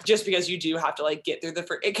just because you do have to like get through the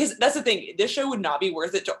first, because that's the thing, this show would not be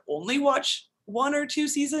worth it to only watch 1 or 2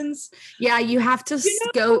 seasons. Yeah, you have to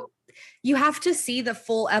you have to see the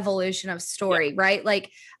full evolution of story, right?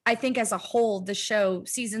 Like, I think as a whole, the show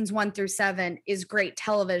seasons 1 through 7 is great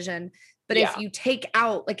television. But if you take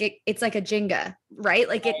out, like, it's like a Jenga, right?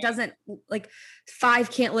 Like, it doesn't, like, 5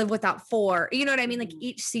 can't live without 4. You know what I mean? Like,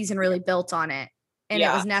 each season really built on it, and it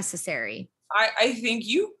was necessary. I think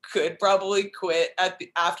you could probably quit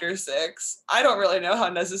after 6. I don't really know how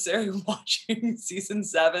necessary watching season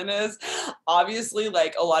 7 is. Obviously,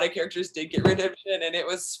 like, a lot of characters did get redemption and it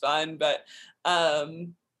was fun, but I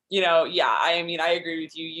mean, I agree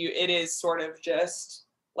with you. It is sort of just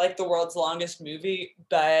like the world's longest movie,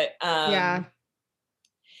 but I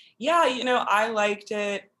liked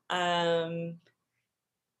it. I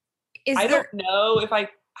don't know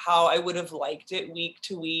how I would have liked it week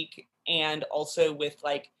to week, and also with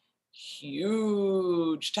like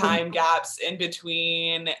huge time gaps in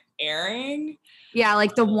between airing. Yeah,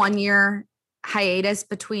 like the 1-year hiatus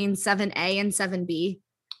between 7A and 7B.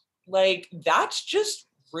 Like, that's just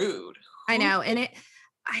rude. I know. And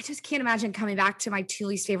I just can't imagine coming back to my 2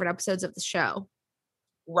 least favorite episodes of the show.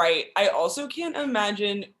 Right. I also can't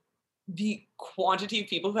imagine the quantity of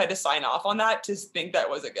people who had to sign off on that to think that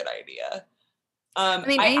was a good idea. I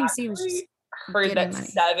mean, AMC was just heard that money.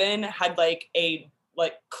 7 had like a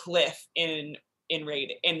cliff in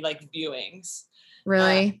rate in like viewings.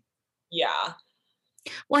 Really? Yeah.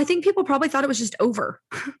 Well, I think people probably thought it was just over.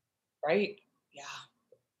 Right. Yeah.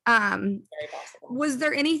 Very possible. Was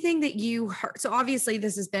there anything that you heard? So obviously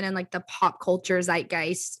this has been in like the pop culture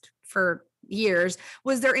zeitgeist for years.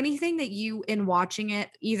 Was there anything that you, in watching it,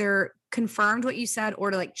 either confirmed what you said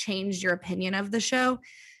or to like changed your opinion of the show?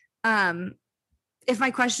 If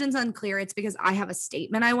my question's unclear, it's because I have a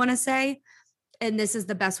statement I want to say, and this is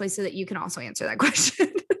the best way so that you can also answer that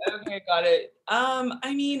question. Okay, got it.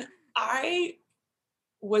 I mean,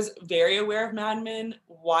 was very aware of Mad Men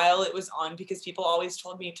while it was on because people always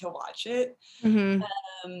told me to watch it. Mm-hmm.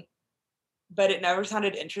 But it never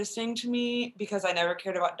sounded interesting to me because I never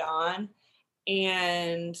cared about Don.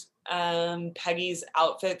 And Peggy's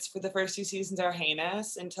outfits for the first 2 seasons are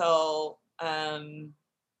heinous until somebody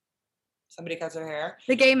cuts her hair.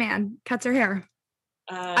 The gay man cuts her hair.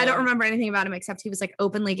 I don't remember anything about him except he was like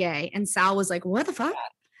openly gay. And Sal was like, what the fuck?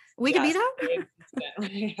 We could be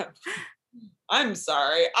that? I'm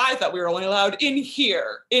sorry. I thought we were only allowed in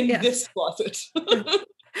here, in this closet.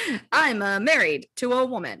 I'm married to a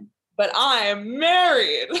woman. But I am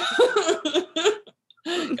married.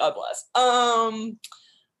 God bless.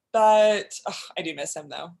 But I do miss him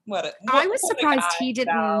though. I was surprised he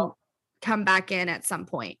didn't come back in at some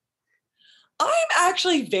point. I'm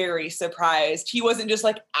actually very surprised he wasn't just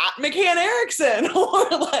like at McCann Erickson or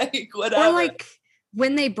like whatever. Or like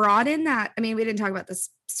when they brought in that, I mean, we didn't talk about this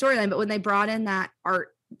storyline, but when they brought in that art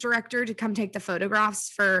director to come take the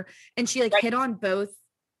photographs and she like hit on both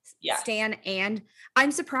Stan and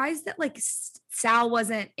I'm surprised that like Sal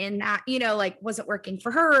wasn't in that, like wasn't working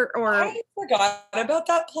for her or. I forgot about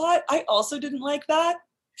that plot. I also didn't like that.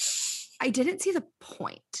 I didn't see the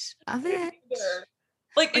point of it.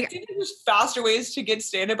 Like it seems like there's faster ways to get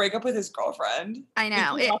Stan to break up with his girlfriend. I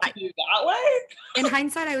know. Do that way. In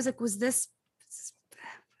hindsight, I was like, was this?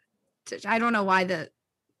 I don't know why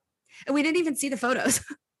we didn't even see the photos.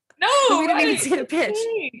 No, we didn't even see the pitch.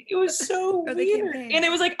 It was so weird. And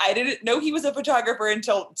it was like, I didn't know he was a photographer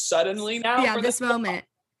until suddenly now. Yeah, this moment.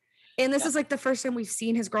 And this is like the first time we've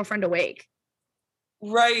seen his girlfriend awake.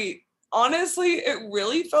 Right. Honestly, it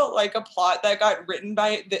really felt like a plot that got written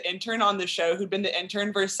by the intern on the show who'd been the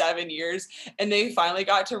intern for 7 years. And they finally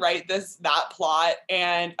got to write that plot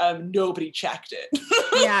and nobody checked it.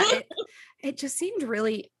 Yeah, it just seemed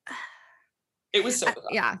really. It was so bizarre.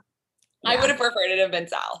 Yeah. I would have preferred it to have been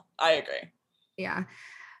Sal. I agree. Yeah.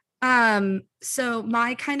 So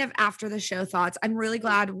my kind of after the show thoughts, I'm really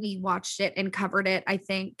glad we watched it and covered it. I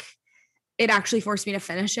think it actually forced me to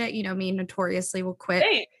finish it. Me notoriously will quit.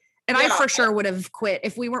 Hey. And I for sure would have quit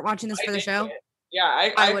if we weren't watching this for the show.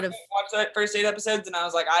 Yeah, I would have watched that first 8 episodes and I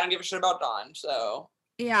was like, I don't give a shit about Dawn. So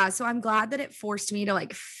yeah, so I'm glad that it forced me to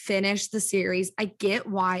like finish the series. I get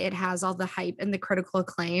why it has all the hype and the critical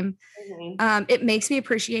acclaim. Mm-hmm. It makes me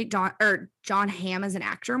appreciate Jon Hamm as an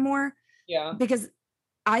actor more. Yeah, because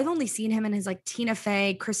I've only seen him in his like Tina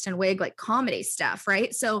Fey, Kristen Wiig, like comedy stuff,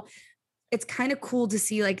 right? So it's kind of cool to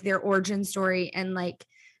see like their origin story and like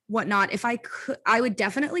whatnot. If I could, I would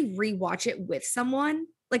definitely rewatch it with someone.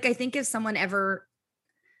 Like, I think if someone ever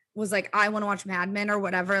was like, I want to watch Mad Men or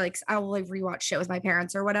whatever, like I will like rewatch shit with my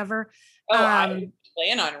parents or whatever. I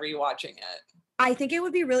plan on rewatching it. I think it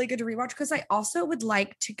would be really good to rewatch because I also would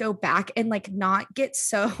like to go back and like not get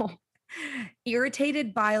so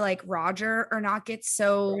irritated by like Roger or not get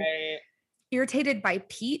so irritated by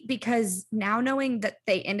Pete, because now knowing that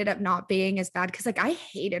they ended up not being as bad, because like I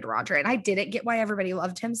hated Roger and I didn't get why everybody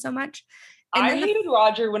loved him so much. And I hated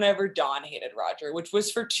Roger whenever Dawn hated Roger, which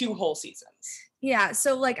was for 2 whole seasons. Yeah.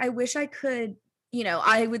 So like, I wish I could,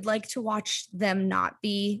 I would like to watch them not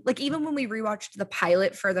be like, even when we rewatched the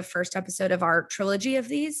pilot for the first episode of our trilogy of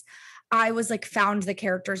these, I was like, found the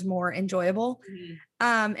characters more enjoyable,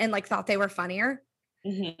 and like thought they were funnier.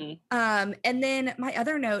 Mm-hmm. And then my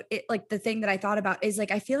other note, like the thing that I thought about is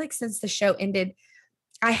like, I feel like since the show ended,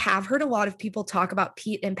 I have heard a lot of people talk about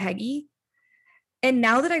Pete and Peggy. And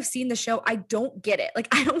now that I've seen the show, I don't get it. Like,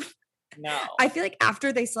 I don't know. I feel like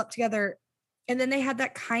after they slept together and then they had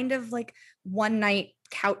that kind of like one night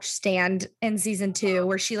couch stand in season 2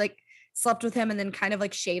 where she like slept with him and then kind of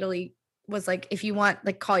like shadily was like, if you want,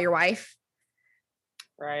 like, call your wife.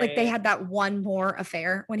 Right. Like they had that one more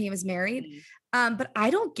affair when he was married. But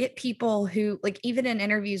I don't get people who like, even in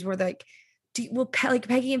interviews where like, will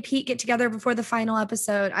Peggy and Pete get together before the final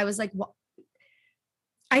episode? I was like, what?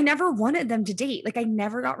 I never wanted them to date. Like I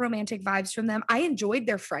never got romantic vibes from them. I enjoyed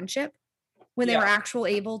their friendship when they were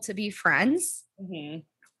actually able to be friends. Mm-hmm.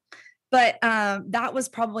 But that was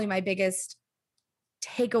probably my biggest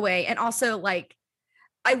takeaway. And also like,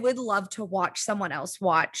 I would love to watch someone else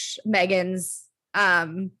watch Megan's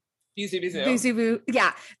Boo.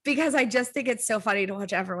 Yeah, because I just think it's so funny to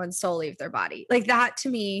watch everyone's soul leave their body. Like that to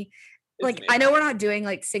me, like amazing. I know we're not doing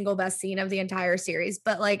like single best scene of the entire series,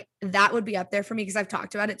 but like that would be up there for me because I've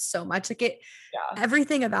talked about it so much. Like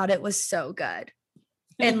everything about it was so good.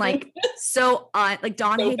 And like so like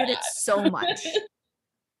Dawn hated it so much.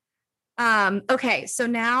 Okay, so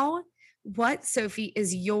now what, Sophie,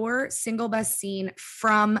 is your single best scene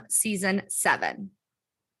from season 7?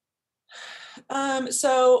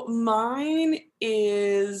 So mine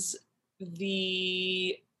is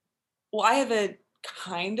I have a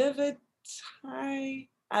kind of a tie.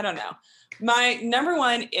 I don't know. My number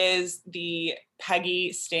one is the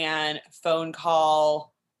Peggy Stan phone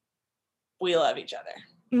call. We love each other.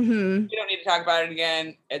 Mm-hmm. We don't need to talk about it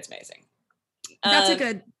again. It's amazing. That's a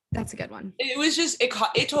good one. It was just, it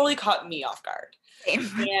totally caught me off guard.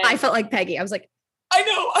 I felt like Peggy. I was like, I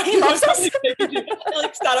know. I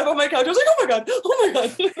like sat up on my couch. I was like, oh my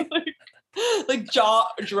God. like jaw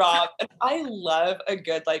drop. And I love a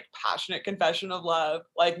good, like, passionate confession of love,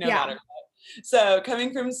 like, no matter what. So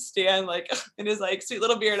coming from Stan, like, in his, like, sweet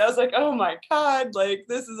little beard, I was like, oh my God, like,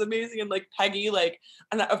 this is amazing. And, like, Peggy, like,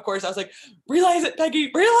 and of course I was like, realize it,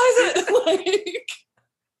 Peggy, realize it. Like,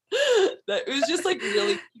 that it was just, like,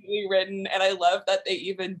 really cutely written. And I love that they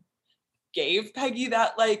even gave Peggy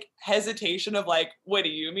that, like, hesitation of, like, what do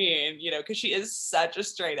you mean? You know, because she is such a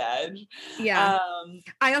straight edge. Yeah.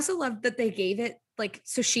 I also loved that they gave it, like,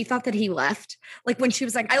 so she thought that he left, like, when she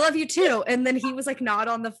was like, I love you too. And then he was like, not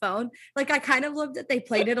on the phone. Like, I kind of loved that they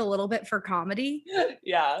played it a little bit for comedy.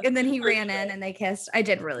 Yeah. And then he ran in and they kissed. I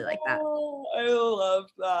did really like that. Oh, I love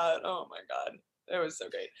that. Oh my God. It was so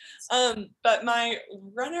great. But my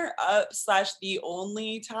runner up / the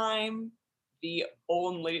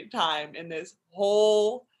only time in this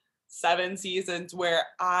whole 7 seasons where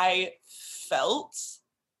I felt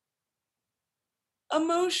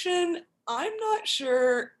emotion. I'm not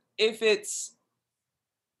sure if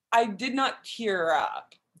I did not tear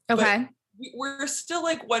up. Okay. We're still,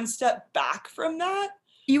 like, one step back from that.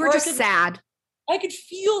 You were just sad. I could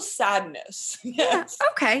feel sadness. Yes. Yeah,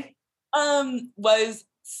 okay. Was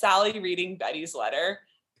Sally reading Betty's letter.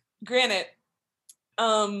 Granted,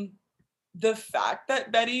 the fact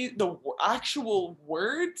that the actual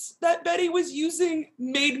words that Betty was using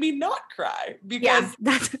made me not cry because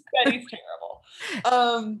Betty's terrible.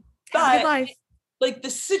 But like, the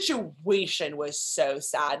situation was so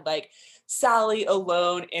sad. Like, Sally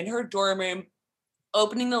alone in her dorm room,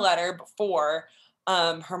 opening the letter before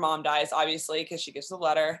her mom dies, obviously, because she gives the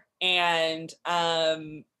letter, and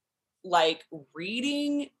like,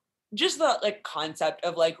 reading just the, like, concept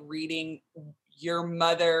of, like, reading your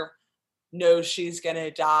mother knows she's gonna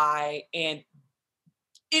die, and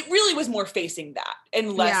it really was more facing that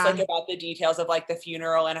and less like about the details of, like, the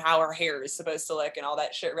funeral and how her hair is supposed to look and all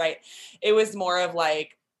that shit, right? It was more of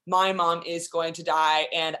like, my mom is going to die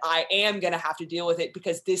and I am going to have to deal with it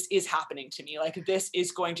because this is happening to me. Like, this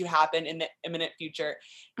is going to happen in the imminent future.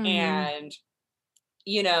 Mm-hmm. And,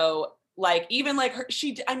 you know, like, even like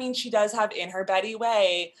she does have in her Betty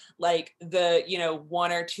way, like, the, you know,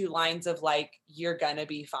 1 or 2 lines of, like, you're gonna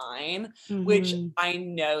be fine, mm-hmm. which I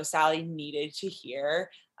know Sally needed to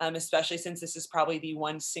hear, especially since this is probably the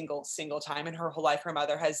one single time in her whole life her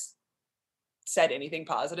mother has said anything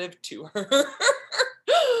positive to her.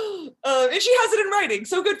 And she has it in writing,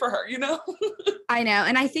 so good for her, you know? I know.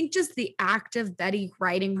 And I think just the act of Betty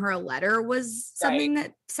writing her a letter was something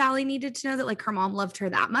that Sally needed to know, that, like, her mom loved her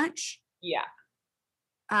that much. Yeah.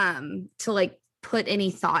 To, like, put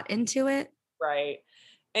any thought into it. Right.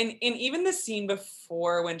 And even the scene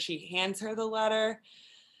before when she hands her the letter,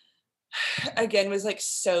 again, was, like,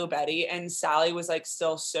 so Betty, and Sally was, like,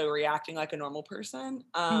 still so reacting like a normal person.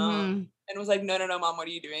 And was like, no, Mom, what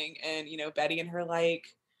are you doing? And, you know, Betty in her, like,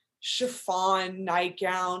 chiffon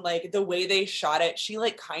nightgown, like, the way they shot it, she,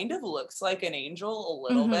 like, kind of looks like an angel a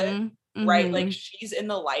little bit, right? Like, she's in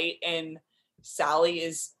the light and Sally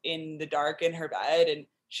is in the dark in her bed, and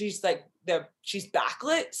she's like, she's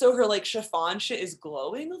backlit, so her, like, chiffon shit is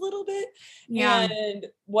glowing a little bit. And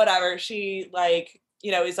whatever, she, like,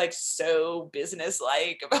 you know, is, like, so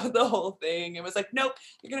business-like about the whole thing. It was like, nope,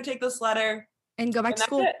 you're gonna take this letter and go back to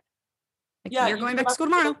school. Like, you're going back to school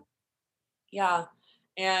tomorrow. Yeah.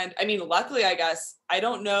 And I mean, luckily, I guess, I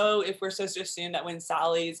don't know if we're supposed to assume that when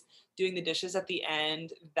Sally's doing the dishes at the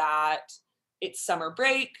end that it's summer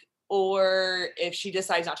break, or if she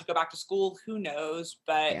decides not to go back to school, who knows?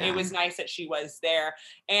 But it was nice that she was there.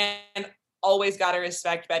 And always got to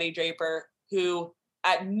respect Betty Draper, who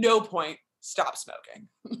at no point stopped smoking.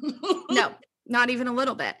 No, not even a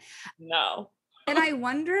little bit. No. And I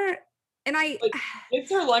wonder, and like,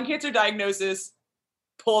 it's her lung cancer diagnosis,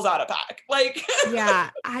 pulls out a pack. Like,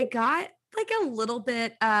 yeah, I got, like, a little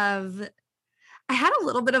bit of, I had a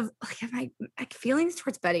little bit of, like, my feelings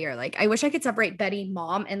towards Betty are, like, I wish I could separate Betty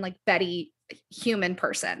mom and, like, Betty human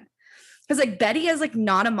person. Because, like, Betty is, like,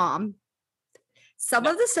 not a mom. Some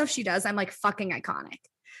of the stuff she does, I'm like, fucking iconic.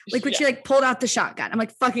 Like when she like pulled out the shotgun, I'm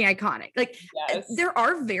like fucking iconic. Like there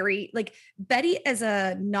are very like Betty as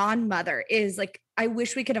a non-mother is like, I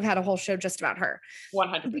wish we could have had a whole show just about her.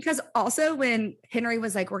 100%. Because also when Henry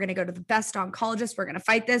was like, we're going to go to the best oncologist, we're going to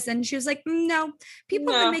fight this. And she was like, no,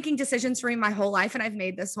 people have been making decisions for me my whole life. And I've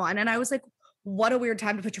made this one. And I was like, what a weird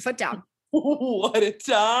time to put your foot down. What a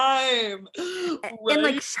time. Right? And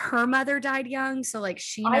like her mother died young. So like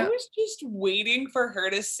I was just waiting for her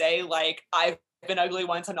to say like, I've been ugly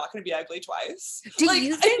once, I'm not going to be ugly twice. Do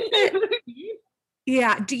you think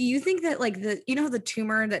that, do you think that like the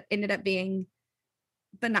tumor that ended up being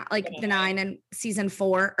benign in season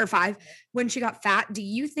 4 or 5 when she got fat, do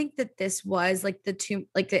you think that this was like the tumor,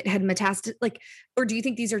 like it had metastasis, like, or do you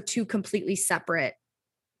think these are two completely separate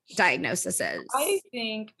diagnoses? I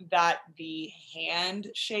think that the hand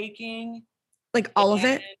shaking, like all of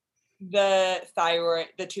it, the thyroid,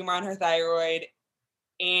 the tumor on her thyroid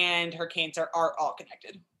and her cancer are all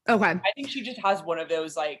connected. Okay. I think she just has one of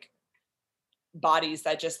those like bodies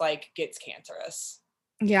that just like gets cancerous.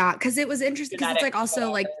 Yeah, because it was interesting because it's like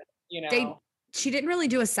also like she didn't really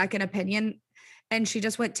do a second opinion and she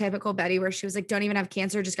just went typical Betty where she was like, don't even have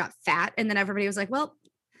cancer, just got fat. And then everybody was like, well,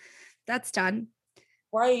 that's done.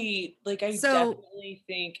 Right. Like I definitely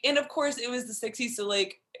think, and of course it was the 60s. So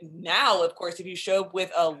like now, of course, if you show up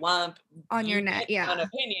with a lump on your neck, an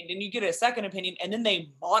opinion, and you get a second opinion, and then they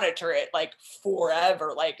monitor it like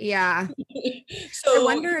forever. Like, yeah. So I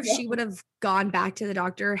wonder if she would have gone back to the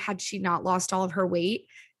doctor had she not lost all of her weight,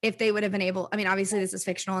 if they would have been able, I mean, obviously this is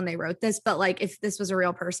fictional and they wrote this, but like if this was a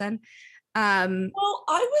real person. Well,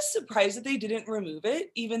 I was surprised that they didn't remove it,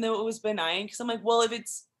 even though it was benign. Cause I'm like, well, if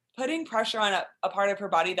it's putting pressure on a part of her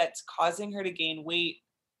body that's causing her to gain weight,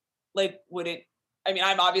 like would it, I mean,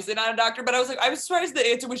 I'm obviously not a doctor, but I was like, I was surprised the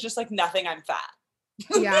answer was just like nothing, I'm fat.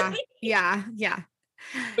 Yeah.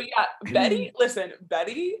 But yeah, Betty, listen,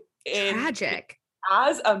 Betty is tragic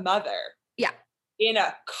as a mother. Yeah. In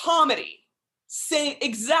a comedy,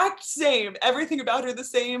 exact same, everything about her the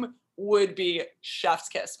same, would be chef's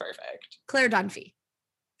kiss perfect. Claire Dunphy.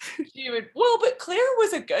 She would, well, but Claire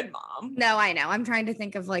was a good mom. No, I know. I'm trying to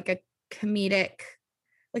think of like a comedic,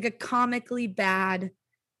 like a comically bad,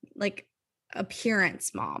 like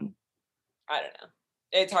appearance mom. I don't know.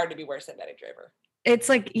 It's hard to be worse than Betty Draper. It's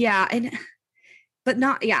like, yeah. But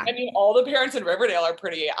not, yeah. I mean, all the parents in Riverdale are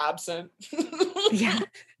pretty absent. Yeah.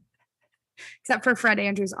 Except for Fred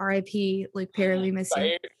Andrews, R.I.P. Luke Perry, we miss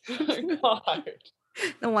you. God.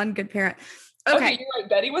 The one good parent. Okay, you're right.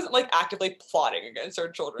 Betty wasn't like actively plotting against her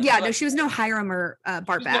children. Yeah, no, she was no Hiram or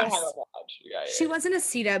Bart Bass. Yeah. She wasn't a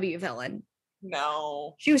CW villain.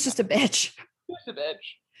 No. She was just a bitch. She was a bitch.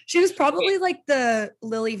 She was probably like the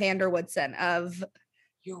Lily Vanderwoodson of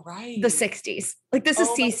you're right. The 60s. Like this is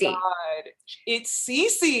Cece. It's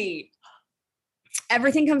Cece.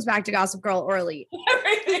 Everything comes back to Gossip Girl or Elite.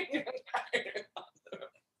 Everything.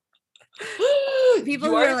 People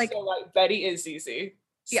who are like, so right. Betty is Cece.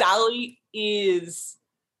 Yeah. Sally is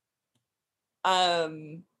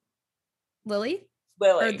Lily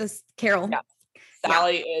or this Carol. Yeah.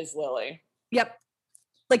 Sally is Lily. Yep.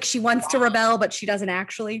 Like she wants to rebel, but she doesn't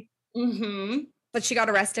actually. Mm-hmm. But she got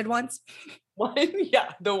arrested once.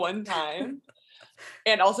 The one time.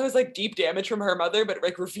 And also has like deep damage from her mother, but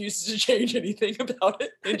like refuses to change anything about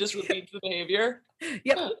it and just repeats the behavior.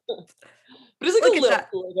 Yep. But it's like a little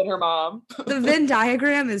cooler than her mom. The Venn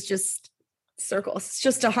diagram is just circles. It's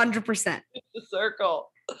just 100%. It's a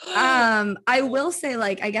circle. I will say,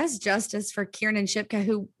 like, I guess justice for Kiernan Shipka,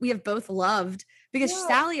 who we have both loved, because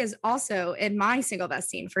Sally is also in my single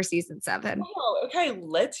best scene for season 7. Oh, okay.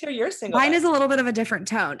 Let's hear your single. Mine is a little bit of a different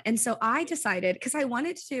tone. And so I decided, because I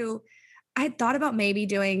had thought about maybe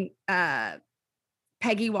doing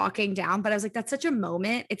Peggy walking down, but I was like, that's such a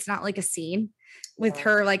moment. It's not like a scene with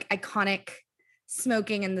her like iconic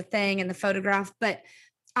smoking and the thing and the photograph. But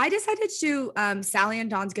I decided to do Sally and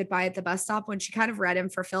Dawn's goodbye at the bus stop when she kind of read him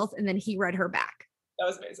for filth and then he read her back. That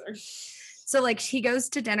was amazing. So like he goes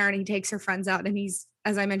to dinner and he takes her friends out and he's,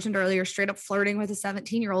 as I mentioned earlier, straight up flirting with a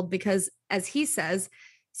 17-year-old because as he says,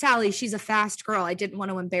 Sally, she's a fast girl. I didn't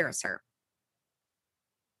want to embarrass her.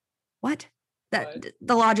 What? The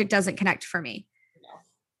logic doesn't connect for me. No.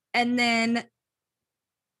 And then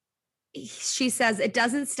she says, it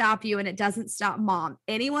doesn't stop you and it doesn't stop mom.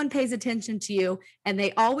 Anyone pays attention to you and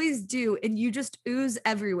they always do. And you just ooze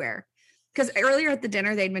everywhere. Because earlier at the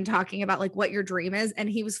dinner, they'd been talking about like what your dream is. And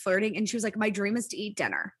he was flirting and she was like, my dream is to eat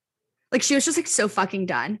dinner. Like she was just like so fucking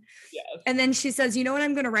done. Yes. And then she says, you know what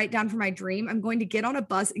I'm going to write down for my dream? I'm going to get on a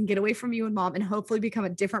bus and get away from you and mom and hopefully become a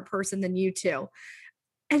different person than you two.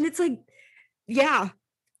 And it's like, yeah,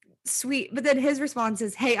 sweet. But then his response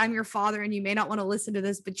is, hey, I'm your father and you may not want to listen to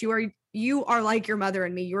this, but you are like your mother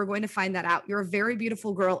and me. You are going to find that out. You're a very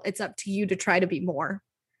beautiful girl. It's up to you to try to be more.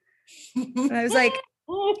 And I was like,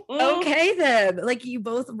 okay, then. Like, you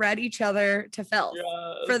both read each other to filth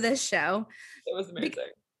for this show. It was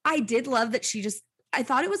amazing. I did love that I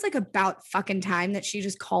thought it was like about fucking time that she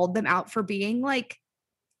just called them out for being like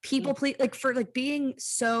people, like for like being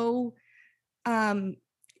so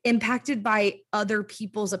impacted by other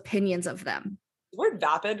people's opinions of them. The word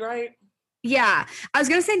vapid, right? Yeah. I was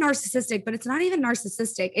going to say narcissistic, but it's not even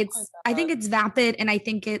narcissistic. I think it's vapid, and I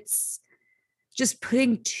think it's just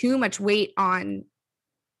putting too much weight on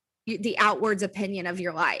the outwards opinion of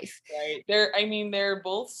your life. Right. They're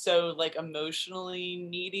both so like emotionally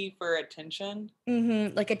needy for attention.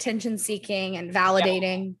 Mm-hmm. Like attention seeking and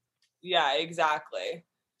validating. Yeah, exactly.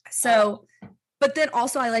 So, but then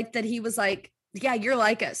also I like that he was like, yeah, you're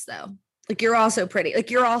like us though. Like, you're also pretty. Like,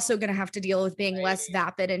 you're also going to have to deal with being less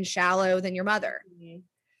vapid and shallow than your mother. Mm-hmm.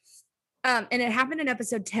 And it happened in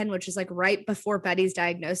episode 10, which is like right before Betty's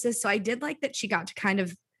diagnosis. So I did like that she got to kind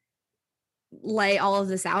of lay all of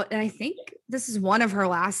this out. And I think this is one of her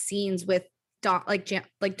last scenes with Dawn, like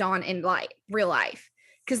Dawn in real life.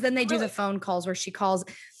 Because then they do the phone calls where she calls.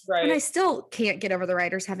 Right. And I still can't get over the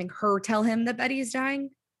writers having her tell him that Betty is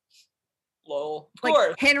dying. Lol. Of like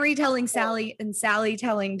course. Henry telling Sally and Sally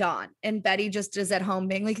telling Dawn, and Betty just is at home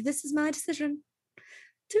being like, this is my decision.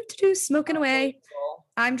 Smoking away. Cool.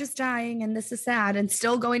 I'm just dying and this is sad, and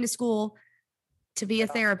still going to school to be a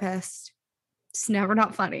therapist. It's never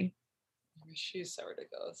not funny. She's so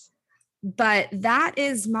ridiculous. But that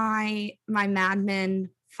is my Mad Men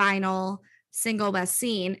final single best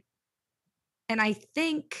scene. And I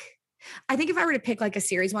think if I were to pick like a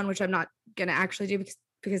series one, which I'm not gonna actually do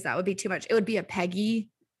because that would be too much, it would be a Peggy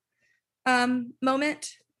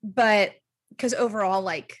moment. But because overall,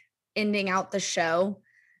 like ending out the show,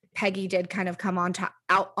 Peggy did kind of come out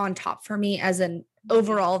on top for me as an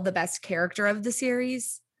overall the best character of the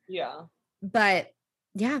series. Yeah. But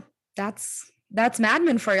yeah, that's Mad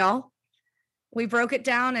Men for y'all. We broke it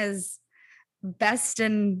down as best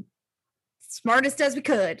and smartest as we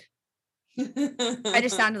could. I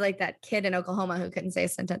just sounded like that kid in Oklahoma who couldn't say a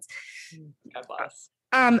sentence. God bless.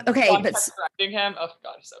 Okay, but correcting him. Oh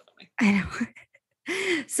God, it's so funny. I know.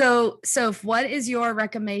 So what is your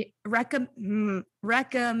recommendation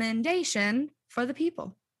for the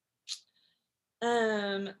people?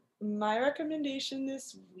 My recommendation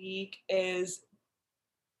this week is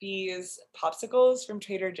these popsicles from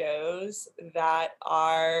Trader Joe's that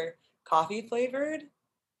are coffee flavored.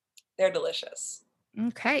 They're delicious.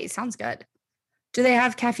 Okay, sounds good. Do they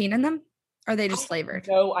have caffeine in them? Or are they just flavored?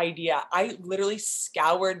 No idea. I literally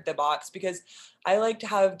scoured the box because I like to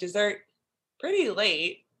have dessert pretty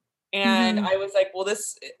late. And I was like, well,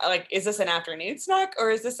 is this an afternoon snack or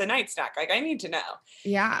is this a night snack? Like, I need to know.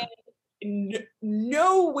 Yeah. And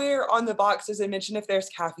nowhere on the box does it mention if there's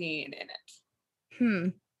caffeine in it.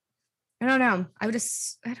 I don't know. I don't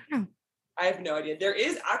know. I have no idea. There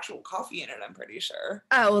is actual coffee in it, I'm pretty sure.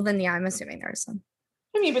 Oh, well then, yeah, I'm assuming there's some.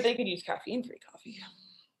 I mean, but they could use caffeine-free coffee.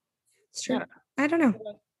 It's true. I don't know.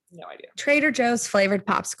 No idea. Trader Joe's flavored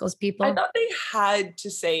popsicles, people. I thought they had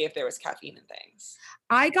to say if there was caffeine in things.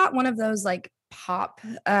 I got one of those like pop,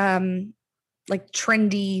 like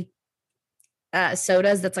trendy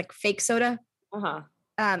sodas that's like fake soda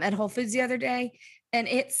at Whole Foods the other day. And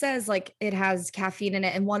it says like it has caffeine in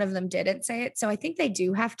it, and one of them didn't say it. So I think they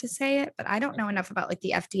do have to say it, but I don't know enough about like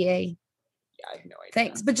the FDA. Yeah, I have no idea.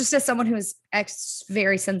 Thanks. But just as someone who is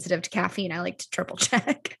very sensitive to caffeine, I like to triple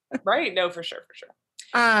check. Right. No, for sure.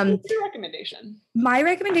 What's your recommendation? My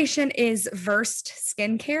recommendation is Versed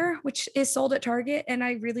Skincare, which is sold at Target. And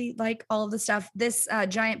I really like all of the stuff. This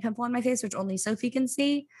giant pimple on my face, which only Sophie can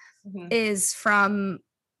see, is from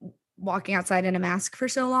walking outside in a mask for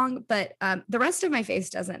so long. But the rest of my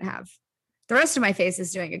face doesn't have. The rest of my face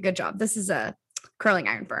is doing a good job. This is a curling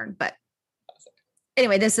iron burn. But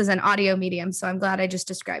anyway, this is an audio medium. So I'm glad I just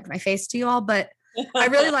described my face to you all. But I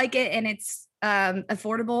really like it. And it's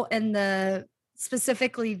affordable. And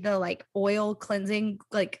specifically the like oil cleansing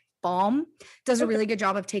like balm does a really good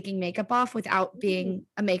job of taking makeup off without being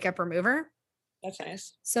a makeup remover. That's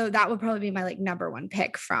nice. So that would probably be my like number one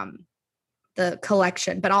pick from the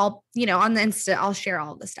collection, but I'll, on the Insta, I'll share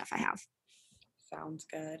all the stuff I have. Sounds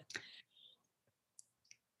good.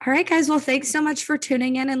 All right, guys. Well, thanks so much for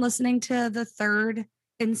tuning in and listening to the third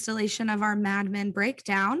installation of our Mad Men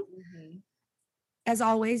breakdown. As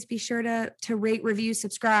always, be sure to rate, review,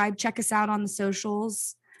 subscribe, check us out on the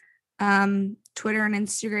socials, Twitter and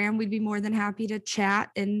Instagram. We'd be more than happy to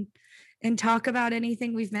chat and talk about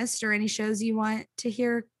anything we've missed or any shows you want to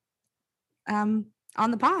hear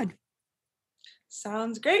on the pod.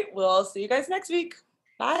 Sounds great. We'll see you guys next week.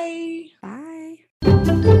 Bye.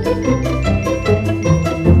 Bye.